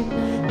rest.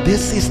 Amen.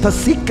 This is the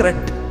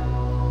secret.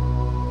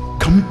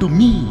 Come to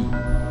me.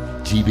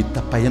 జీవిత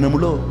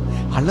పయనములో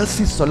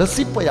అలసి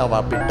సొలసిపోయావా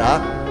బిడ్డ?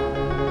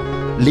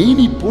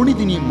 లేని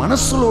పోనిది నీ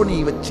మనస్సులోని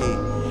వచ్చి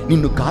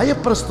నిన్ను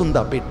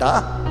గాయపరుస్తుందా బిడ్డ?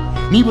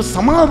 నీవు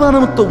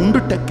సమాధానంతో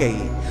ఉండుటకై,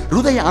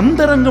 హృదయ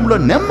అంతరంగంలో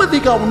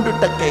నెమ్మదిగా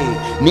ఉండుటకై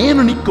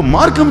నేను నీకు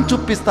మార్గం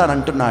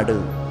చూపిస్తానంటున్నాడు.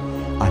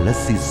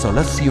 అలసి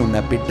సొలసి ఉన్న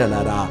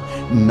బిడ్డలారా,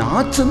 నా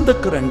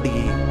చెందకు రండి.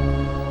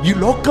 ఈ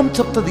లోకం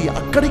చెప్తుంది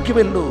అక్కడికి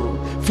వెళ్ళు,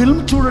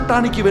 ఫిల్మ్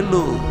చూడటానికి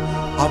వెళ్ళు,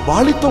 ఆ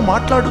వాళ్ళతో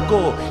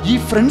మాట్లాడుకో, ఈ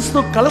ఫ్రెండ్స్తో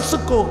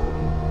కలుసుకో.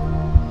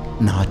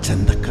 నా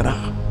చెందకరా.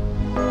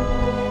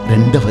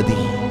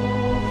 రెండవది,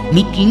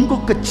 నీకు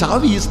ఇంకొక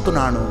చావి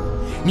ఇస్తున్నాను.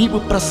 నీవు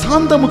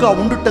ప్రశాంతముగా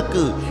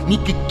ఉండుటకు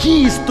నీకు కీ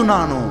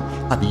ఇస్తున్నాను.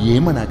 అది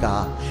ఏమనగా,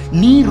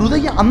 నీ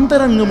హృదయ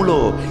అంతరంగంలో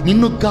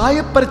నిన్ను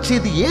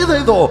గాయపరిచేది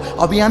ఏదేదో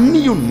అవి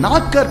అన్నీ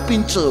నాకు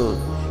అర్పించు.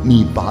 నీ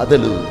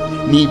బాధలు,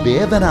 నీ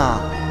వేదన,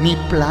 నీ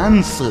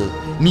ప్లాన్స్,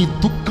 నీ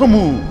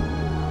దుఃఖము.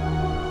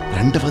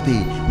 రెండవది,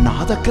 నా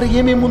దగ్గర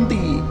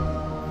ఏమేముంది?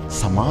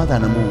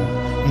 సమాధానము,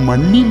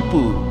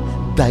 మన్నింపు,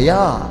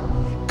 దయా,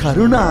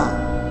 కరుణ,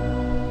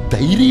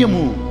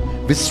 ధైర్యము,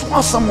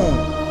 విశ్వాసము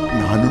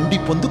నా నుండి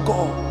పొందుకో.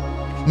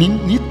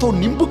 నీతో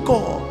నింపుకో.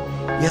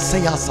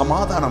 యేసయ్య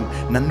సమాధానం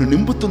నన్ను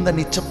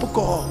నింపుతుందని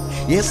చెప్పుకో.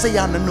 యేసయ్య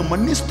నన్ను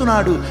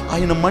మన్నిస్తున్నాడు,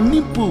 ఆయన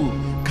మన్నింపు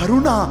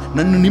కరుణ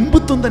నన్ను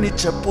నింపుతుందని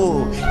చెప్పు.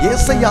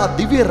 యేసయ్య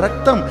దివ్య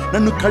రక్తం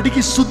నన్ను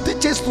కడిగి శుద్ధి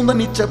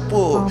చేస్తుందని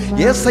చెప్పు.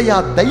 యేసయ్య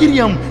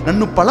ధైర్యం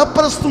నన్ను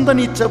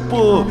బలపరుస్తుందని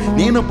చెప్పు.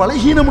 నేను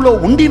బలహీనములో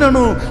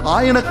ఉండినను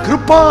ఆయన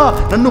కృప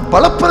నన్ను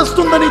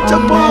బలపరుస్తుందని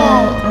చెప్పు.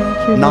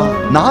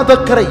 నా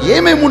దగ్గర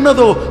ఏమేమి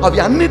ఉన్నదో అవి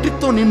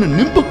అన్నిటితో నిన్ను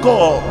నింపుకో.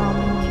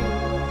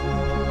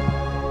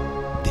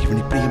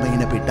 దేవుని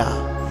ప్రియమైన బిడ్డ,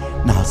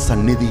 నా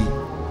సన్నిధి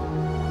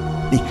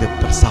నీకు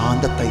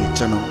ప్రశాంతత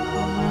ఇచ్చను.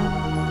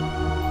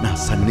 నా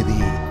సన్నిధి.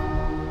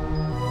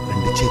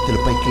 రెండు చేతుల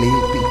పైకి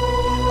లేపి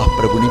ఆ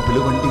ప్రభుని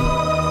పిలువండి.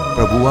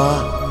 ప్రభువా,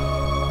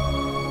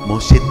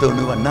 మోషేతో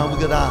నువ్వు అన్నావు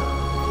కదా,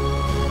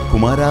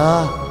 కుమారా,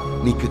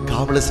 నీకు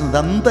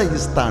కావలసినదంతా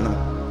ఇస్తాను,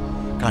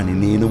 కానీ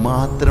నేను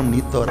మాత్రం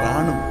నీతో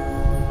రాను.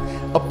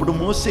 అప్పుడు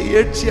మోసే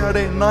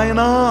ఏడ్చాడే,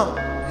 నాయనా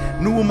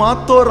నువ్వు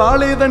మాతో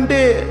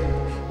రాలేదంటే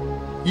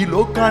ఈ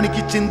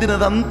లోకానికి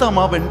చెందినదంతా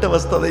మా వెంట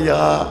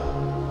వస్తుందయ్యా.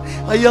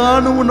 అయ్యా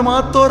నువ్వు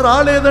మాతో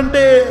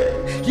రాలేదంటే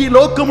ఈ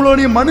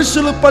లోకంలోని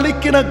మనుషులు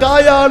పలికిన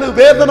గాయాలు,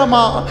 వేదన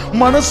మా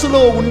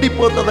మనసులో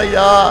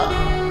ఉండిపోతుందయ్యా.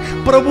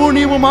 ప్రభు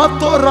నీవు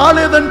మాతో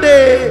రాలేదంటే,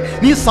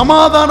 నీ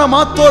సమాధానం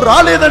మాతో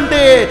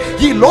రాలేదంటే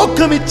ఈ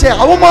లోకం ఇచ్చే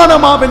అవమానం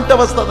మా వెంట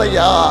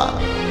వస్తుందయ్యా.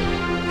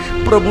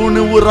 ప్రభు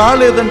నువ్వు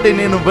రాలేదంటే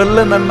నేను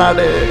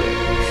వెళ్ళనన్నాడే.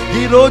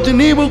 ఈరోజు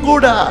నీవు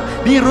కూడా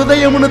నీ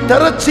హృదయమును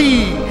తెరచి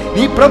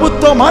నీ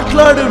ప్రభుతో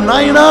మాట్లాడు,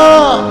 నాయనా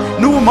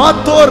నువ్వు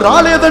మాతో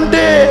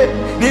రాలేదంటే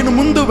నేను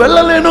ముందు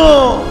వెళ్ళలేను,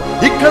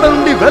 ఇక్కడ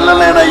నుండి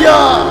వెళ్ళలేనయ్యా.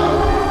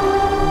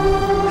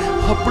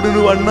 అప్పుడు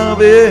నువ్వు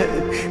అన్నావే,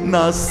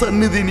 నా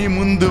సన్నిధి నీ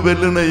ముందు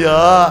వెళ్ళునయ్యా,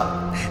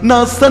 నా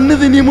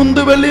సన్నిధి నీ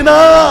ముందు వెళ్ళినా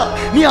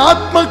నీ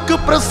ఆత్మకు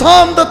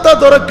ప్రశాంతత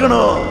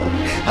దొరకను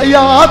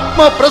అయ్యా.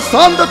 ఆత్మ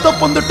ప్రశాంతత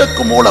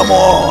పొందుటకు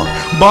మూలము,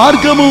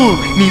 మార్గము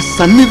నీ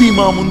సన్నిధి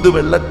మా ముందు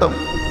వెళ్ళటం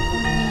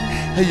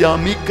అయ్యా.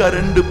 మీకా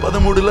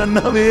 2:13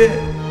 అన్నావే,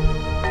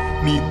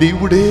 నీ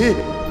దేవుడే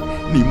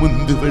నీ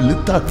ముందు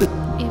వెళుతాడు,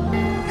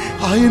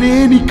 ఆయనే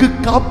నీకు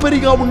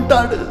కాపరిగా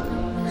ఉంటాడు,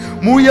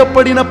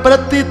 మూయపడిన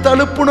ప్రతి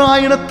తలుపును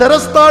ఆయన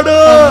తెరస్తాడు,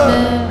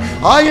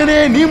 ఆయనే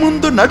నీ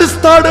ముందు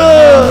నడుస్తాడు,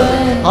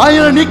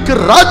 ఆయన నీకు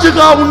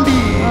రాజుగా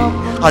ఉండి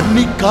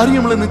అన్ని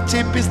కార్యములను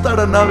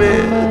చేపిస్తాడన్నావే.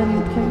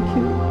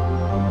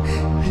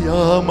 అయ్యా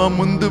మా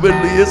ముందు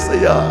వెళ్ళు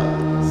యేసయ్యా,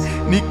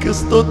 నీకు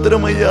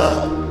స్తోత్రమయ్యా.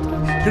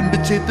 2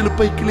 చేతుల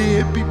పైకి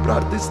లేపి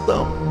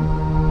ప్రార్థిస్తాం.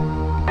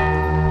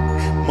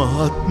 మా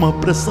ఆత్మ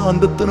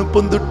ప్రశాంతతను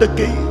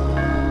పొందుటకై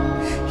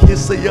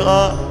యేసయ్యా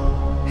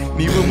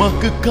నీవు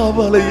మాకు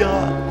కావాలయ్యా.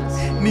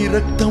 నీ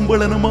రక్తం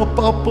వలన మా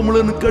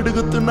పాపములను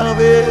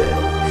కడుగుతున్నావే,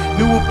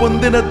 నువ్వు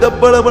పొందిన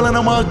దెబ్బల వలన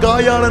మా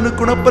గాయాలను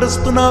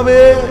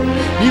గుణపరుస్తున్నావే,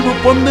 నీవు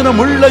పొందిన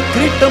ముళ్ళ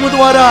కిరీటము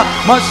ద్వారా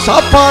మా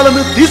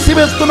శాపాలను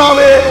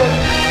తీసివేస్తున్నావే,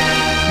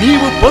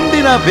 నీవు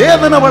పొందిన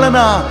వేదన వలన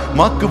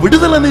మాకు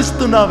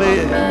విడుదలనిస్తున్నావే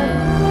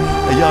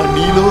అయ్యా.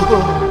 నీలో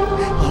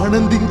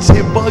ఆనందించే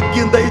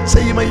భాగ్యం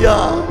దయచేయమయ్యా.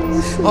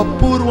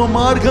 అపూర్వ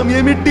మార్గం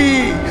ఏమిటి?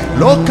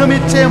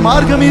 లోకమిచ్చే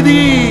మార్గం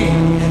ఇది,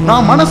 నా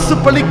మనస్సు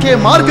పలికే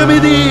మార్గం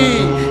ఇది,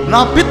 నా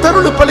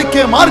పితరులు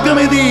పలికే మార్గం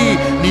ఇది,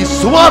 నీ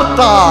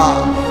సువార్త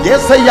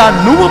యేసయ్యా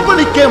నువ్వు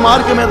పలికే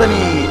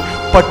మార్గమేదని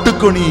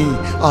పట్టుకొని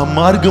ఆ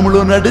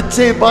మార్గంలో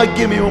నడిచే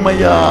భాగ్యం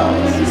ఇవ్వమయ్యా.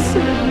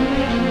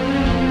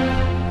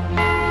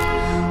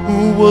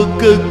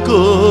 1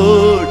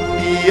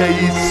 కోటి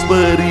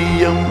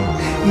ఐశ్వర్యం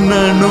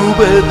నన్ను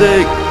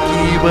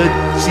వెదకి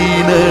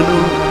వచ్చినను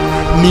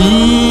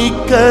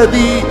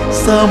నీకది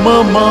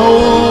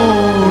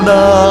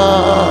సమమౌనా.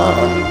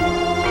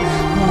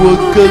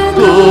 1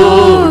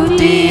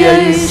 కోటి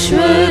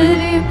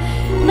ఐశ్వర్యం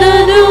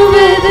నన్ను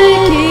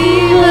వెదకి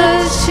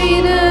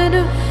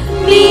వచ్చినను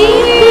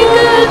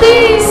నీకది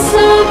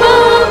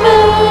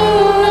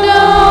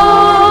సమమౌనా.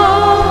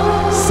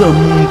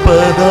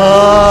 సంపదా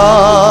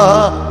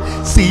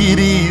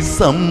సిరి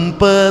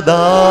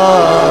సంపదా,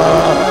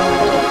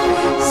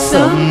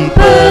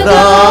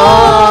 సంపదా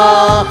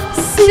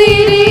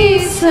సిరి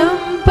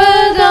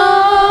సంపదా,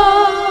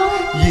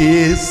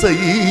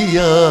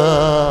 యేసయ్యా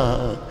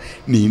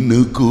నిన్ను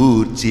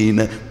కూర్చిన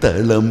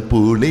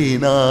తలంపులే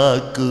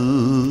నాకు.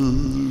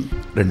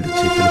 2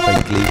 చేతుల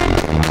పైకి లేపి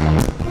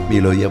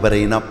మీలో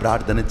ఎవరైనా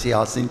ప్రార్థన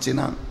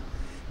ఆశించినా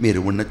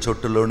మీరు ఉన్న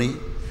చోటులోనే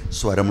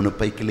స్వరమును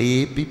పైకి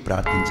లేపి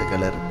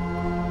ప్రార్థించగలరు.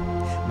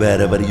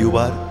 Wherever you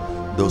are,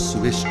 those who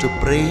wish to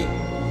pray,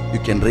 you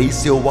can raise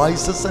your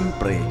voices and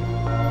pray.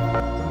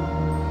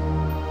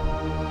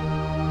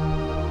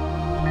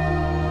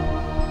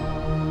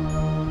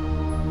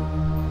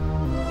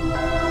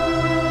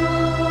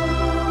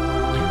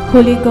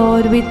 Holy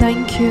God, we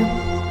thank you.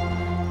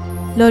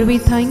 Lord, we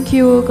thank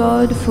you, O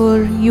God, for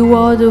you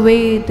are the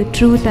way, the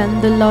truth and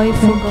the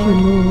life, O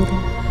God.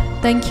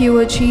 Thank you,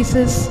 O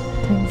Jesus,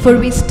 for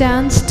we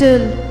stand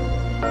still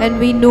and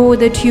we know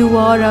that you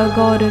are our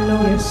God, O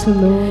Lord. Yes,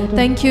 Lord.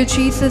 Thank you,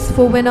 Jesus,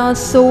 for when our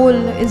soul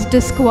is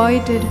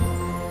disquieted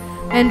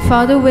and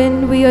Father, when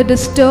we are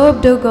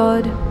disturbed, O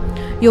God,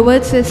 your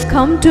word says,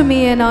 come to me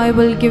and I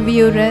will give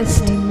you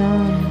rest. Amen.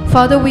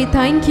 Father, we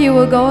thank you,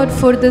 O God,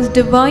 for this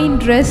divine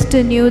rest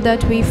in you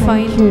that we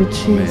find. Thank you,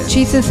 Jesus.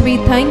 Jesus, we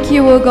thank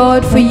you, O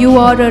God, for you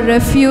are a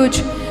refuge.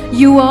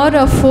 You are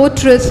a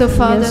fortress, O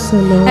Father. Yes,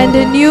 Lord. And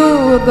in you,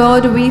 O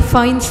God, we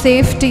find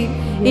safety.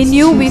 In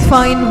you we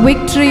find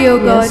victory, O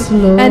God. Yes,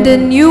 Lord. And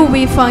in you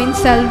we find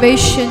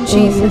salvation,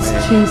 Jesus.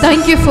 yes, Jesus.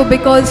 Thank you for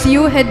because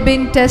you had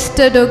been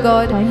tested, O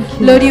God. Thank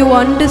you. Lord, you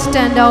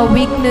understand our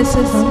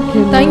weaknesses.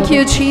 Thank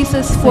you, Lord.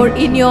 Jesus, for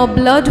in your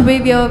blood we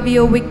are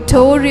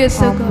victorious,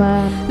 O God.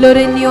 Amen. Lord,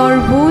 in your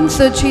wounds,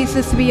 O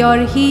Jesus, we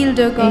are healed,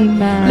 O God.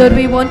 Amen. Lord,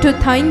 we want to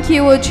thank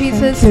you, O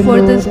Jesus, Thank you, for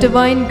this Lord.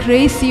 divine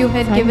grace you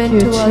had Thank given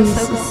you, to us, O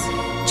Jesus. God.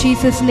 In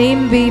Jesus' name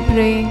we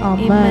pray.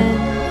 Amen. Amen.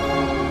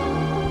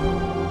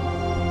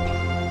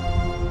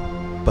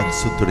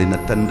 పరిశుద్ధుడైన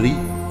తండ్రి,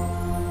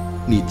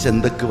 నీ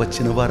చెందకు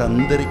వచ్చిన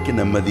వారందరికీ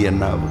నెమ్మది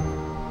అన్నావు.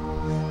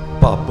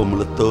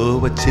 పాపములతో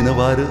వచ్చిన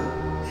వారు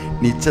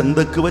నీ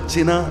చెందకు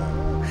వచ్చిన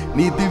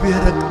నీ దివ్య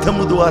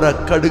రక్తము ద్వారా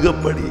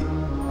కడుగబడి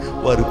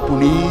వారు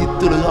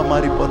పునీతులుగా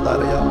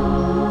మారిపోతారయ్యా.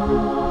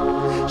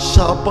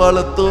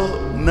 శాపాలతో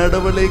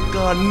నడవలేక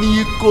అన్నీ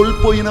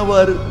కోల్పోయిన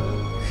వారు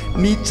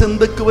నీ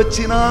చెందకు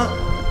వచ్చిన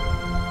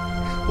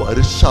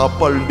వారు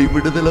శాపాల నుండి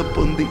విడుదల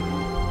పొంది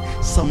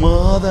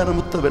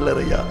సమాధానముతో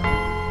వెళ్ళరయ్యా.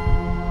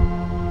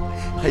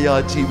 అయా,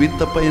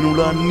 జీవిత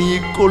పయనంలో అన్నీ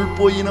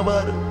కోల్పోయిన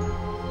వారు,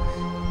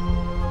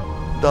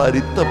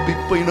 దారి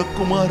తప్పిపోయిన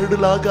కుమారుడు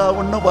లాగా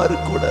ఉన్నవారు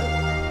కూడా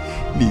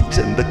నీ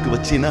చెందకు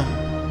వచ్చిన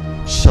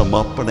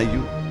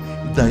క్షమాపణయు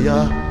దయా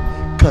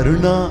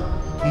కరుణ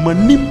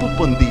మన్నింపు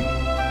పొంది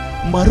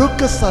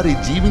మరొకసారి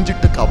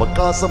జీవించుటకు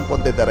అవకాశం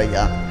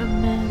పొందేదరయ్యా.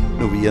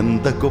 నువ్వు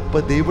ఎంత గొప్ప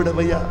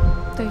దేవుడవయ్యా,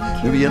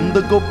 నువ్వు ఎంత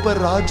గొప్ప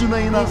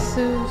రాజునైనా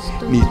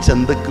నీ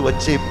చెందకు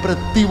వచ్చే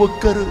ప్రతి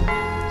ఒక్కరు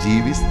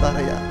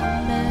జీవిస్తారయ్యా.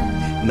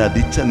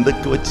 నది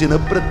చెందకు వచ్చిన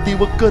ప్రతి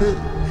ఒక్కరు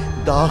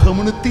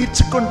దాహమును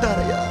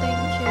తీర్చుకుంటారయ్యా.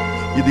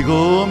 ఇదిగో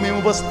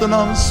మేము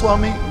వస్తున్నాం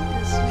స్వామి,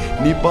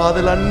 నీ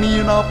బాధలన్నీ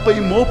నాపై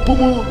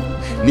మోపుము,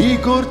 నీ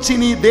గూర్చి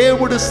నీ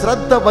దేవుడు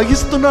శ్రద్ధ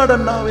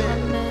వహిస్తున్నాడన్నావే.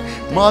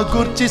 మా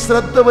గూర్చి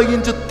శ్రద్ధ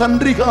వహించు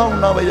తండ్రిగా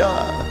ఉన్నావయ్యా,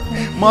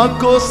 మా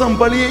కోసం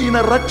బలి అయిన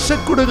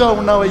రక్షకుడుగా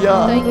ఉన్నావయ్యా.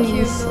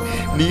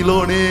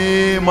 నీలోనే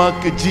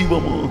మాకు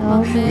జీవము,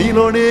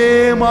 నీలోనే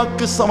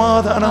మాకు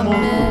సమాధానము.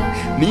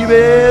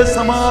 నీవే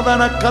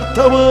సమాధాన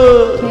కర్తవు,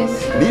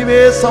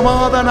 నీవే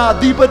సమాధాన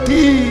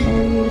అధిపతి.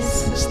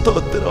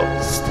 స్తోత్రం.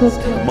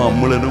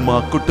 మమ్ములను, మా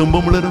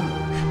కుటుంబములను,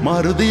 మా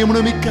హృదయమును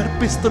మీకు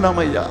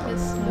అర్పిస్తున్నామయ్యా.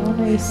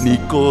 నీ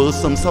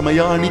కోసం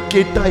సమయాన్ని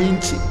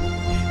కేటాయించి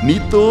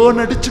నీతో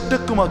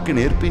నడుచుటకు మాకు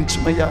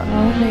నేర్పించుమయ్యా.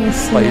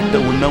 బయట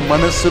ఉన్న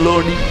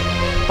మనసులోని,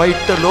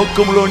 బయట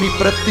లోకంలోని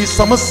ప్రతి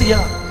సమస్య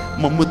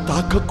మమ్ము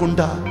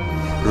తాకకుండా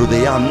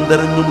హృదయ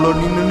అంతరంగంలో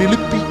నిన్ను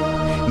నిలిపి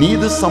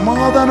నీదు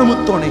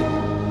సమాధానముతోనే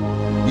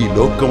ఈ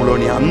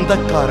లోకంలోని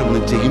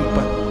అంధకారమును జయింప,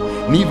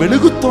 నీ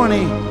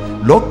వెలుగుతోనే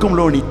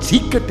లోకంలోని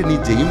చీకటిని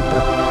జయింప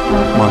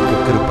మాకు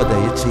కృప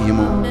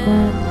దయచేయము.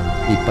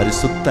 నీ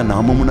పరిశుద్ధ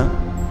నామమున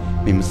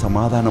మేము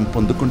సమాధానం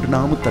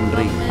పొందుకుంటున్నాము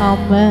తండ్రి.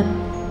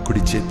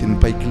 కుడి చేతిని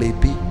పైకి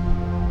లేపి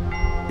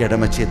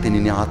ఎడమ చేతిని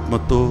నీ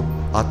ఆత్మతో,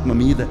 ఆత్మ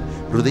మీద,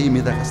 హృదయం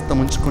మీద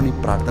హస్తముంచుకొని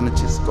ప్రార్థన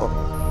చేసుకో.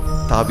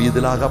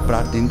 తాబీదులాగా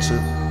ప్రార్థించు.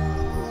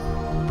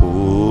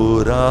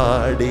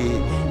 పోరాడే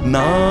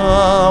నా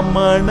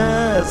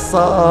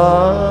మనసా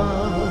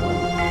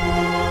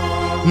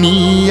నీ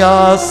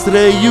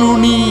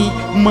ఆశ్రయుని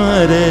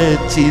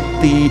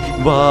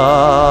మరచితివా,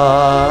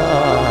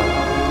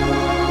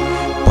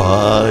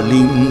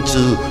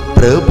 పాలించు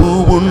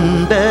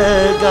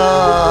ప్రభువుండగా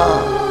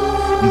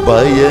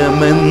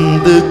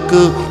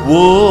భయమెందుకు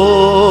ఓ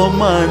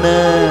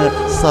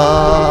మనసా.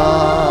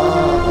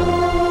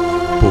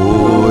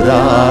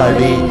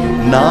 పోరాడే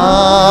నా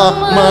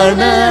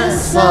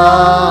మనసా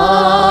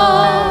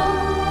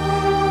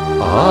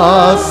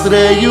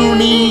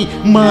ఆశ్రయుని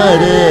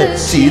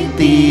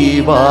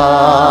మరచితివా,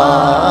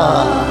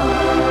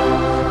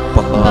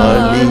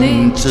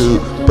 పాలించు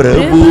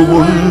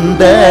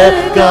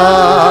ప్రభువుండగా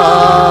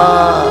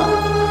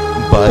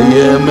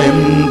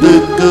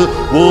భయమెందుకు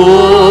ఓ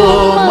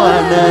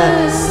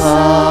మనసా.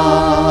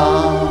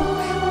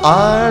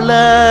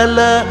 అలల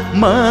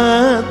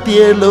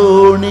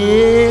మధ్యలోనే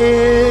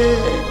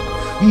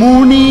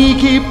మునిగిపోతున్నావా,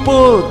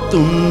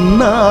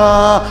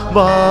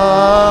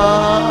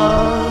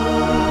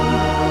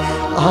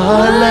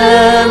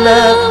 అలల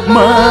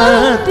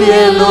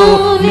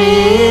మధ్యలోనే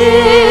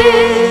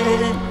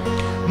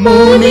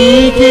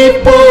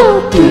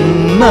మునిగిపోతున్నా,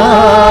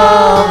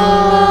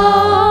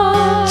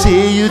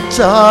 చేయు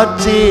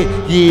చాచే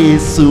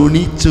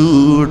యేసుని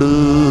చూడు,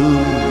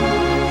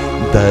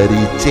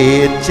 దరి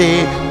చేర్చే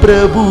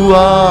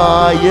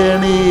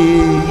ప్రభువాయనే.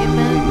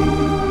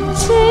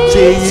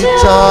 చేయు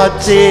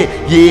చాచే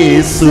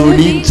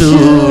యేసుని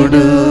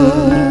చూడు,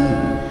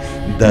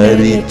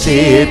 దరి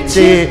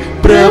చేర్చే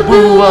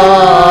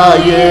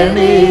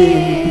ప్రభువాయనే.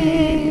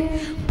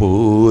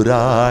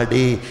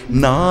 పోరాడే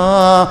నా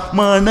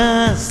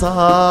మనసా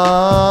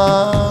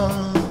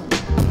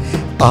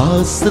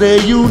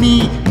ఆశ్రయుని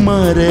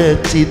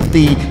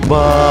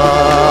మరచితివా,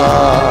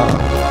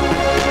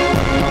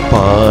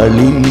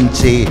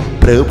 పాలించే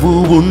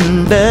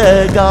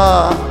ప్రభువుండగా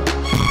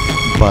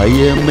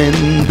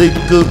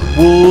భయమెందుకు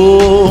ఓ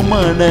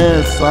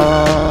మనసా.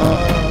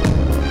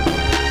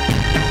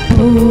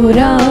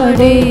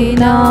 పోరాడే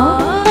నా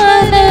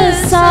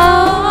మనసా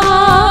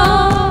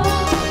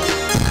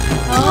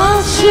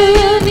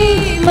ఆశ్రయుని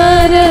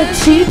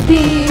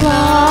మరచితివా,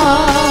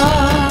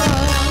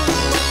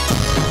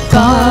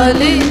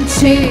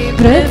 పాలించే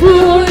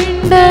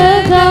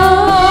ప్రభువుండగా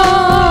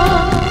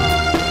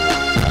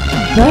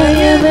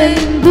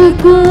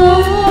భయమెందుకు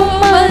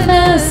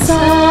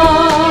మనసా.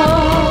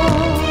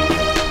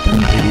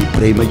 తండ్రి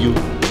ప్రేమయు,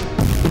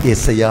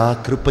 యేసయ్యా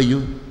కృపయు,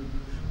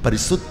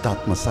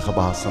 పరిశుద్ధాత్మ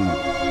సహవాసము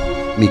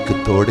మీకు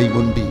తోడై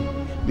ఉండి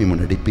మేము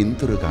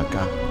నడిపింతురుగాక.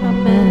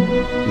 Amen.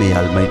 May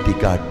Almighty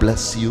God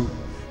bless you,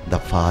 the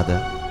Father,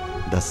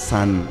 the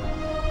Son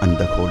and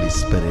the Holy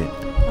Spirit.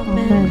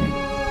 Amen.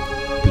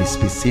 Please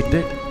be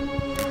seated.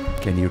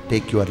 Can you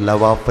take your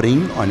love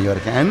offering on your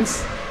hands?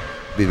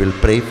 We will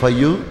pray for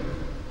you.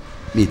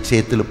 మీ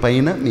చేతుల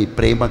పైన మీ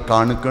ప్రేమ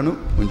కానుకను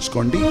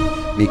ఉంచుకోండి,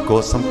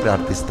 మీకోసం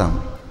ప్రార్థిస్తాం.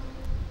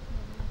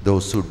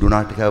 Those who do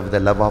not have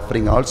the love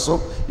offering also,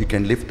 you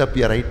can lift up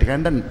your right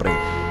hand and pray.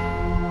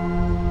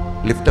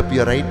 Lift up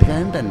your right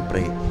hand and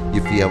pray.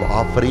 If you have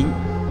offering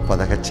for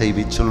the HIV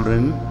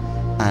children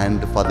and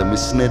for the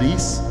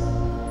missionaries,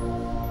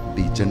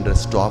 be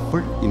generous to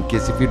offer. In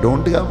case if you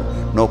don't have,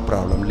 no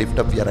problem. Lift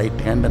up your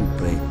right hand and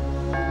pray.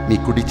 మీ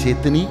కుడి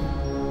చేతిని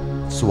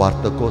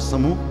స్వార్థ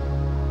కోసము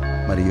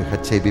మరియు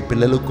HIV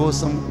పిల్లల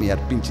కోసం మీ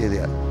అర్పించేది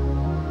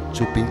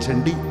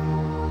చూపించండి.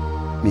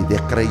 మీ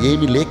దగ్గర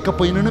ఏమి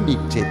లేకపోయినా మీ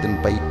చేతిని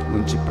పైకి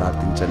ఉంచి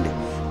ప్రార్థించండి.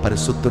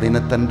 పరిశుద్ధుడైన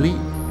తండ్రి,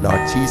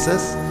 lord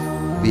Jesus,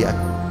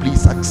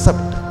 please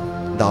accept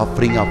the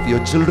offering of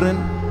your children,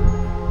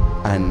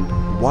 and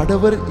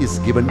whatever is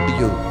given to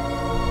you,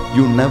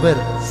 you never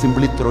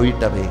simply throw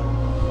it away.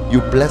 You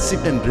bless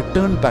it and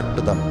return back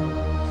to them.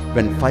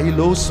 When 5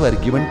 loaves were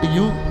given to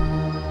you,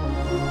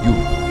 you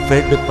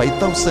fed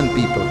 5,000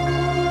 people.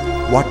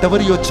 Whatever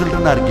your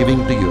children are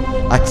giving to you,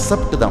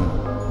 accept them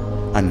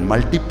and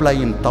multiply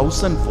in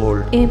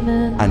 1,000-fold.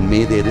 Amen. And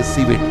may they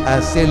receive it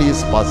as early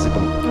as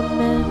possible.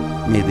 Amen.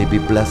 May they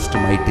be blessed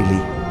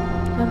mightily.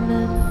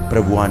 Amen.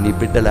 ప్రభువా, నీ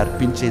బిడ్డలు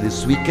అర్పించేది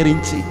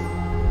స్వీకరించి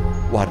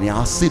వారిని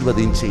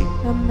ఆశీర్వదించి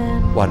Amen.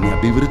 వారిని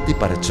అభివృద్ధి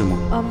పరచుము.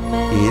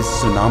 Amen.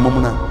 యేసు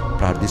నామమున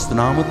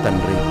ప్రార్థిస్తున్నాము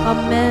తండ్రి.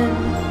 Amen.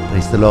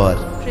 Praise the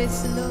lord. Praise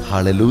the Lord.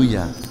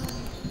 హల్లెలూయా.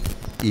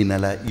 ఈ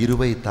నెల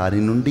 20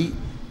 తారీఖు నుండి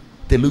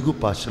తెలుగు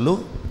భాషలో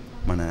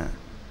మన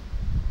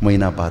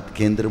మొయినాబాద్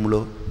కేంద్రంలో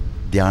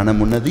ధ్యానం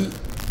ఉన్నది.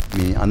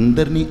 మీ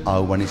అందరినీ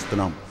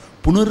ఆహ్వానిస్తున్నాం.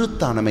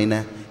 పునరుత్థానమైన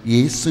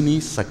యేసుని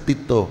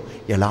శక్తితో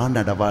ఎలా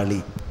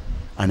నడవాలి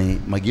అనే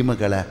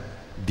మహిమగల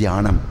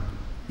ధ్యానం.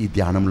 ఈ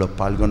ధ్యానంలో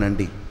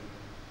పాల్గొనండి.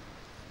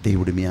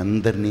 దేవుడు మీ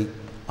అందరినీ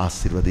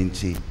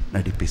ఆశీర్వదించి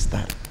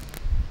నడిపిస్తారు.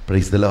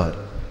 Praise the lord.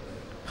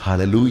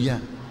 Hallelujah.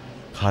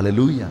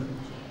 Hallelujah.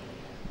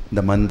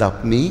 The month of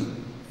May,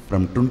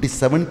 from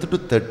 27th to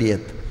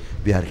 30th,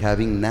 we are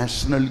having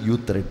National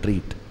Youth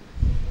Retreat.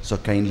 So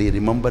kindly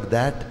remember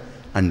that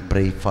and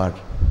pray for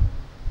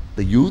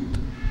the youth,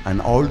 and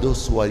all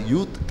those who are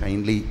youth,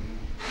 kindly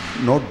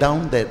note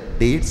down their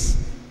dates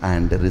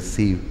and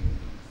receive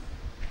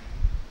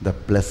the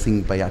blessing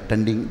by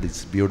attending this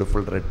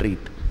beautiful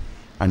retreat.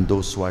 And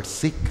those who are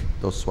sick,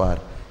 those who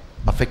are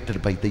affected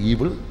by the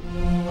evil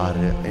or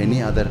any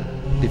other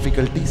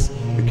difficulties,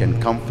 you can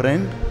come,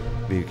 friend.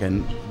 We can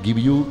give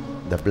you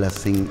the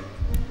blessing.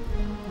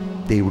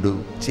 దేవుడు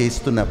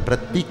చేస్తున్న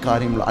ప్రతి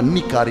కార్యంలో,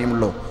 అన్ని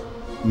కార్యంలో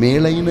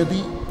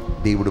మేలైనది.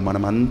 దేవుడు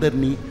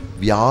మనమందరినీ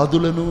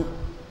వ్యాధులను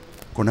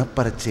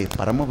గుణపరచే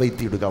పరమ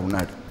వైద్యుడుగా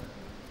ఉన్నాడు.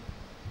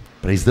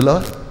 Praise the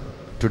lord.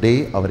 Today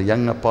our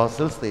young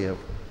apostles, they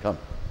have come.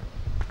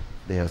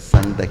 They have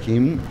sung the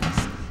hymns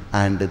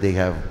and they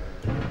have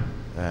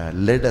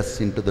led us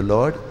into the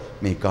Lord.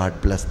 May God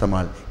bless them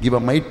all. Give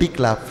a mighty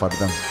clap for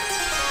them.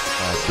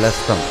 God bless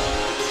them.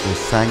 They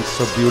sang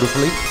so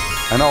beautifully.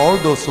 And all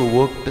those who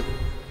worked,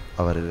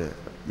 our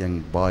young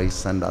boys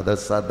and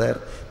others are there.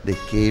 They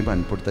came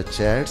and put the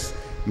chairs.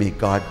 May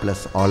God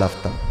bless all of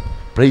them.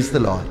 Praise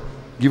the Lord.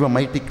 Give a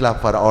mighty clap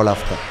for all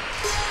of them.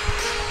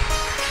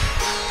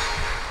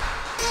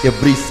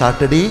 Every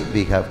Saturday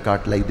we have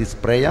got like this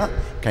prayer.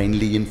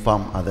 Kindly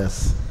inform others.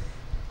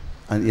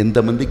 And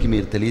ఎంతమందికి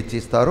మీరు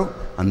తెలియచేస్తారో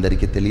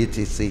అందరికీ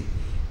తెలియచేసి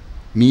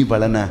మీ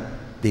వలన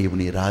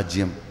దేవుని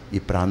రాజ్యం ఈ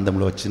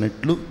ప్రాంతంలో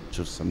వచ్చినట్లు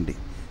చూసండి.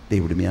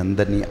 దేవుడు మీ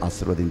అందరినీ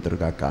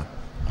ఆశీర్వదింతురుగాక.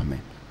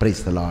 ఆమేన్.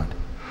 Praise the lord.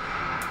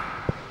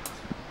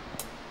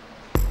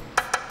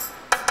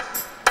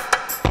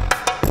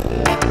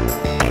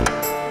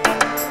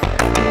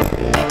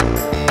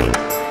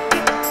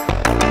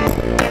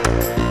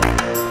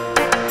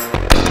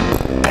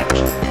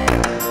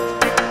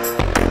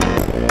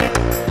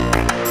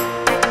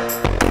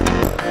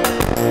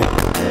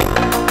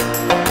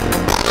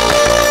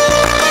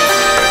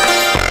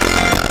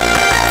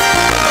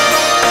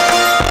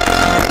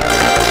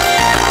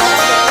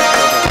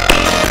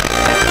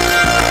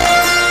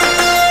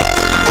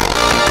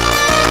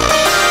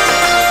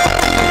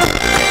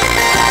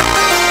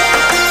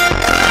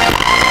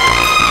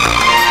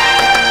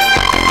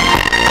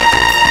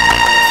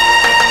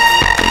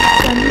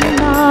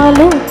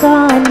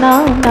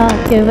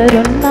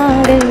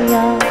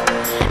 నాకెవరున్నాడయ్యా,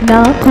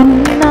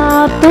 నాకున్న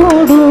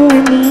తోడు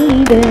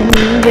నీడే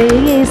నీవే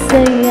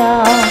యేసయ్యా.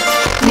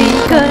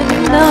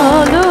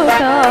 నీకన్నాలో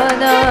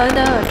కాదా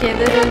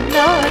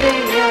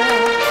నాకెవరున్నారయ్యా,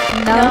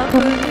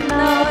 నాకున్న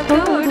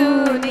తోడు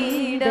నీ